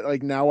initially, but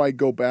like now I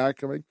go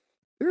back, I'm like,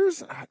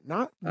 there's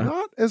not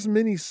as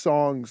many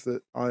songs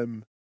that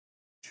I'm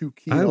too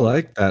keen on. I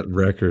like that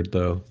record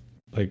though.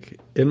 Like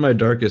In My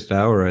Darkest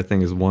Hour, I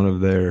think is one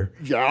of their.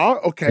 Yeah.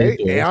 Okay.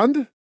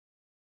 Singles.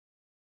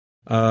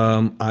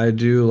 And I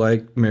do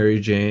like Mary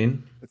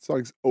Jane. That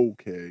song's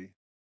okay.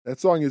 That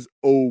song is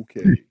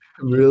okay.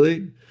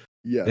 Really?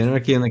 Yes.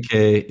 Anarchy in the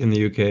K in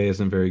the UK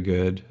isn't very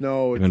good.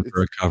 No, even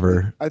for a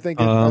cover. I think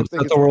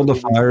Set the World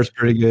Afire is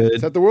pretty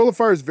good. Set the World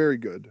Afire is very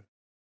good.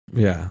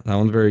 Yeah, that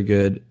one's very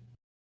good.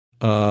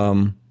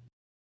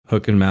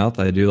 Hook and Mouth,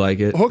 I do like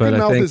it. Hook and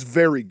Mouth is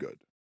very good.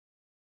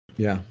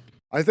 Yeah.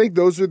 I think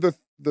those are the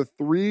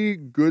three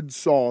good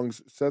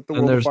songs. Set the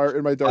World Afire,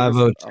 In My Darkest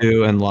Hour.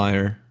 502 and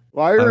Liar.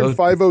 Liar and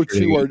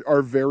 502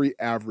 are very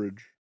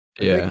average.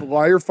 I Yeah. think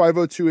Liar,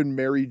 502, and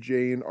Mary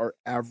Jane are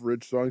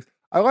average songs.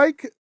 I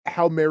like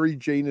how Mary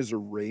Jane is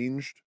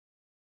arranged.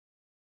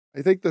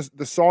 I think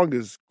the song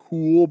is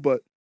cool,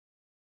 but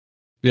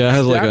yeah, it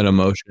has like an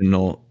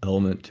emotional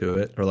element to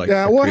it, or like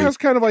it has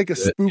kind of like a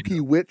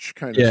spooky witch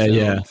kind of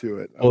sound to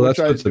it. Well, that's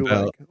what it's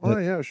about. Like. Oh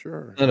yeah,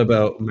 sure. It's not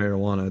about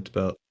marijuana. It's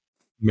about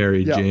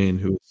Mary Jane,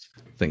 who was,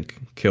 I think,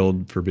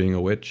 killed for being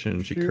a witch,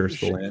 and she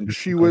cursed the land.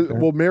 She was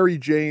Mary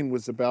Jane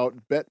was about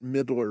Bette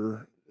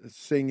Midler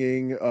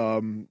singing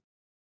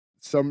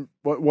some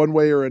one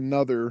way or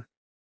another.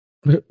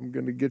 I'm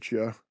gonna get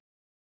you.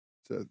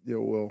 So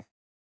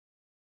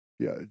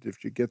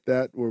if you get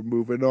that, we're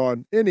moving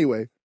on.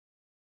 Anyway,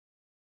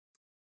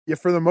 yeah,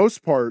 for the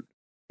most part,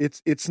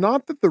 it's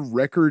not that the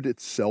record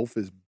itself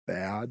is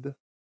bad,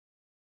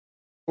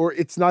 or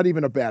it's not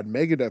even a bad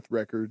Megadeth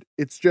record.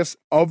 It's just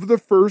of the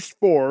first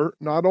four,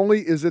 not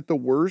only is it the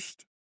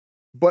worst,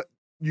 but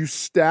you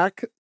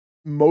stack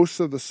most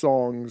of the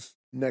songs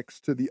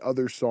next to the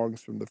other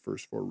songs from the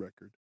first four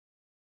records.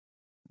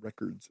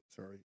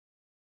 Sorry.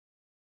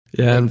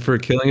 Yeah, and for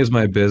Killing Is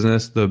My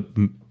Business, the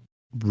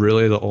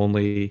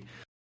only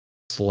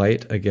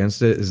slight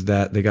against it is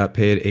that they got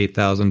paid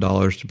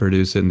 $8,000 to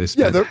produce it, and they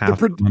spent the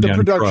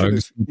production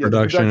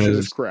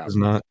is crap. Is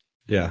not.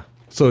 Yeah.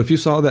 So if you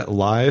saw that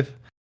live,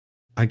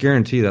 I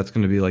guarantee that's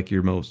going to be like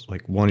your most,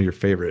 like one of your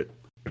favorite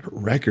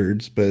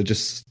records. But it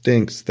just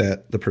stinks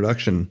that the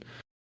production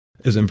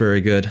isn't very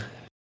good.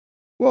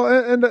 Well,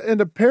 and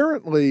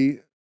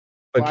apparently,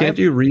 but can't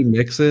you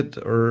remix it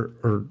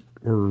or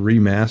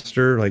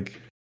remaster?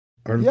 Like,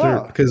 aren't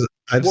there? Because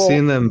I've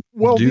seen them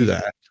do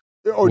that.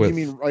 Oh, do you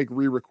mean like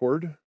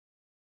re-record?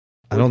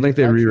 I don't think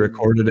they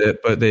re-recorded it,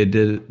 but they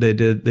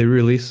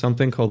released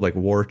something called like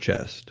War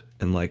Chest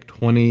in like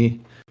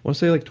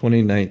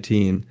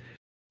 2019,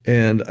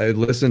 and I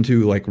listened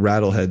to like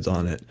Rattleheads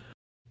on it,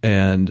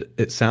 and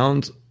it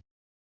sounds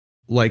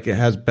like it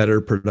has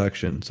better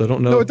production. So I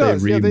don't know if it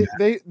does.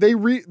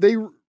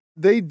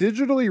 They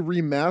digitally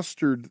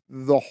remastered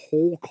the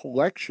whole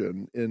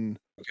collection in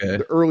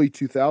the early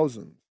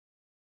 2000s.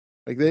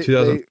 Like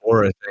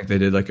 2004, I think they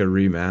did like a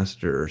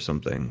remaster or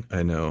something.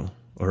 I know,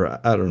 or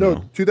I don't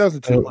know.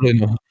 2002. I don't really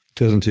know.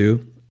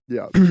 2002.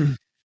 Yeah,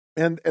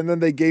 and then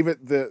they gave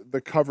it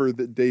the cover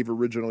that Dave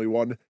originally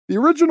wanted. The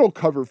original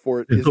cover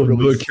for it is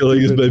really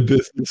Killing Is My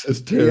Business.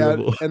 It's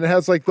terrible, and it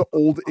has like the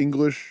old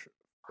English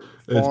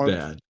font. It's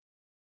bad.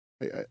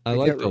 I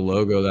like the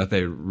logo that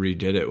they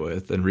redid it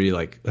with and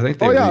I think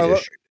they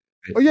reissued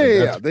it. Oh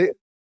yeah.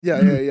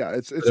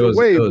 It's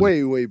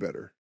way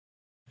better.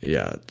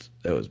 Yeah,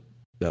 that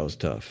was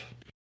tough.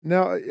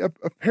 Now,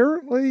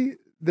 apparently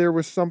there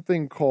was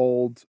something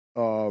called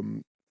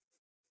Final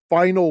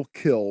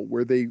Kill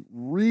where they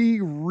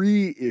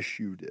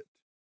reissued it.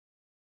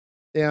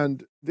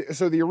 And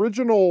so the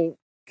original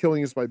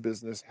Killing Is My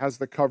Business has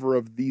the cover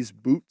of These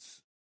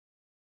Boots.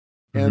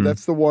 And Mhm.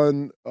 that's the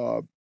one,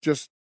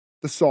 just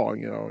the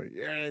song, you know.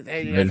 Yeah,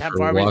 they Made have for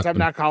for me walking. something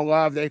not called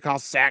love, they call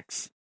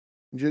sex.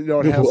 You know,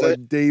 it has What?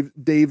 like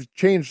Dave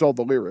changed all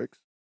the lyrics.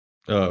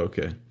 Oh,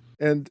 okay.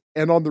 And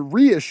on the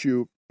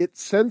reissue, it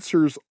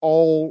censors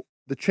all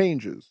the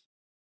changes.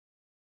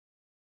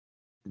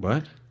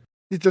 What?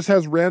 It just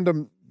has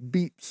random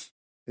beeps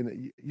in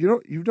it.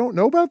 You don't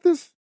know about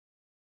this?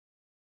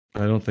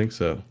 I don't think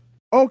so.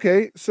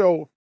 Okay,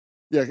 so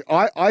yeah,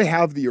 I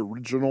have the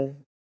original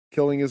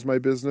Killing Is My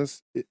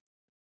Business. It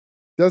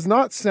does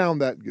not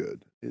sound that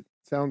good. It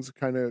sounds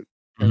kind of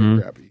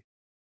Mhm. crappy.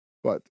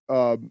 But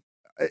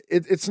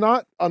it's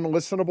not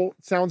unlistenable.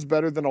 It sounds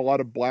better than a lot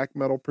of black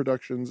metal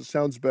productions. It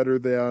sounds better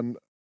than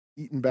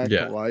Eaten Back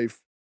Yeah. to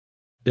Life.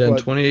 Yeah, in But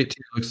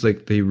 2018, it looks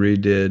like they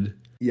redid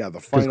yeah, the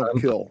 'cause Final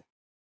Kill.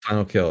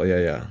 Final Kill.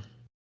 Yeah.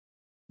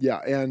 Yeah,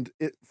 and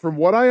from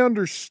what I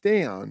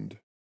understand,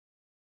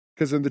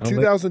 because in the I don't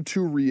think-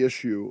 2002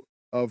 reissue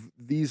of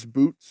These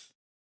Boots,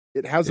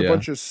 it has a Yeah.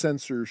 bunch of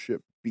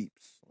censorship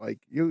beeps. Like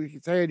you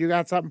saying you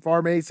got something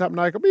for me, something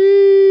like a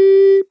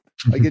beep.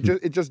 Like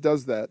it just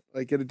does that.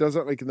 Like it does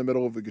it like in the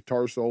middle of the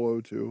guitar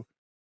solo too.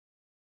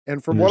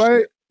 And from what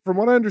I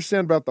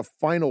understand about the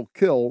Final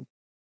Kill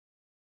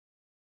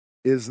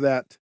is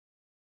that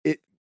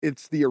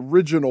it's the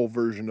original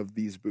version of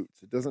These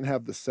Boots. It doesn't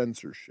have the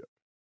censorship.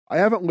 I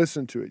haven't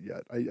listened to it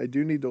yet. I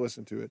do need to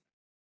listen to it.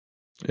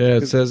 Yeah,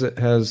 it says it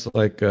has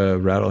like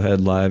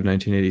Rattlehead Live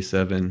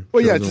 1987.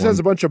 Well, yeah, it Chosen just One. has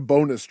a bunch of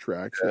bonus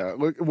tracks. Yeah,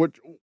 look, what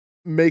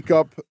make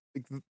up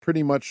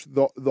pretty much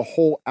the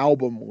whole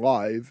album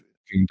live.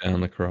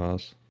 Down the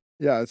Cross.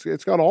 Yeah,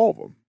 it's got all of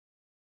them.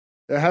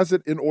 It has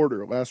it in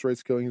order. Last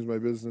Rites, Killing Is My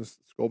Business,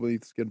 Skull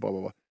Beneath the Skin, blah blah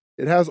blah.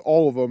 It has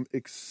all of them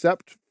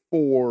except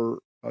for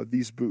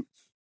These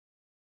Boots.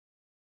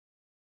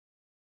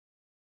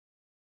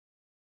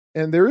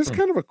 And there is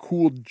kind of a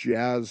cool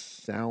jazz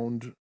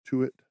sound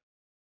to it.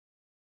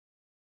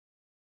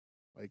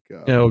 Like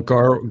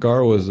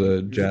Gar was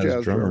a he's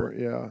jazz drummer.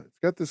 Yeah, it's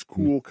got this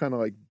cool kind of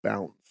like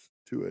bounce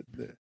to it.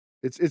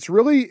 It's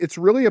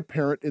really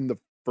apparent in the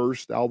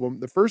first album.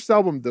 The first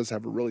album does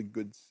have a really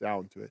good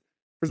sound to it.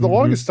 For the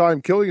longest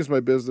time, Killing Is My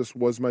Business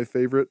was my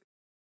favorite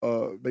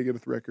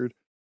Megadeth record.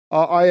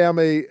 I am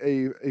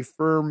a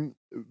firm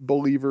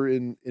believer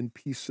in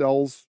Peace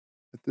Cells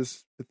at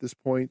this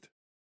point.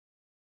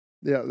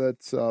 Yeah,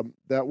 that's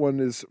that one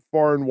is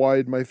far and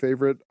wide my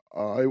favorite.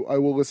 I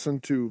will listen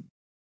to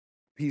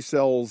Peace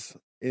Cells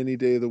any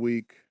day of the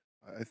week.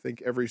 I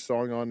think every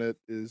song on it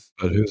is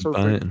But who's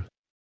perfect.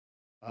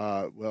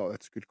 buying? Well,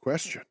 that's a good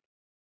question.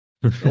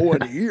 No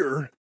one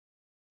here.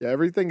 Yeah,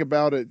 everything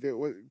about it.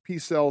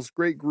 Peace Cells,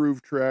 great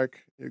groove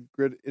track, a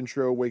good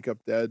intro. Wake Up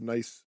Dead,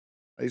 nice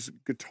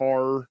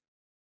guitar.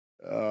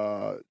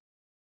 That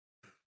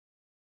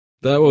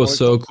was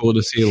so cool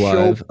to see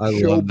live. I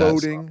love that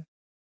song.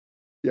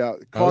 Yeah,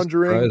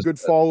 Conjuring, good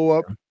follow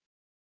up.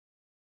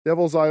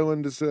 Devil's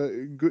Island is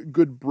a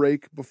good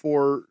break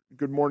before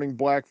Good Morning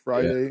Black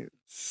Friday. Yeah.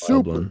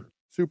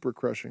 Super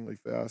crushingly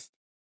fast.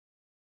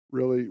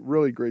 Really,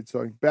 really great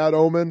song. Bad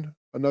Omen,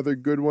 another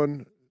good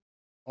one.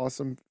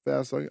 Awesome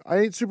fast song. I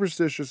Ain't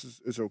Superstitious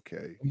is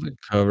okay. The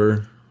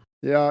cover.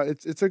 Yeah,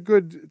 it's a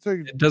good.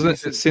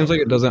 It seems like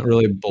it doesn't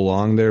really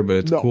belong there, but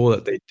it's cool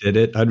that they did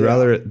it. I'd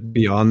rather it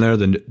be on there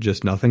than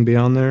just nothing be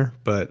on there.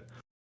 But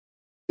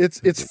it's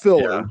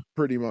filler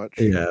pretty much.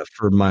 Yeah,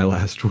 for My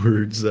Last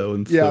Words though.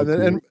 And yeah, so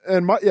cool.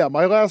 and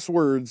my last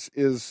words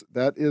is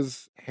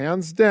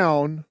hands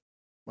down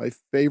my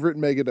favorite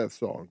Megadeth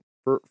song.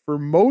 For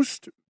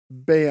most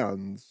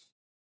bands,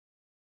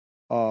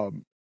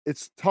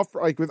 it's tough.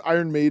 Like with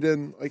Iron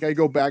Maiden, like I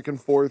go back and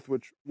forth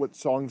what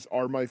songs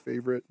are my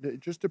favorite. It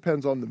just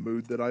depends on the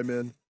mood that I'm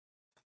in.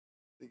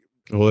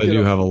 Well, they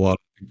do have a lot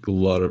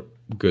of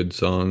good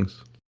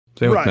songs.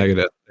 Same with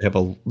Megadeth.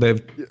 They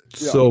have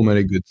so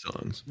many good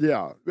songs.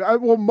 Yeah.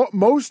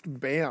 Most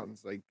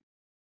bands like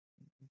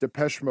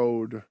Depeche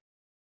Mode,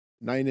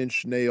 Nine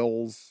Inch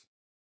Nails,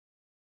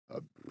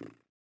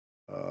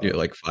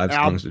 like 5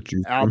 songs to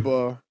choose from.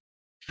 ABBA.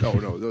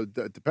 No,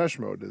 the Depeche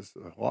Mode is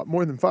a lot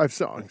more than 5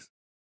 songs.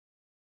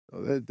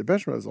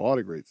 Depeche Mode has a lot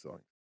of great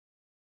songs.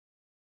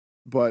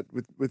 But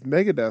with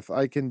Megadeth,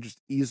 I can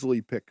just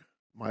easily pick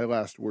My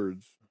Last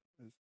Words.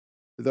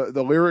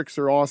 The lyrics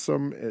are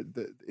awesome.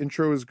 The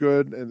intro is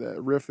good, and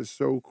the riff is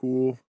so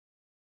cool.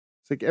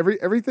 It's like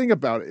everything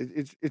about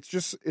it.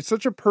 It's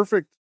such a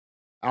perfect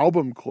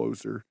album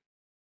closer,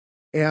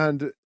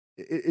 and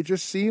it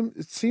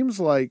seems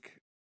like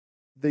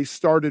they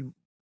started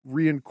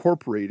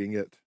reincorporating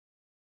it.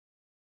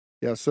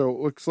 Yeah, so it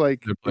looks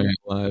like they're playing it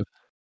live.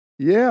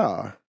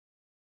 Yeah,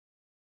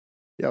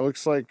 it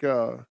looks like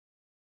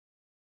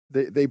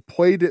they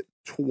played it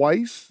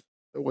twice.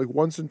 Like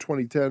once in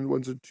 2010,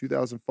 once in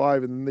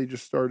 2005, and then they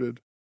just started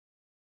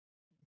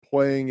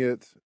playing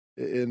it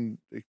in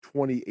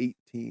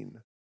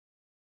 2018.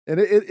 And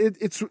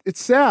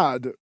it's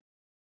sad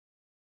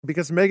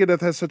because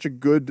Megadeth has such a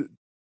good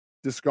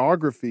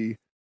discography,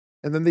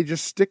 and then they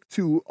just stick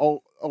to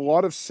a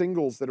lot of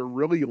singles that are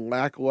really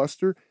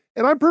lackluster,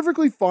 and I'm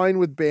perfectly fine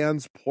with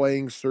bands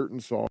playing certain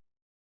songs.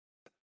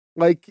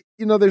 Like,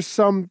 there's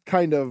some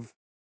kind of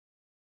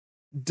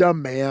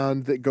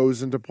demand that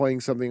goes into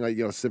playing something like,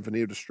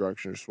 Symphony of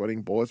Destruction or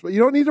Sweating Bullets, but you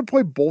don't need to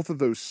play both of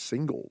those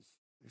singles,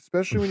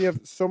 especially when you have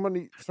so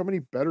many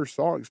better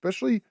songs,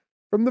 especially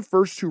from the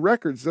first two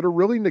records that are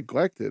really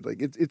neglected.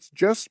 Like it's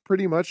just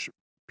pretty much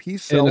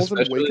Peace Sells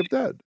and Wake of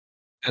Dead.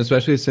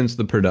 Especially since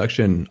the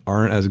production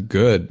aren't as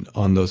good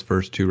on those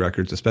first two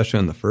records, especially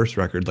on the first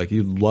record. Like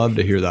you'd love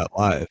to hear that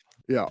live.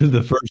 Yeah.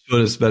 The first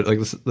one is like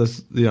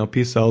this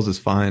Peace Sells is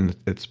fine.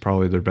 It's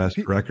probably their best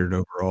record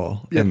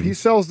overall. Yeah, Peace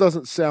Sells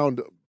doesn't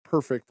sound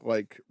perfect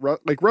like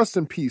Rust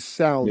in Peace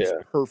sounds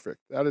perfect.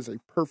 That is a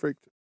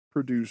perfect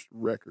produced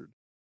record.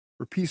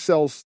 For Peace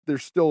Sells,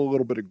 there's still a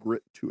little bit of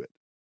grit to it.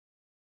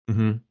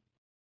 Mm-hmm.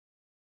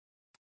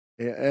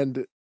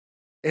 And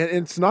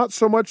it's not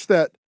so much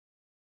that,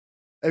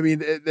 I mean,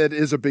 that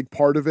is a big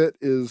part of it,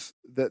 is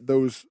that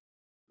those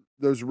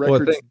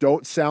records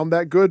don't sound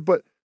that good,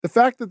 but the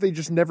fact that they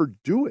just never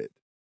do it.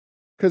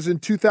 Because in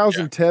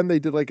 2010, they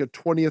did like a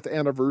 20th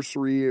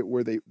anniversary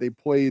where they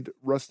played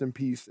Rust in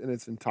Peace in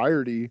its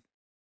entirety.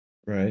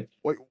 Right.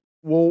 Like,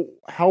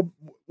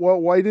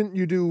 why didn't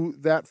you do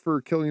that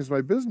for Killing Is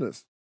My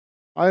Business?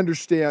 I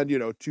understand,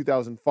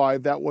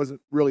 2005, that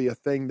wasn't really a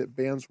thing that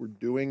bands were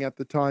doing at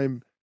the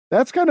time.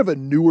 That's kind of a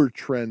newer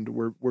trend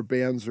where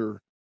bands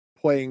are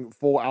playing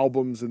full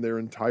albums in their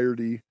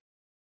entirety.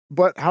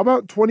 But how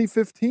about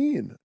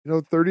 2015?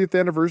 30th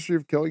anniversary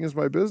of Killing Is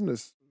My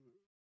Business.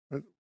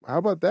 How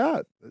about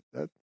that?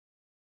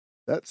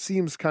 That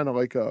seems kind of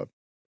like a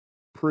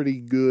pretty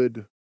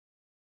good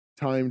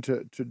time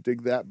to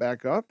dig that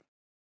back up.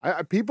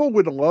 People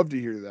would love to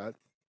hear that.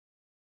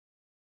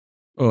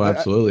 Oh,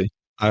 absolutely.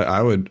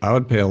 I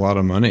would pay a lot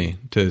of money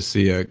to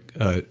see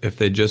if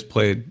they just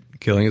played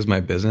Killing Is My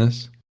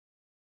Business.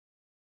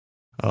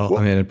 Oh,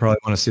 I mean, I'd probably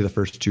want to see the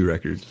first two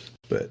records,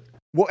 but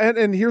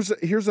and here's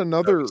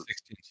another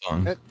 16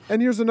 songs.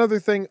 And here's another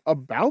thing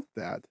about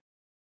that.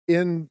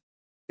 In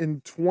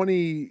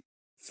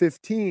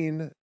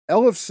 2015,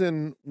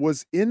 Ellefson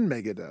was in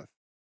Megadeth,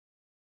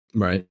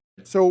 right?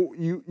 So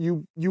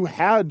you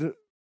had,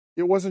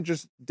 it wasn't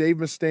just Dave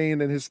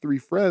Mustaine and his three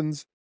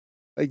friends.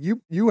 Like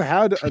you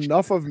had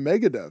enough of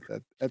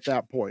Megadeth at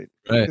that point,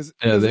 right?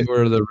 They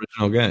were the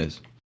original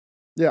guys.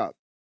 Yeah.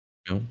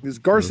 Because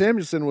Gar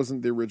Samuelson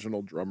wasn't the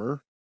original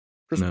drummer.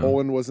 Chris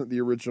Poland wasn't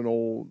the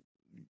original.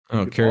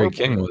 Oh, Kerry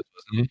King was,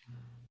 wasn't he?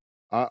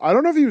 I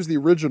don't know if he was the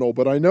original,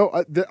 but I know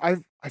I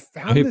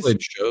found he this.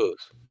 Played shows.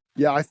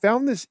 Yeah, I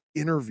found this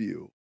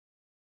interview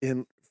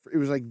it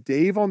was like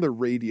Dave on the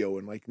radio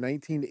in like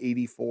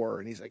 1984,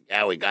 and he's like,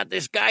 "Yeah, we got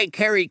this guy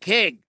Kerry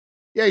King.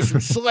 Yeah, he's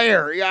from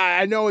Slayer. Yeah,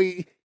 I know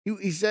he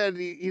said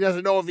he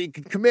doesn't know if he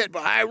can commit,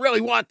 but I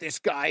really want this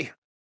guy.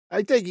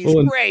 I think he's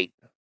great."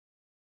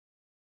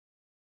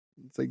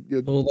 It's like,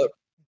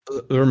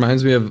 that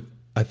reminds me of,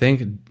 I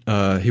think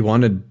Dave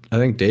wanted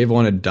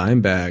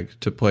Dimebag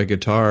to play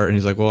guitar, and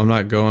he's like, "Well, I'm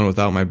not going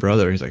without my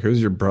brother." He's like, "Who's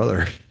your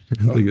brother?"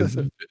 Like, it's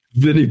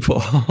Vinnie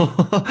Paul.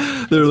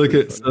 They're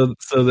looking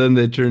so then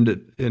they turned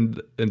it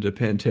into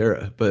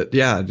Pantera. But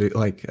yeah,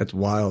 like that's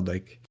wild.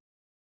 Like,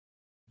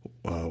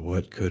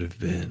 what could have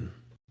been?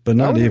 But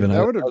not even.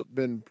 That would have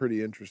been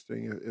pretty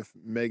interesting if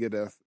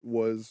Megadeth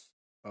was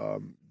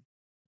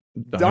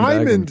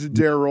Diamond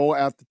Daryl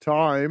at the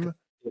time.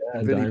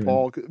 Yeah, Vinnie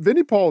Paul.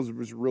 Vinnie Paul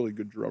was a really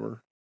good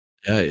drummer.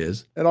 Yeah, he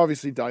is. And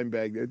obviously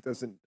Dimebag, it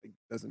doesn't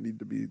need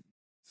to be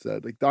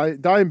said. Like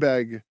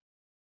Dimebag,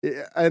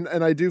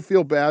 and I do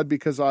feel bad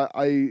because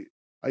I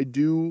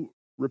do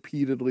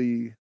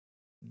repeatedly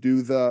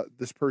do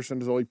this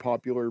person is only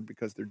popular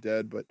because they're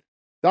dead, but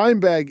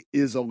Dimebag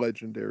is a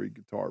legendary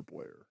guitar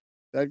player.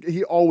 That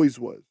he always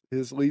was.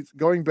 His leads,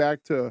 going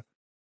back to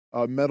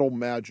Metal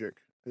Magic,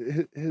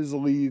 his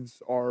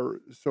leads are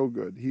so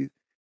good.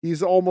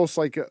 He's almost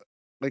like a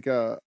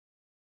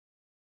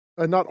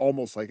not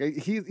almost like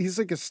he's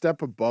like a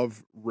step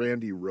above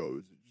Randy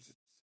Rhoads.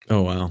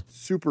 Oh wow!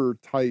 Super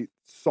tight,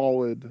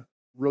 solid,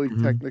 really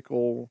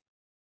technical,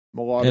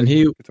 melodic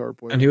guitar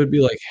player. And he would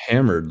be like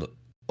hammered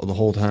the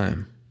whole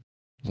time.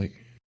 Like,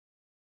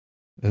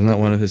 isn't that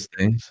one of his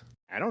things?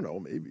 I don't know.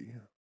 Maybe.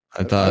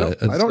 I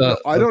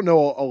don't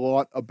know a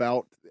lot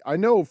about. I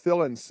know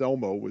Phil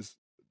Anselmo was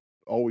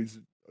always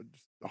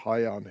just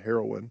high on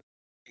heroin.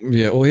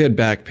 Yeah, well, he had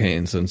back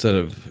pain, so instead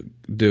of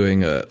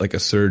doing a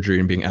surgery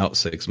and being out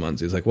 6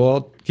 months, he's like, "Well,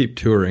 I'll keep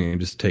touring and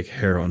just take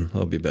heroin.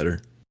 That'll be better."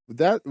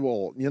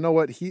 You know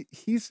what?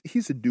 He's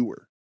a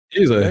doer.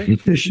 He's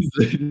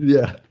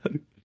yeah.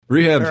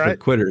 Rehab for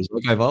quitters,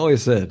 like I've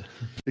always said.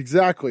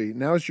 Exactly.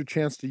 Now's your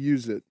chance to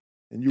use it,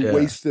 and you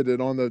wasted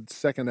it on the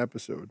second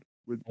episode.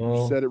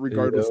 You said it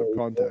regardless of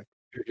context.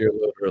 You're a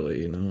little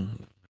early,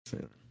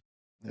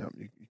 Yeah,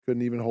 you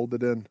couldn't even hold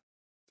it in.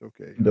 It's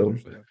okay. No.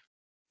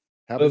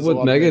 Happens with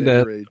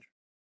Megadeth,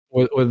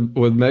 with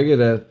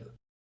Megadeth,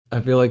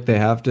 I feel like they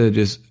have to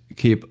just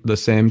keep the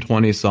same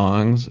 20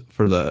 songs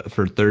for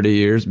 30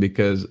 years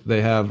because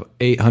they have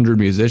 800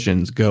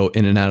 musicians go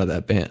in and out of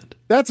that band.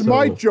 That's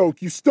my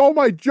joke. You stole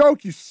my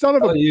joke, you son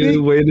of a bitch.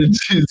 You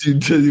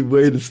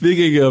waited.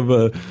 Speaking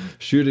of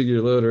shooting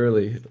your load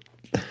early.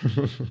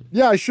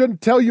 Yeah, I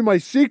shouldn't tell you my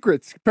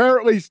secrets.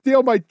 Apparently,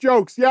 steal my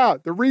jokes. Yeah,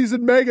 the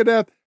reason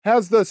Megadeth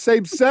has the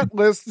same set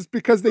list is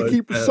because they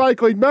keep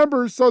recycling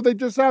members, so they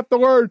just have to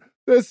learn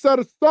this set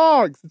of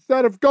songs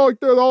instead of going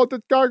through the whole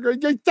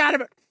discography. You son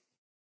of it!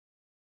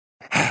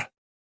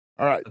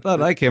 All right. I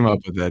thought I came up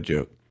with that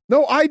joke.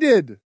 No, I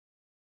did.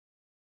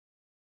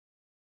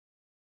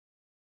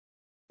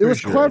 It was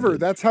clever.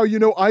 That's how you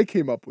know I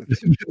came up with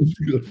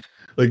it.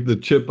 Like the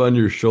chip on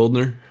your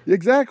shoulder.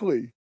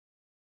 Exactly.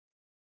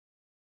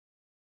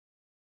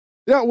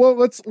 Yeah, well,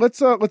 let's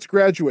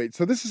graduate.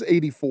 So this is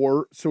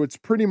 84. So it's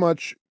pretty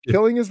much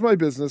Killing Is My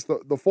Business,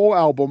 the full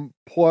album,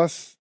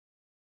 plus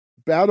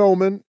Bad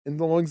Omen, In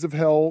the Lungs of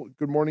Hell,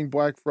 Good Morning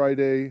Black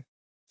Friday,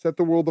 Set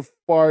the World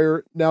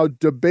Afire. Now,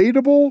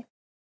 debatable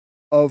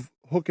of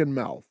Hook and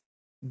Mouth.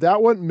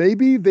 That one,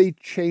 maybe they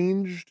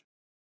changed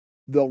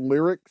the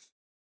lyrics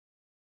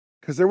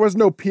because there was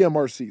no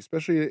PMRC,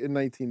 especially in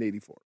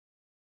 1984.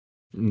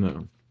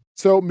 No.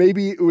 So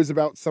maybe it was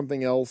about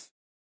something else.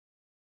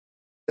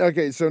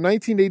 Okay, so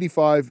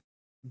 1985,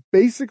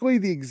 basically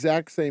the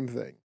exact same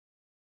thing.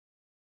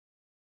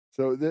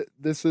 So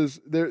this is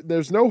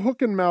there's no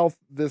Hook and Mouth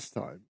this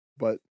time,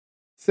 but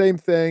same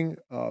thing.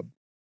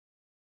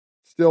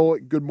 Still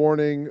Good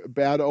Morning,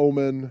 Bad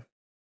Omen.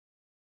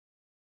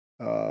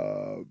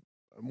 I'm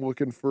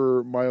looking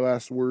for My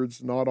Last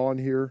Words, not on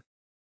here.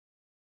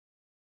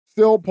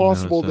 Still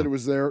possible that it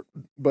was there,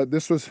 but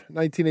this was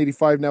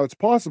 1985. Now it's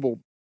possible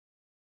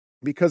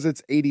because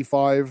it's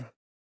 85.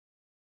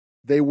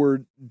 They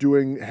were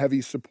doing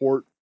heavy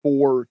support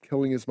for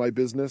Killing Is My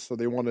Business, so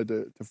they wanted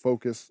to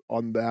focus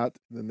on that.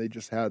 And then they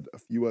just had a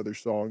few other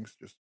songs.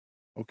 Just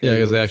okay. Yeah,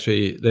 because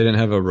they didn't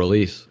have a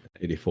release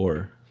in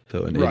 84,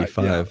 so in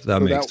 85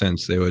 that makes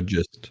sense. They would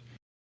just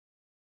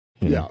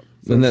So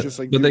just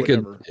like but they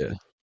could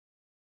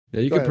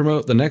you could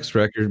promote the next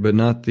record, but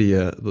not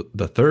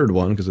the third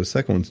one because the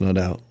second one's not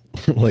out.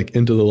 Like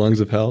Into the Lungs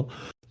of Hell,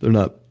 they're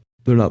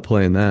not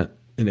playing that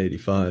in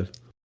 85.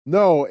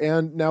 No,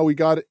 and now we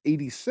got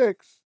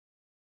 86.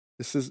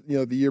 This is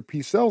the year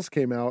Peace Sells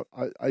came out.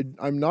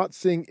 I'm not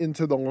seeing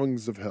Into the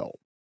Lungs of Hell.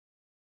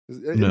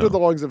 Into the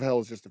Lungs of Hell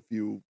is just a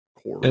few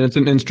chords, and it's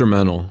an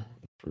instrumental.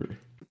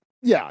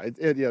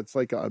 It's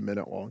like a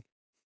minute long.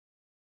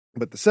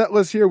 But the set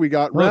list here we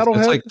got Rattlehead.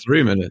 It's like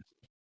 3 minutes.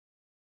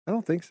 I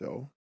don't think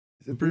so.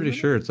 I'm pretty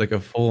sure it's like a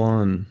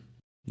full-on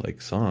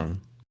like song.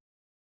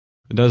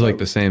 It does like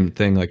the same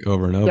thing like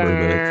over and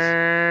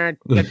over,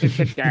 but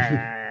it's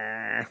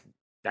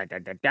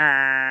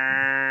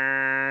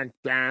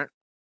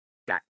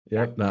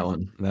Yep, that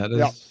one. That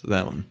is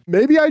that one.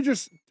 Maybe I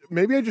just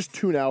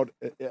tune out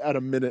at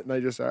a minute and I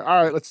just say,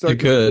 all right, let's start. You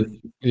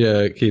could. Yeah,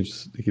 it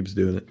keeps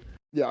doing it.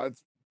 Yeah,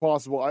 it's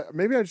possible.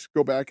 Maybe I just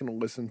go back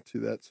and listen to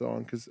that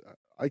song because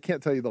I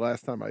can't tell you the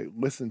last time I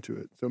listened to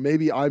it. So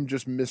maybe I'm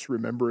just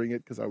misremembering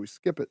it because I always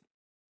skip it.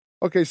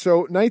 Okay,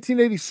 so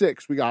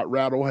 1986, we got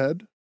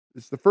Rattlehead.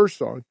 It's the first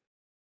song.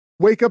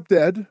 Wake Up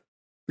Dead,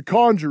 The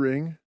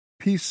Conjuring,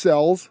 Peace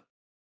Sells,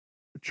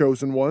 The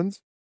Chosen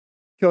Ones,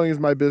 Killing Is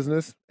My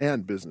Business,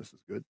 and Business Is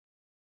Good.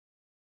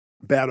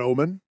 Bad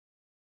Omen,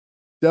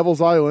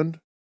 Devil's Island,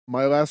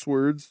 My Last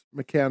Words,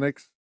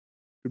 Mechanics,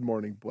 Good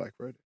Morning Black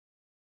Friday.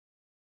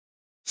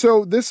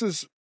 So this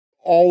is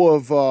all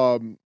of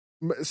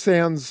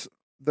sans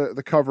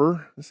the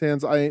cover,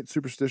 sans I Ain't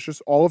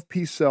Superstitious, all of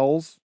Peace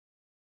Sells,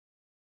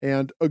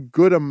 and a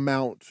good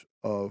amount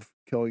of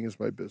Killing Is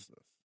My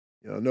Business.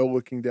 No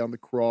Looking Down the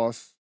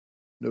Cross,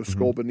 no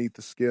Skull Beneath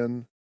the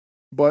Skin.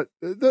 But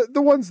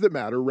the ones that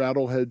matter,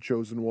 Rattlehead,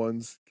 Chosen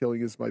Ones,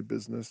 Killing Is My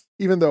Business.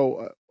 Even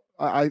though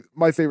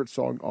my favorite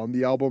song on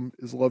the album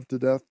is Love to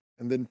Death,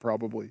 and then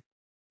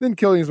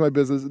Killing Is My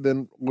Business, and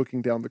then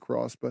Looking Down the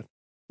Cross. But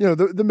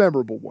the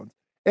memorable ones,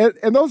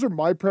 and those are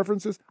my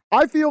preferences.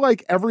 I feel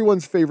like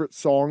everyone's favorite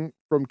song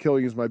from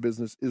Killing Is My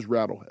Business is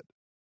Rattlehead,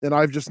 and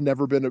I've just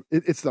never been.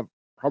 It's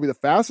probably the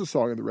fastest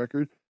song on the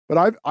record,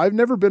 but I've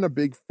never been a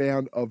big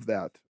fan of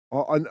that.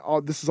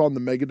 This is on the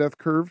Megadeth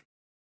curve.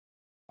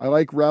 I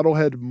like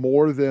Rattlehead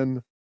more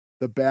than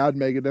the bad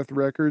Megadeth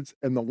records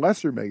and the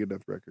lesser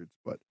Megadeth records,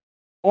 but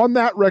on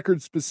that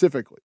record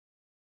specifically,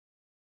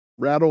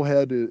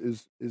 Rattlehead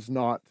is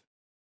not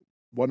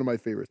one of my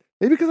favorites.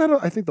 Maybe because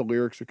I think the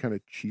lyrics are kind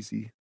of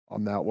cheesy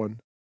on that one.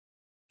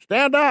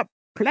 Stand up,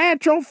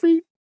 plant your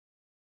feet.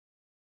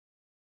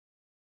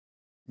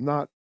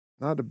 How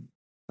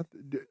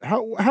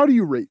do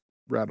you rate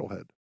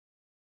Rattlehead?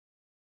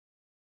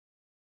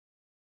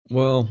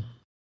 Well,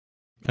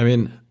 I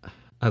mean,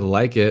 I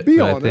like it. Be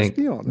honest. I think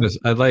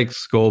I like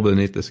Skull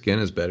Beneath the Skin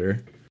is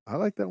better. I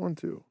like that one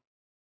too.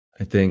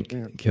 I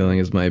think Killing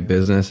Is My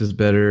Business is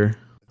better.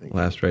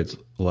 Last Rites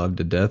Love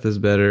to Death is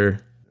better.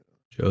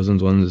 Chosen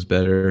Ones is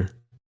better.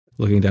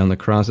 Looking Down the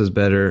Cross is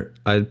better.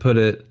 I'd put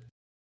it.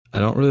 I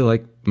don't really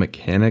like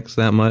Mechanics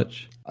that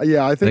much.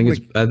 Yeah, I think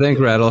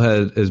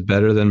Rattlehead is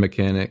better than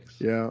Mechanics.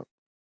 Yeah,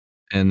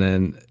 and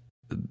then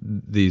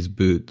These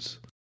Boots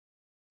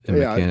and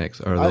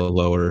Mechanics are the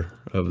lower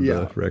of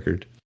the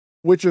record.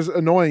 Which is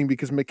annoying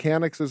because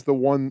Mechanics is the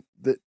one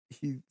that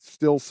he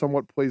still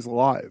somewhat plays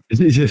live.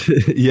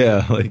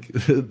 Yeah, like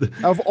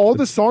of all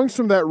the songs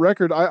from that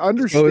record, I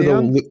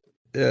understand.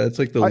 It's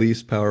like the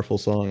least powerful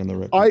song on the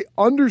record. I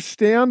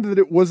understand that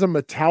it was a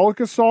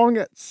Metallica song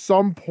at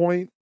some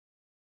point,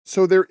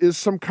 so there is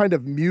some kind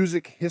of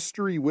music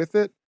history with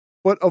it.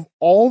 But of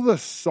all the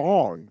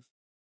songs,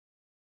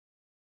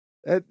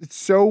 it's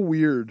so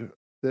weird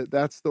that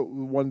that's the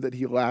one that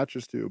he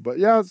latches to. But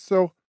yeah,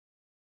 so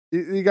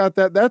you got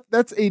that.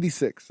 That's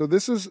 86. So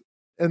this is,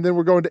 and then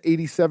we're going to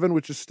 87,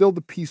 which is still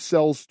the Peace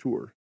Sells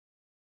tour.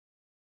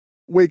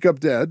 Wake Up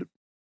Dead,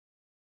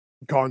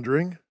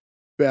 Conjuring,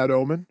 Bad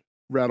Omen,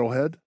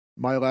 Rattlehead,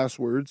 My Last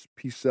Words,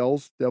 Peace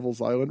Sells,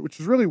 Devil's Island, which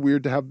is really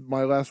weird to have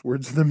My Last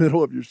Words in the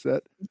middle of your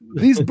set.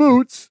 These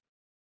Boots,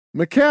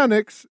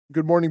 Mechanics,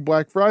 Good Morning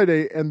Black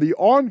Friday, and the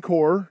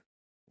encore,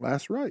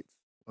 Last Rites,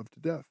 Love to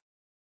Death.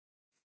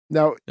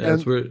 Now,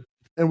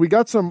 and we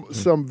got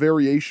some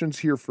variations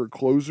here for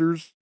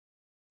closers.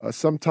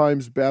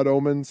 Sometimes Bad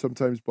Omen,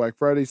 sometimes Black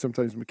Friday,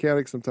 sometimes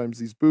Mechanics, sometimes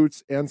These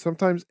Boots, and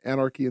sometimes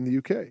Anarchy in the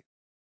UK.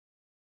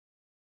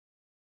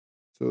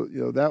 So,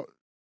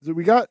 so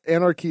we got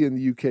Anarchy in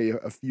the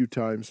UK a few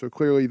times. So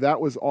clearly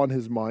that was on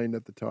his mind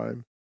at the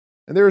time.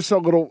 And there is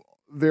some little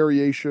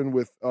variation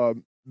with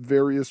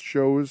various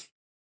shows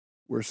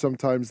where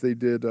sometimes they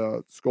did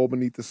Skull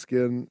Beneath the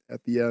Skin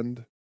at the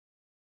end.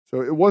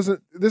 So it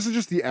wasn't, this is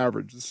just the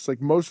average. This is like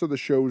most of the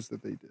shows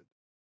that they did.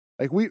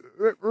 Like we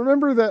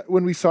remember that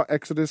when we saw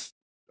Exodus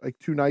like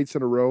 2 nights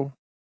in a row.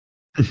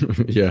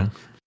 Yeah.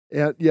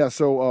 And yeah,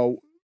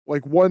 so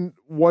like one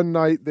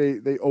night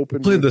they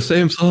opened played the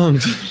same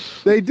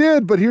songs. They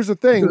did, but here's the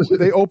thing: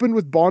 they opened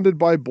with "Bonded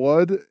by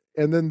Blood,"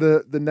 and then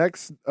the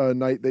next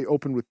night they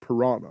opened with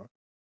 "Piranha."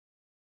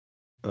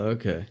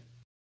 Okay.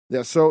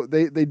 Yeah, so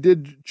they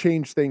did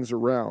change things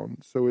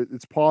around. So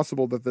it's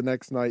possible that the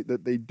next night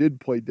that they did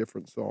play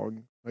different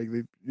songs, like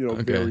they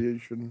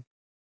variation.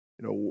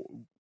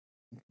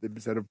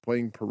 Instead of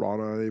playing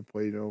 "Piranha," they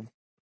played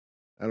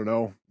I don't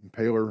know,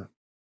 Impaler.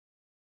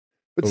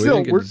 But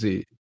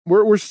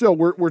still,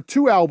 we're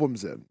 2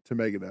 albums in to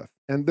Megadeth,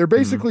 and they're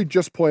basically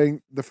just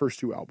playing the first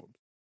 2 albums.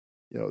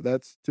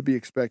 That's to be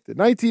expected.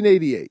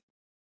 1988.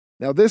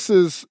 Now this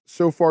is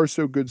So Far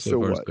So Good, So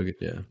What?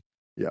 Yeah.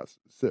 Yes.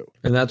 So.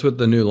 And that's with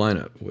the new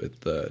lineup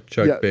with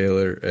Chuck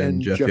Baylor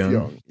and Jeff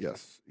Young.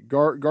 Yes.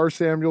 Gar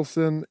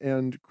Samuelson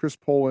and Chris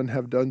Poland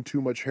have done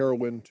too much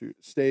heroin to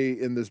stay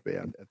in this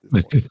band at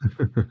this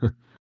point.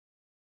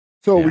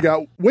 So we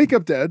got Wake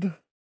Up Dead,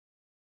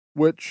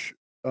 which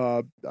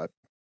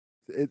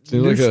it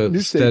seems like a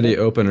steady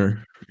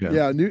opener.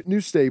 Yeah,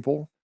 new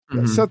staple.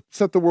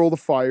 Set the World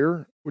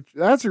Afire, which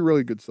that's a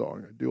really good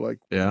song. I do like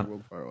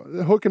World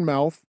Afire. Hook and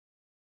Mouth,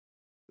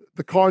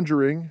 The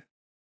Conjuring,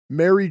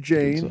 Mary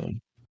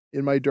Jane,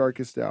 In My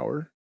Darkest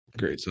Hour.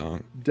 Great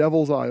song.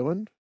 Devil's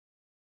Island.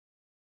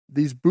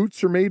 These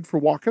Boots Are Made for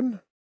Walking.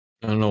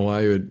 I don't know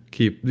why you would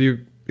keep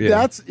you. Yeah.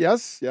 That's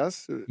yes.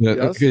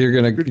 Okay, you're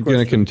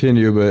gonna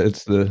continue,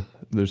 but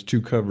there's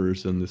 2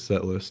 covers in the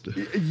set list.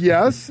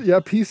 Yes,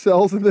 Peace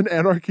Sells and then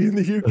Anarchy in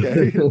the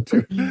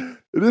UK.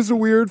 It is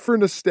weird for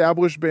an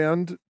established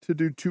band to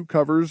do 2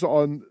 covers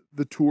on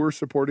the tour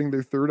supporting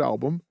their 3rd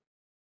album.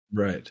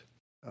 Right.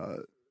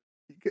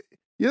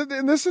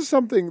 And this is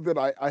something that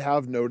I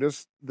have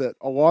noticed that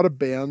a lot of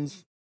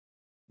bands,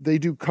 they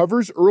do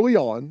covers early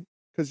on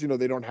because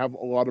they don't have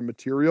a lot of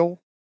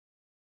material,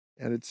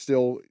 and it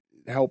still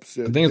helps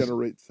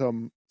generate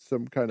some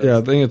kind of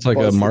I think it's like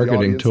a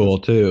marketing tool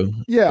too.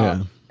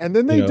 Yeah. And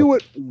then they do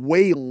it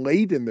way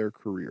late in their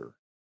career,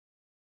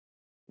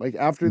 like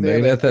after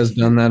they Megadeth has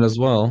done that as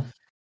well.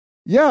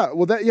 Yeah,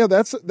 well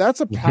that's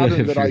a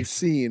pattern that I've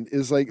seen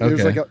is like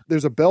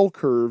there's a bell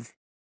curve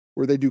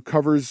where they do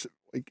covers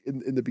like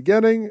in the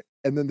beginning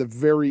and then the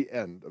very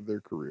end of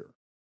their career.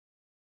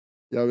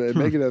 Yeah,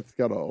 Megadeth's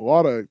got a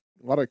lot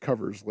of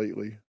covers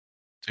lately.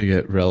 To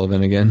get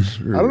relevant again?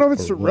 I don't know if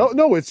it's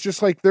no. It's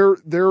just like they're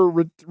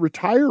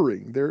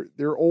retiring.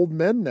 They're old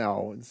men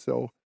now, and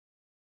so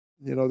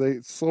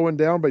they slowing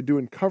down by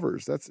doing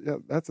covers. That's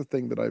a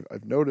thing that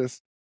I've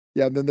noticed.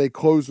 Yeah, and then they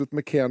close with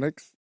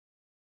Mechanics,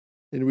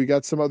 and we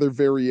got some other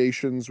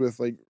variations with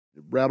like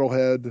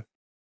Rattlehead,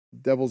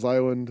 Devil's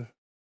Island.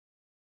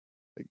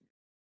 Like,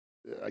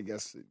 I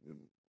guess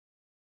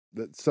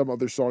that some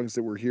other songs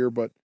that were here,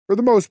 but for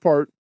the most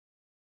part.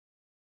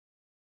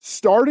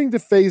 Starting to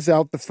phase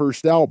out the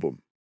first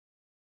album.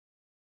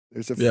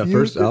 There's a few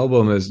first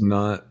album is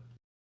not.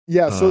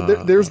 Yeah, so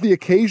there's the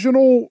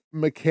occasional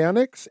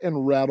Mechanics and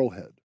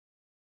Rattlehead.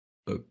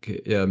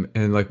 Okay, yeah,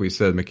 and like we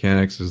said,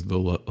 Mechanics is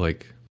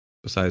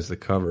besides the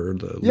cover,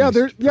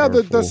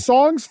 the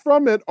songs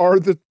from it are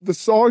the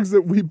songs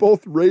that we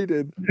both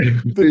rated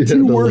the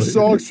 2 worst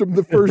songs from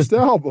the first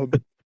album.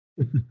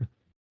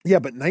 Yeah,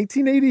 but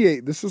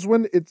 1988, this is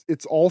when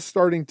it's all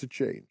starting to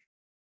change.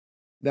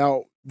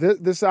 Now,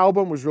 this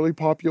album was really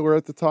popular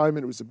at the time,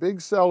 and it was a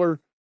big seller,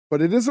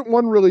 but it isn't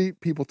one really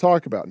people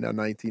talk about. Now,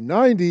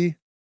 1990,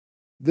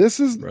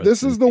 This is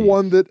the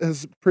one that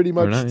has pretty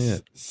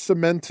much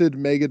cemented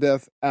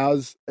Megadeth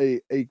as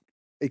a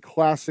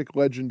classic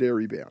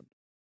legendary band.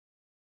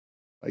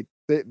 Like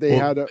they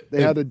had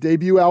a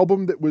debut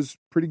album that was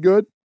pretty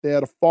good. They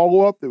had a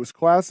follow-up that was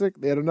classic.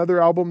 They had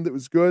another album that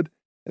was good.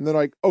 And they're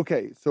like,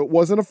 okay, so it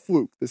wasn't a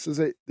fluke. This is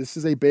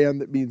a band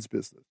that means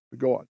business. But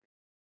go on.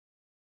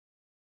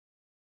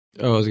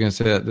 Oh, I was gonna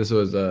say that this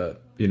was the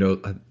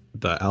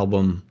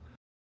album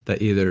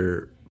that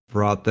either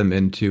brought them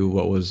into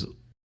what was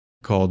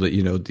called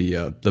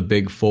the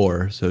Big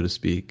Four, so to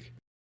speak,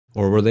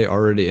 or were they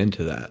already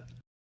into that?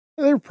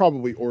 They were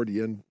probably already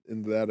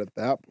into that at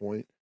that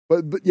point.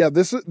 But yeah,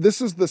 this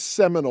is the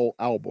seminal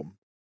album,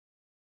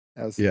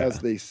 as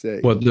they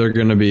say. What they're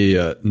going to be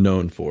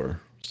known for,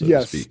 so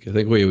to speak. I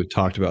think we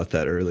talked about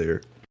that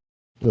earlier,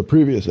 the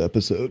previous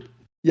episode.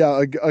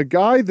 Yeah, the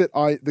guy that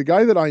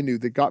I knew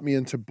that got me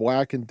into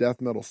black and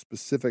death metal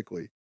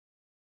specifically.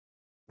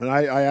 And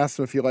I asked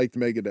him if he liked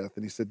Megadeth,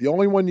 and he said the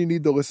only one you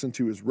need to listen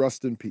to is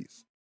Rust in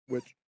Peace,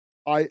 which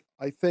I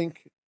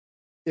think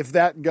if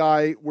that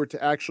guy were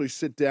to actually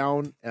sit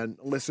down and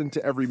listen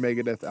to every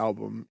Megadeth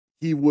album,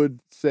 he would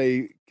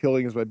say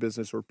Killing Is My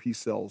Business or Peace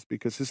Sells,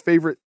 because his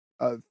favorite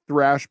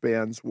thrash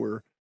bands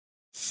were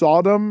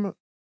Sodom,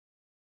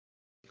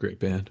 great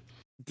band,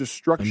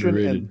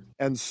 Destruction,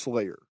 and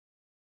Slayer.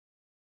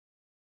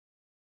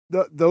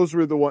 Those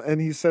were the one,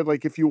 and he said,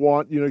 like, if you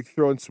want,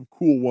 throw in some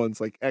cool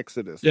ones like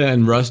Exodus. Yeah,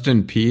 and Rust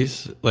in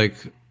Peace, like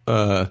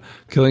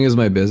Killing Is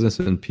My Business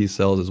and Peace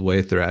Sells is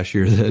way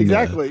thrashier than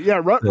exactly.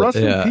 Rust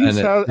in Peace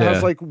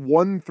has like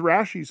one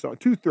thrashy song,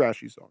 two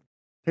thrashy songs.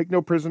 Take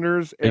No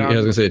Prisoners, and I was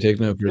gonna say Take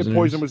No Prisoners.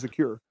 Poison Was the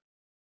Cure.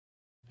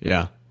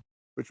 Yeah,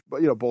 which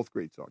both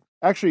great songs.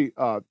 Actually,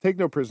 Take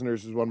No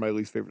Prisoners is one of my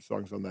least favorite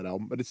songs on that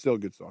album, but it's still a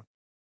good song.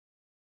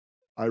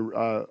 I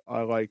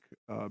like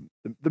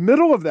the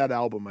middle of that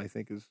album. I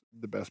think is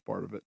the best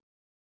part of it.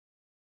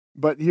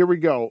 But here we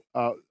go.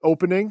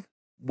 Opening,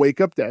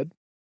 Wake Up Dead,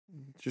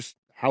 just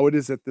how it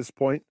is at this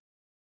point.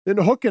 Then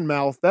Hook and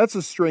Mouth. That's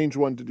a strange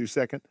one to do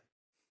second.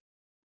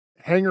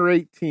 Hangar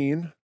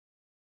 18,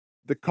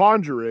 The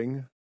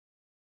Conjuring,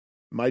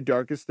 My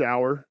Darkest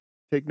Hour,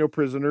 Take No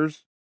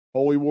Prisoners,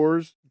 Holy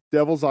Wars,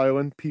 Devil's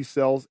Island, Peace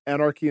Sells,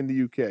 Anarchy in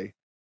the UK.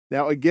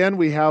 Now again,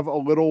 we have a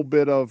little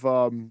bit of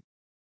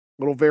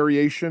little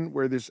variation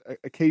where there's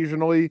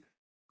occasionally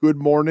Good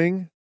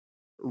Morning,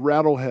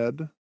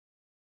 Rattlehead,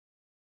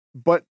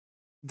 but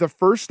the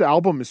first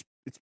album it's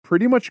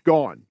pretty much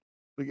gone.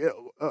 Like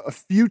a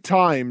few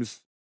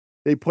times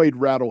they played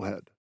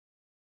Rattlehead,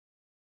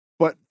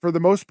 but for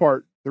the most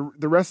part,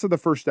 the rest of the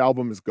first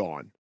album is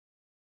gone.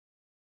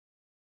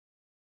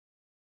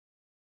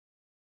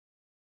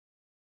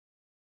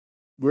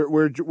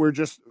 We're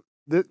just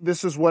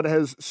this is what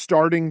has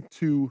starting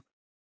to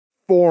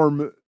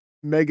form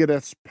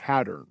Megadeth's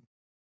pattern,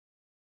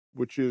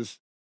 which is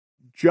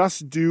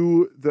just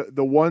do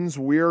the ones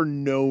we're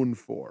known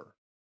for.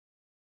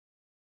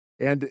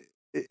 And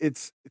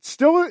it's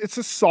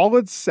a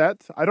solid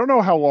set. I don't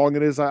know how long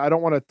it is. I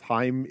don't want to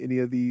time any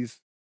of these.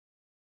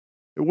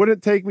 It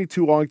wouldn't take me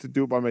too long to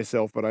do it by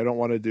myself, but I don't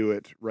want to do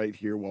it right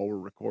here while we're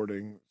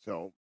recording.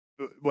 So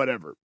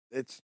whatever.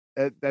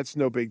 That's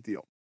no big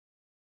deal.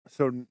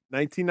 So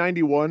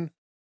 1991,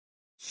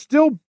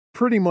 still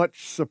pretty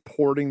much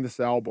supporting this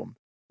album.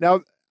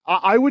 Now,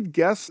 I would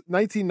guess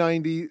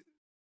 1990,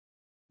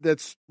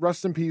 that's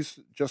Rust in Peace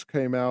just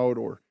came out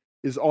or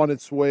is on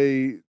its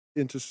way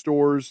into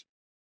stores,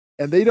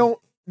 and they don't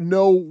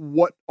know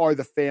what are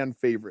the fan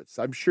favorites.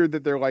 I'm sure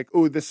that they're like,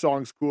 oh, this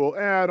song's cool.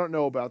 I don't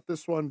know about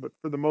this one, but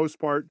for the most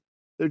part,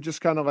 they're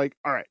just kind of like,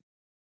 all right,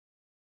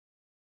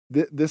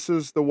 this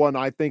is the one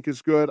I think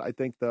is good. I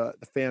think the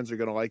fans are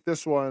going to like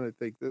this one. I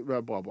think that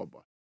blah, blah,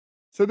 blah.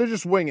 So they're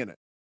just winging it.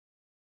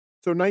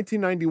 So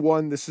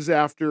 1991, this is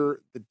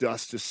after the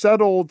dust is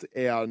settled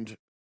and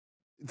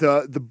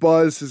the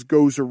buzz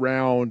goes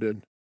around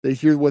and they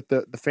hear what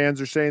the fans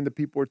are saying. The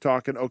people are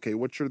talking. Okay,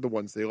 which are the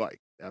ones they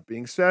like? That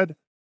being said,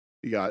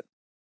 you got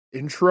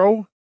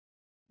Intro,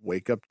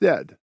 Wake Up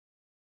Dead.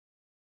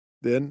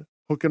 Then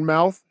Hook and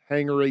Mouth,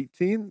 Hangar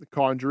 18, The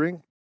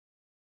Conjuring,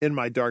 In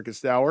My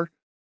Darkest Hour,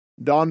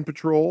 Dawn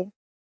Patrol,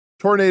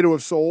 Tornado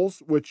of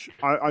Souls, which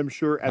I'm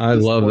sure I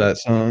love that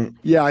song.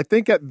 Yeah, I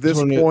think at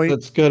this point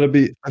that's gotta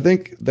be. I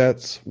think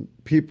that's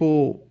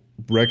people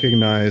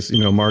recognize,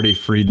 Marty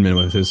Friedman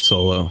with his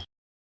solo.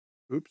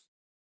 Oops.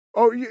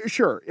 Oh, yeah,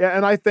 sure. Yeah,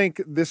 and I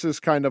think this is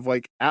kind of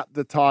like at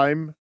the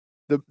time,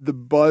 the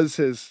buzz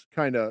has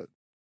kind of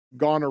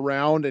gone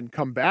around and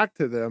come back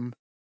to them.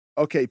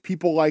 Okay,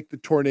 people like the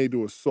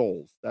Tornado of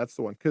Souls. That's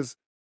the one because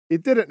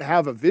it didn't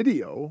have a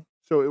video,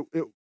 so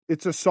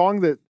it's a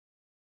song that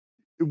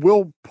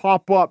will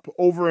pop up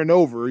over and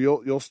over.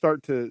 You'll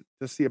start to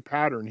see a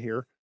pattern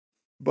here,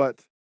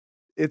 but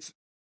it's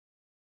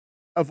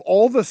of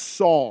all the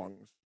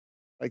songs,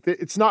 like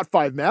it's not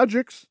Five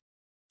Magics,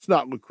 it's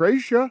not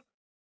Lucretia,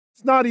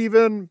 it's not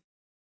even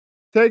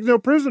Take No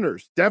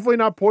Prisoners, definitely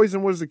not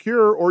Poison Was the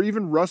Cure or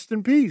even Rust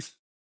in Peace,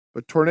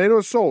 but Tornado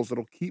of Souls.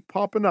 It'll keep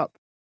popping up.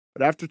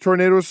 But after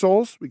Tornado of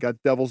Souls, we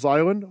got Devil's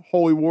Island,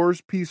 Holy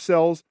Wars, Peace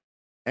Sells,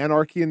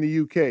 Anarchy in the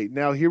UK.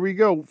 Now, here we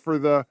go for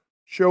the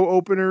show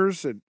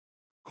openers and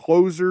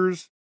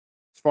closers.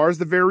 As far as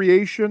the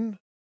variation,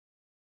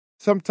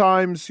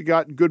 sometimes you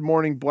got Good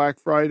Morning Black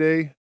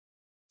Friday.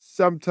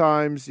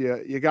 Sometimes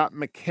you got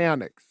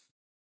Mechanics.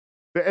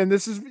 And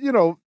this is,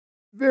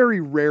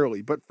 very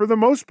rarely. But for the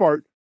most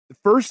part, the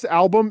first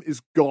album is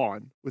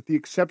gone, with the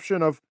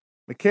exception of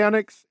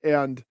Mechanics,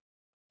 and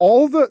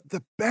all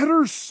the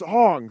better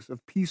songs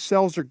of Peace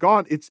Sells are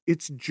gone.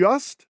 It's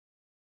just,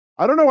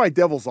 I don't know why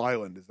Devil's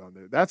Island is on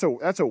there. That's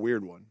a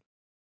weird one.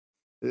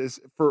 It's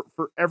for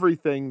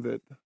everything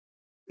that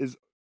is,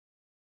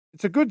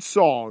 it's a good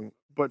song,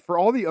 but for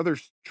all the other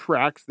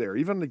tracks there,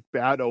 even like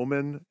Bad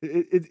Omen,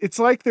 it's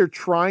like they're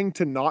trying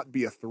to not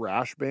be a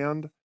thrash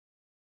band.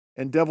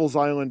 And Devil's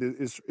Island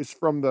is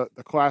from the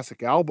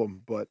classic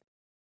album, but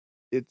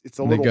it's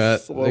a little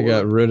slower. They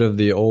got rid of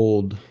the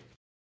old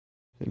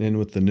and in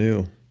with the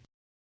new.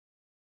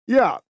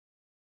 Yeah.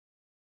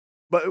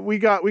 But we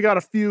got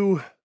a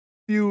few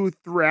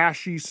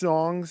thrashy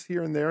songs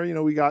here and there.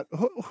 We got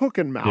Hook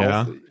and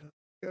Mouth.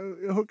 Yeah.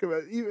 Hook and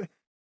Mouth.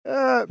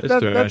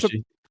 That's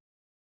thrashy.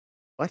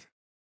 What?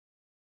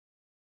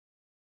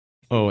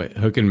 Oh wait,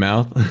 Hook and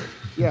Mouth?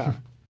 Yeah.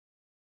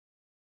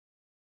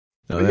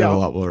 No, they have a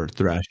lot more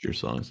thrashier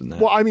songs than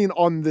that. Well, I mean,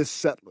 on this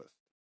set list.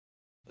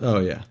 Oh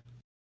yeah.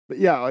 But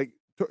yeah, like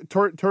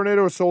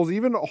Tornado of Souls,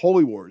 even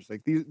Holy Wars,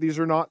 like these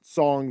are not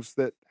songs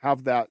that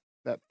have that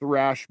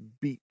thrash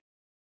beat.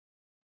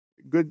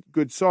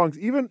 Good songs.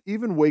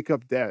 Even Wake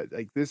Up Dead.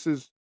 Like this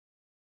is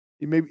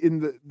maybe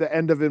in the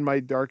end of In My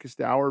Darkest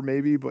Hour,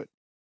 maybe, but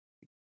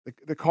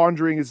the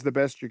Conjuring is the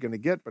best you're gonna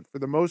get. But for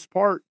the most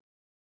part,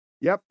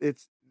 yep,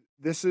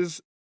 this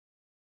is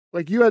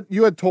like you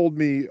had told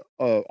me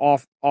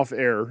off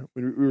air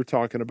when we were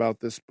talking about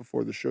this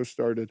before the show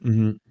started,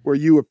 mm-hmm. where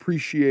you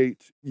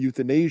appreciate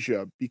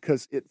Euthanasia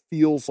because it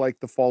feels like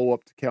the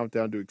follow-up to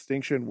Countdown to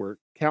Extinction, where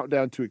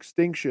Countdown to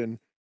Extinction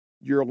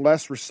you're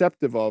less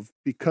receptive of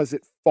because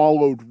it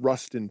followed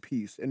Rust in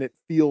Peace, and it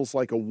feels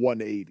like a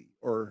 180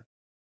 or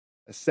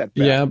a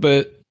setback. Yeah,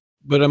 but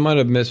I might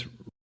have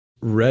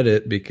misread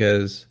it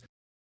because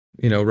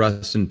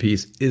Rust in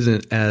Peace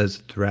isn't as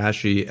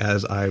thrashy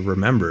as I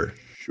remember.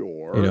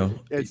 Sure.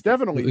 It's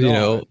definitely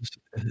not.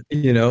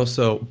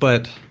 So,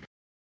 but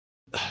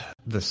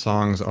the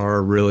songs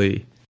are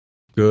really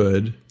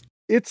good.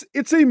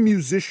 It's a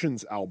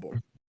musician's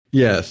album.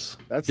 Yes.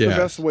 That's the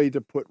best way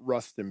to put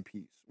Rust in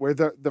Peace, where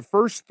the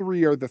first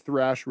three are the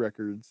thrash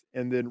records,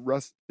 and then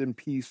Rust in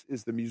Peace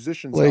is the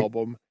musician's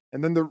album,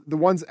 and then the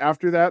ones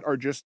after that are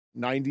just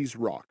 90s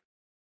rock.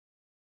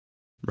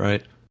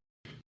 Right.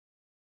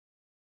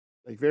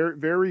 Like very,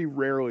 very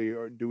rarely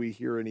do we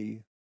hear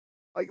any.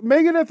 Like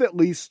Megadeth at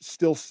least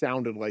still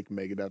sounded like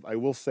Megadeth. I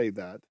will say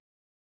that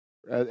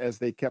as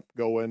they kept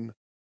going.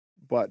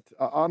 But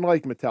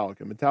unlike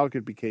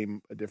Metallica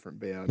became a different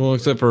band. Well,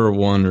 except for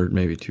one or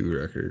maybe two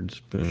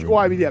records. Well,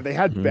 I mean, yeah, they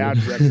had bad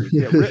records.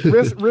 Yeah,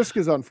 Risk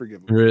is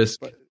unforgivable.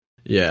 Risk. But,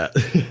 yeah.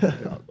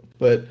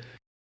 But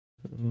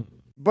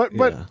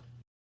yeah.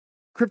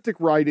 Cryptic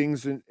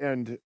Writings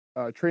and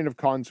Train of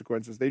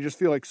Consequences, they just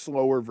feel like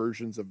slower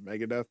versions of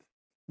Megadeth.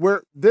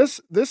 Where this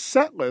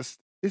set list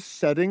is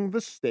setting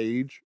the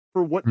stage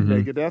for what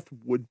Megadeth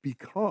would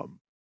become.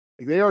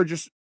 Like they are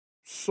just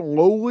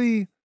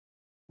slowly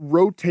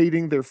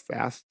rotating their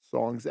fast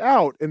songs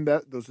out, and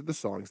those are the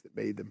songs that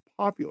made them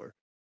popular.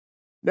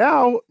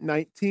 Now,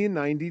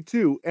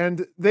 1992,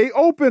 and they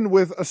open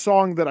with a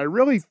song that I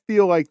really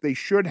feel like they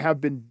should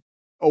have been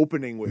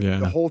opening with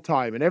the whole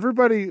time, and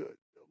everybody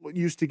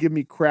used to give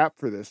me crap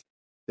for this.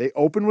 They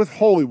open with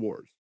Holy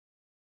Wars.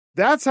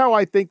 That's how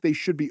I think they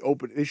should be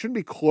open. They shouldn't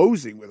be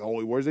closing with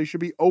Holy Wars. They should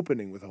be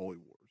opening with Holy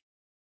Wars.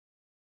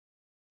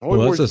 Holy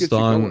Wars that's a gets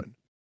song. You going.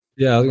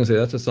 Yeah, I was gonna say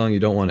that's a song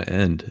you don't want to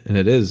end, and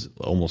it is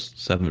almost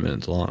 7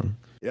 minutes long.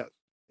 Yeah,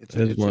 it's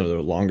one of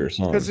the longer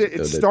songs because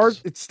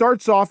it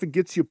starts off and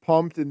gets you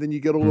pumped, and then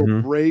you get a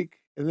little break,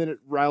 and then it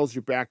riles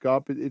you back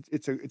up.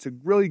 It's a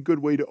really good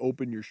way to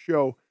open your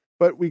show.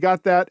 But we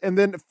got that, and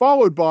then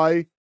followed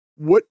by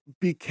what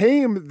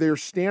became their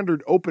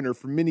standard opener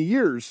for many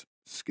years,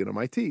 "Skin of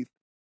My Teeth."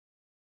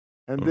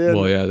 And then,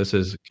 this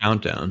is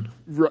Countdown.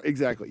 Right,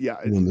 exactly. Yeah,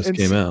 when this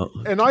came out,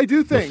 and I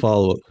do think the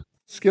follow-up.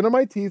 "Skin of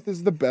My Teeth"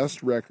 is the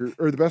best record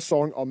or the best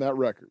song on that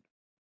record.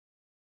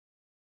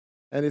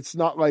 And it's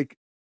not like,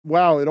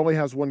 wow, it only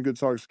has one good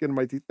song, "Skin of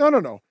My Teeth."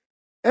 No.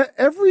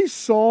 Every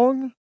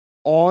song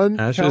on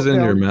Ashes in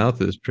Your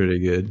Mouth is pretty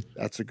good.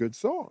 That's a good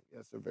song.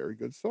 That's a very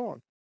good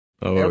song.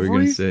 Oh, what were we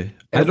going to say?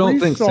 I don't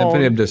think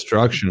Symphony of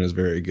Destruction is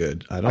very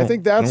good. I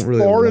think that's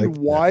really far and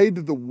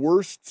wide the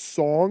worst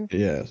song.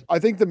 Yes. I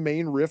think the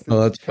main riff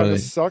kind of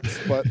sucks,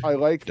 but I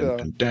like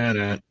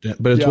the...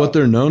 But it's what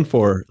they're known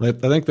for. I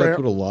think that's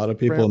what a lot of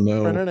people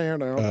know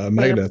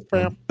Megadeth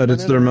from. But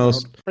it's their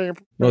most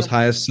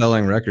highest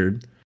selling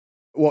record.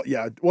 Well,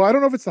 yeah. Well, I don't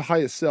know if it's the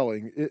highest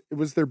selling. It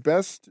was their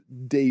best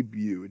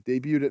debut. It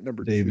debuted at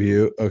number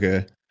 2.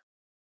 Okay.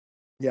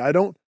 Yeah, I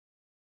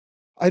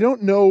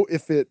don't know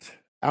if it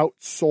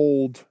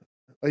outsold,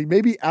 like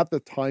maybe at the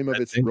time of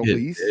its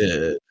release.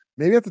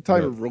 Maybe at the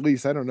time of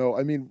release, I don't know.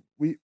 I mean,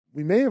 we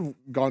may have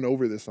gone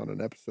over this on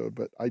an episode,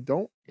 but I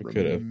don't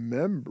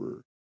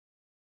remember.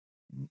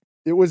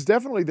 It was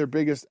definitely their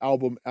biggest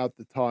album at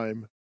the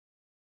time.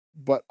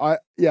 But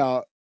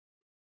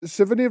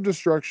Symphony of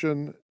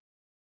Destruction,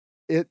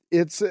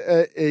 it's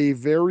a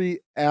very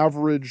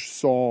average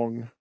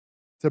song.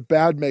 It's a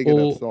bad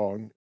Megadeth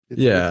song.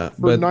 It's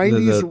for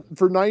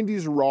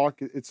 90s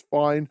rock, it's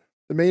fine.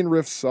 The main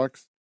riff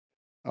sucks.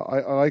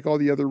 I like all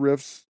the other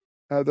riffs.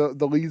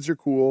 The leads are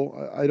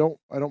cool. I don't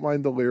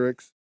mind the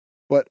lyrics,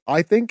 but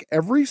I think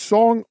every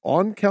song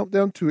on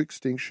Countdown to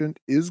Extinction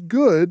is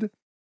good,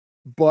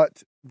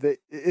 but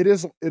it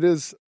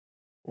is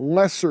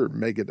lesser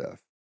Megadeth.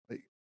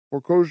 Like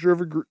Foreclosure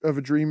of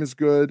a Dream is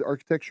good.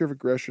 Architecture of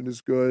Aggression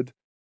is good.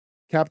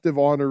 Captive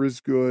Honor is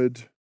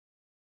good.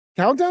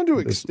 Countdown to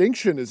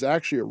Extinction is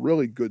actually a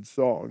really good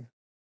song.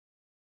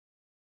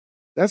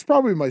 That's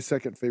probably my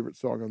second favorite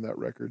song on that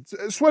record.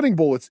 Sweating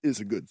Bullets is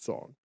a good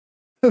song.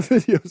 The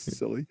video's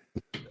silly.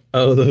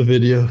 Oh, the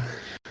video.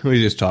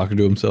 He's just talking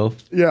to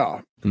himself.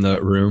 Yeah. In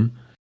that room.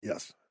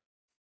 Yes.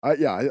 I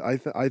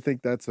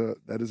think that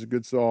is a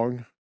good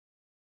song.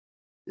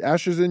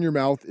 Ashes in Your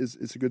Mouth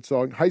is a good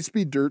song. High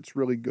Speed Dirt's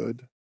really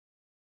good.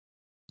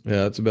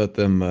 Yeah, it's about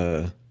them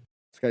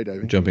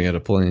skydiving. Jumping out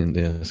of plane.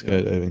 Yeah,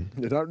 skydiving.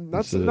 Yeah,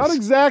 not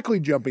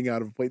exactly jumping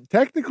out of a plane.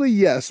 Technically,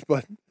 yes,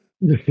 but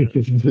they're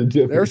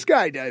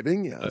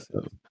skydiving, yes.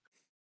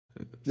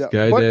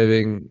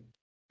 Skydiving,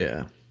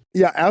 yeah.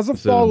 As a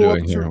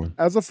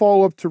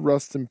follow up to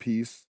Rust in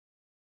Peace,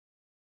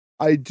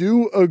 I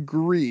do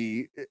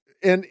agree,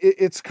 and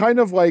it's kind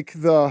of like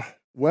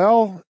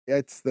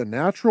it's the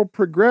natural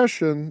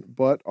progression,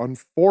 but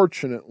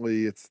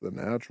unfortunately, it's the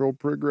natural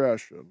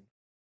progression.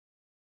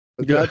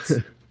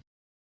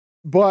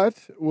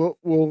 But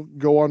we'll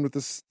go on with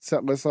this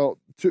set list. To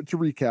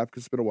recap,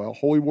 because it's been a while.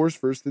 Holy Wars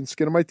first, then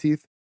Skin of My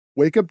Teeth,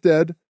 Wake Up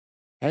Dead,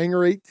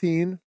 Hangar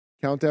 18,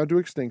 Countdown to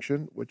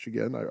Extinction, which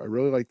again, I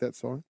really like that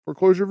song.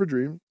 Foreclosure of a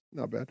Dream,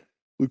 not bad.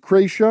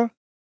 Lucretia,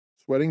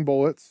 Sweating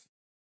Bullets,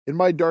 In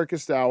My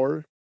Darkest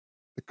Hour,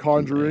 The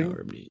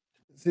Conjuring.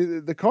 See,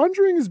 The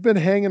Conjuring has been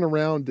hanging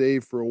around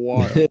Dave for a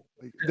while.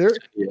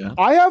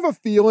 I have a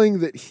feeling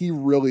that he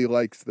really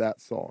likes that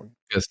song.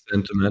 Is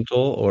sentimental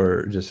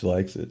or just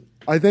likes it?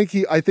 I think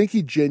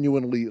he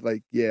genuinely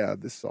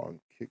this song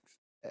kicks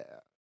ass.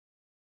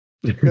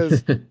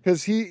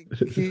 Because he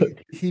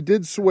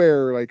did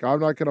swear, I'm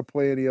not going to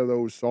play any of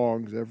those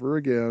songs ever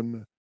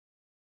again.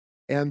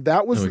 And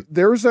that was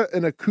there's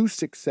an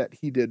acoustic set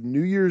he did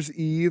New Year's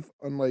Eve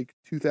on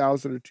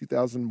 2000 or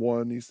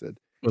 2001. He said,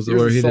 was it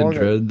where he did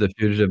Dread the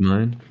Fugitive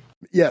Mind?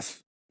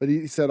 Yes, but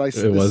he said, "This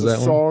is a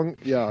song.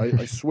 Yeah,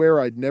 I swear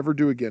I'd never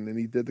do again." And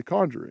he did The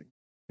Conjuring,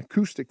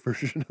 acoustic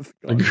version of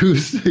The Conjuring.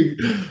 Acoustic.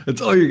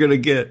 That's all you're gonna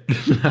get.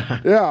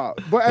 Yeah,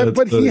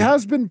 but he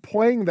has been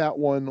playing that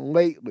one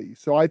lately,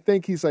 so I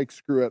think he's like,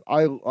 "Screw it,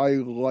 I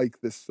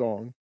like this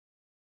song."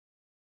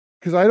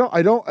 Because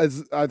I don't.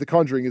 The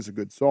Conjuring is a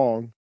good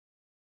song,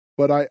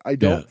 but I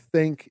don't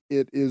think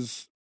it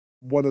is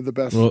one of the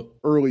best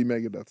early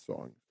Megadeth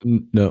songs.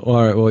 No,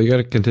 all right. Well, you got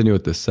to continue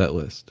with the set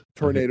list.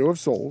 Tornado of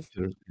Souls,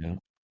 yeah.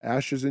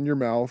 Ashes in Your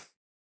Mouth,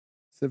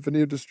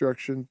 Symphony of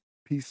Destruction,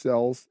 Peace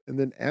Sells, and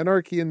then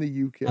Anarchy in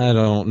the UK. I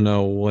don't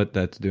know what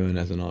that's doing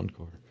as an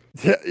encore.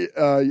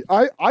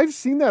 I've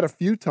seen that a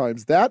few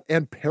times. That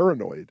and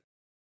Paranoid.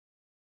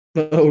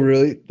 Oh,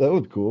 really? That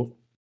was cool.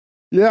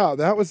 Yeah,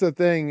 that was the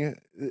thing.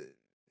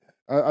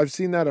 I've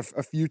seen that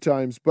a few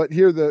times. But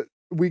here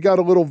we got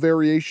a little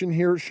variation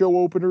here. Show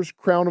openers,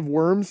 Crown of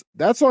Worms.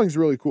 That song's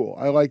really cool.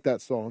 I like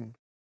that song.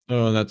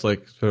 Oh, and that's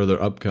sort of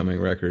their upcoming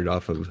record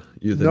off of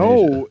Euthanasia.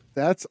 No,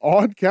 that's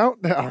Odd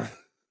Countdown.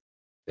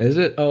 Is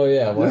it? Oh,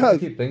 yeah. Why do I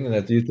keep thinking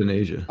that's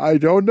Euthanasia? I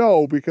don't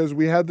know, because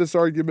we had this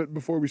argument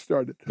before we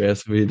started.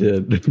 Yes, we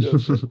did.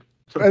 Yes.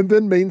 And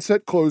then main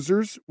set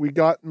closers, we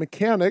got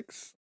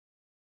Mechanics,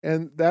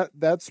 and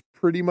that's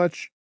pretty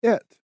much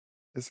it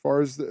as far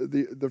as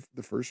the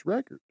first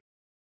record.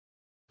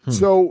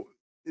 So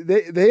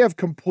they have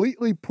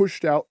completely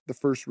pushed out the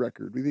first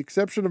record, with the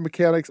exception of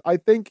Mechanics. I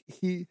think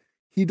he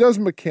does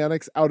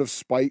Mechanics out of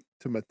spite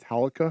to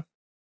Metallica,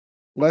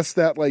 less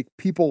that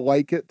people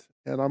like it,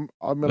 and I'm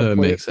gonna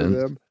play it for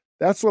them.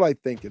 That's what I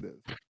think it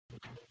is.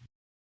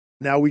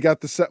 Now we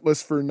got the set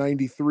list for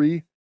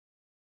 93.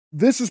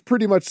 This is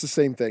pretty much the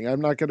same thing.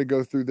 I'm not going to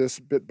go through this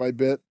bit by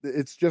bit.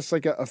 It's just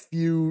a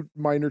few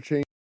minor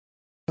changes.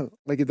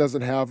 It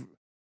doesn't have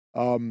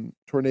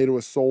Tornado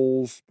of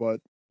Souls, but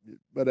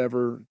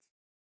whatever.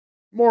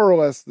 More or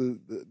less the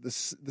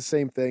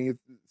same thing.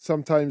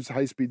 Sometimes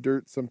High Speed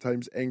Dirt,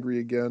 sometimes Angry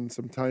Again,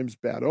 sometimes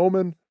Bad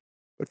Omen.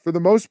 But for the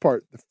most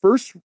part, the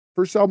first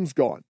album's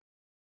gone.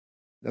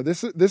 Now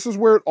this is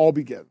where it all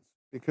begins,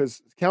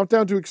 because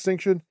Countdown to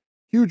Extinction,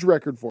 huge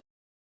record for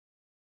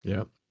it.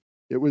 Yeah.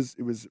 It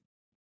was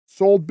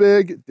sold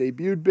big, it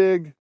debuted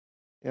big,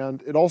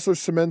 and it also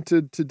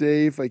cemented to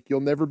Dave,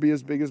 you'll never be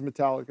as big as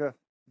Metallica.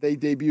 They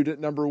debuted at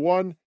number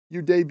 1.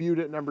 You debuted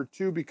at number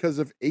 2 because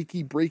of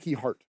Achy Breaky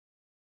Heart.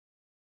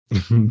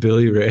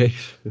 Billy Ray.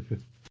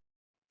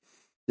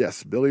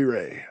 Yes, Billy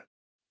Ray.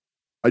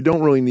 I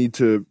don't really need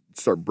to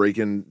start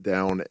breaking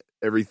down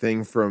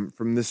everything from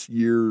this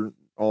year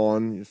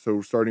on.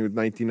 So starting with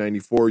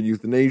 1994,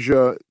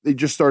 Euthanasia, they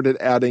just started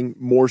adding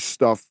more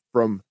stuff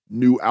from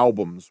new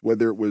albums,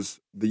 whether it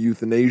was the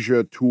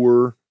Euthanasia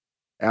tour,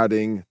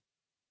 adding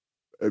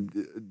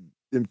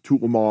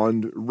Tout Le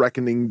Monde,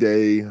 Reckoning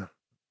Day,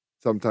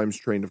 sometimes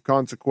Train of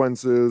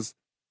Consequences.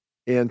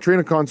 And Train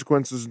of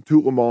Consequences and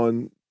Tout Le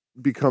Monde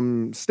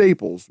become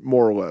staples,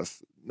 more or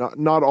less.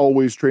 Not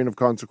always Train of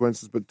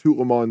Consequences, but Tout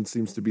Le Monde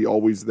seems to be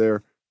always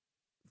there.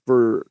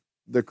 For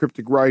the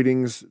Cryptic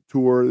Writings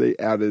tour, they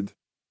added,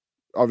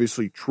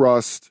 obviously,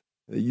 Trust.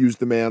 They used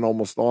The Man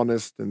Almost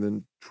Honest. And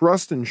then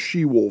Trust and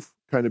She-Wolf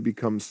kind of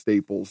become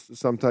staples.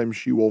 Sometimes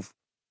She-Wolf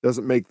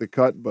doesn't make the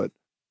cut, but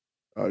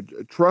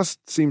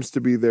Trust seems to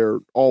be there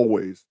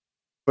always.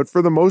 But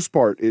for the most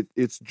part,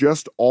 it's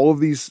just all of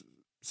these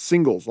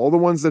singles, all the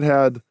ones that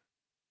had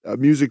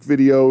music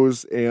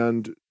videos,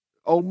 and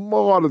a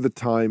lot of the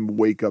time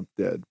Wake Up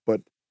Dead.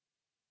 But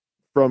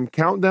from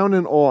Countdown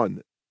and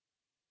on,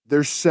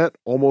 their set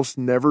almost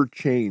never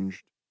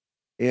changed.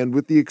 And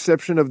with the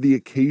exception of the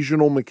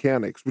occasional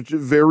mechanics, which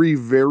very,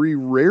 very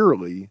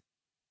rarely,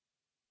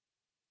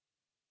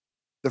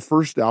 the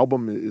first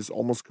album is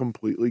almost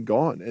completely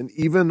gone. And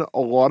even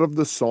a lot of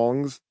the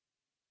songs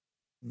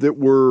that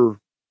were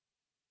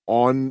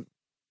on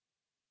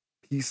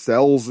Peace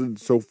Sells and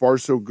So Far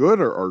So Good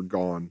are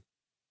gone.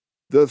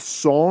 The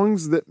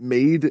songs that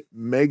made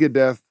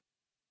Megadeth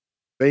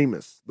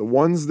famous, the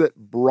ones that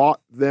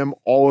brought them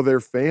all of their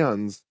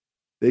fans,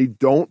 they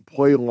don't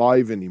play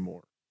live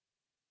anymore.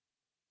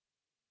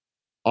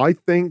 I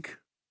think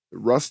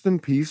Rust in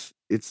Peace,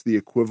 it's the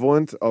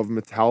equivalent of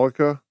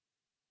Metallica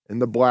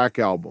and the Black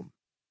Album.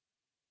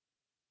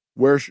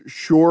 Where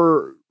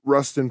sure,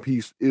 Rust in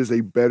Peace is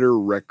a better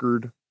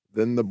record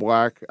than the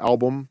Black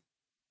Album.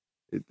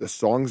 The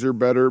songs are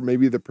better.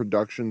 Maybe the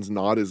production's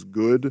not as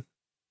good,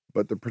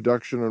 but the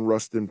production on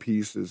Rust in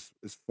Peace is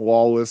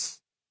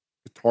flawless.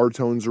 Guitar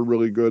tones are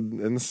really good,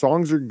 and the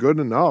songs are good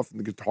enough.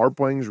 The guitar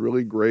playing is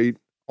really great.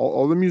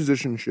 All the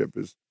musicianship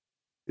is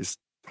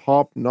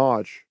top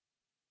notch,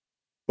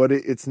 but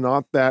it's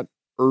not that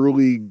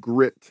early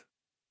grit,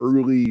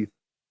 early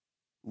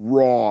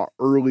raw,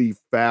 early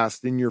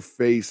fast, in your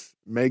face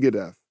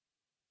Megadeth.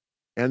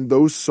 And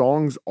those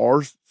songs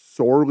are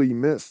sorely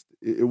missed.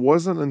 It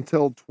wasn't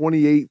until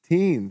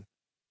 2018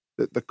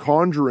 that The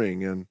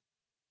Conjuring and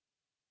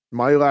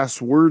My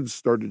Last Words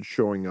started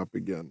showing up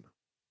again.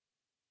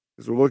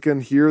 As we're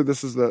looking here,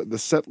 this is the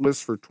set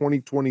list for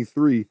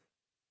 2023.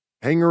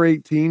 Hangar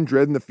 18,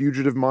 Dread and the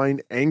Fugitive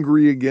Mind,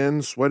 Angry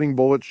Again, Sweating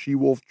Bullets,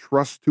 She-Wolf,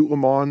 Trust, Tout Le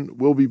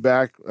Monde, We'll Be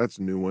Back. That's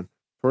a new one.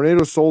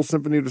 Tornado Soul,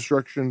 Symphony of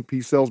Destruction,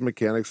 Peace Sells,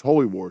 Mechanics,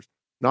 Holy Wars.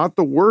 Not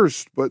the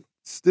worst, but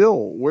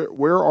still,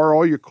 where are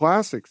all your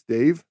classics,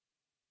 Dave?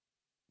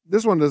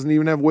 This one doesn't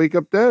even have Wake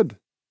Up Dead.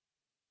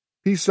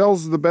 Peace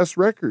Sells is the best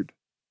record.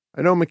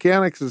 I know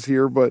Mechanics is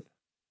here, but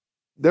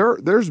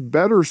there's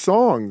better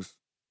songs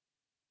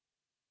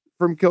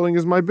from Killing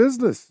Is My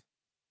Business.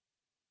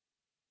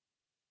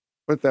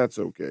 But that's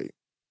okay.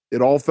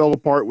 It all fell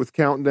apart with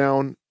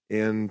Countdown,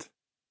 and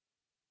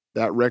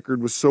that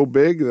record was so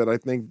big that I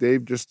think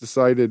Dave just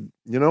decided,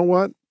 you know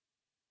what?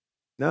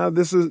 Now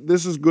this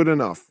is good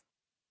enough.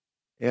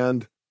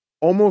 And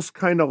almost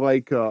kind of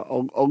like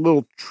a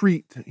little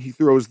treat he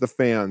throws the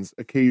fans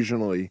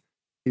occasionally.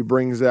 He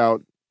brings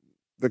out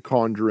The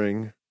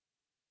Conjuring,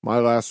 My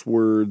Last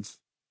Words,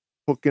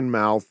 Hook and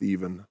Mouth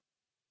even.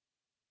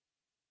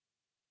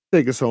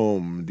 Take us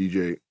home,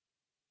 DJ.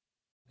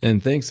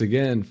 And thanks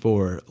again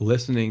for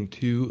listening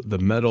to the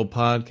Metal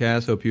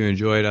Podcast. Hope you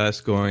enjoyed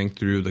us going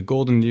through the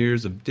golden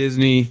years of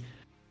Disney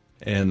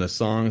and the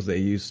songs they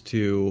used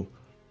to,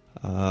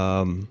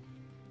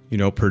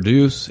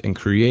 produce and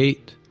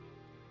create,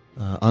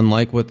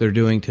 unlike what they're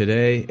doing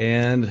today,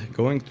 and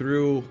going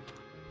through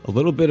a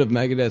little bit of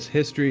Megadeth's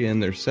history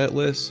and their set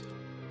list.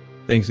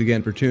 Thanks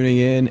again for tuning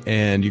in,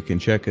 and you can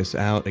check us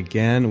out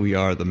again. We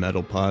are the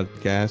Metal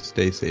Podcast.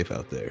 Stay safe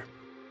out there.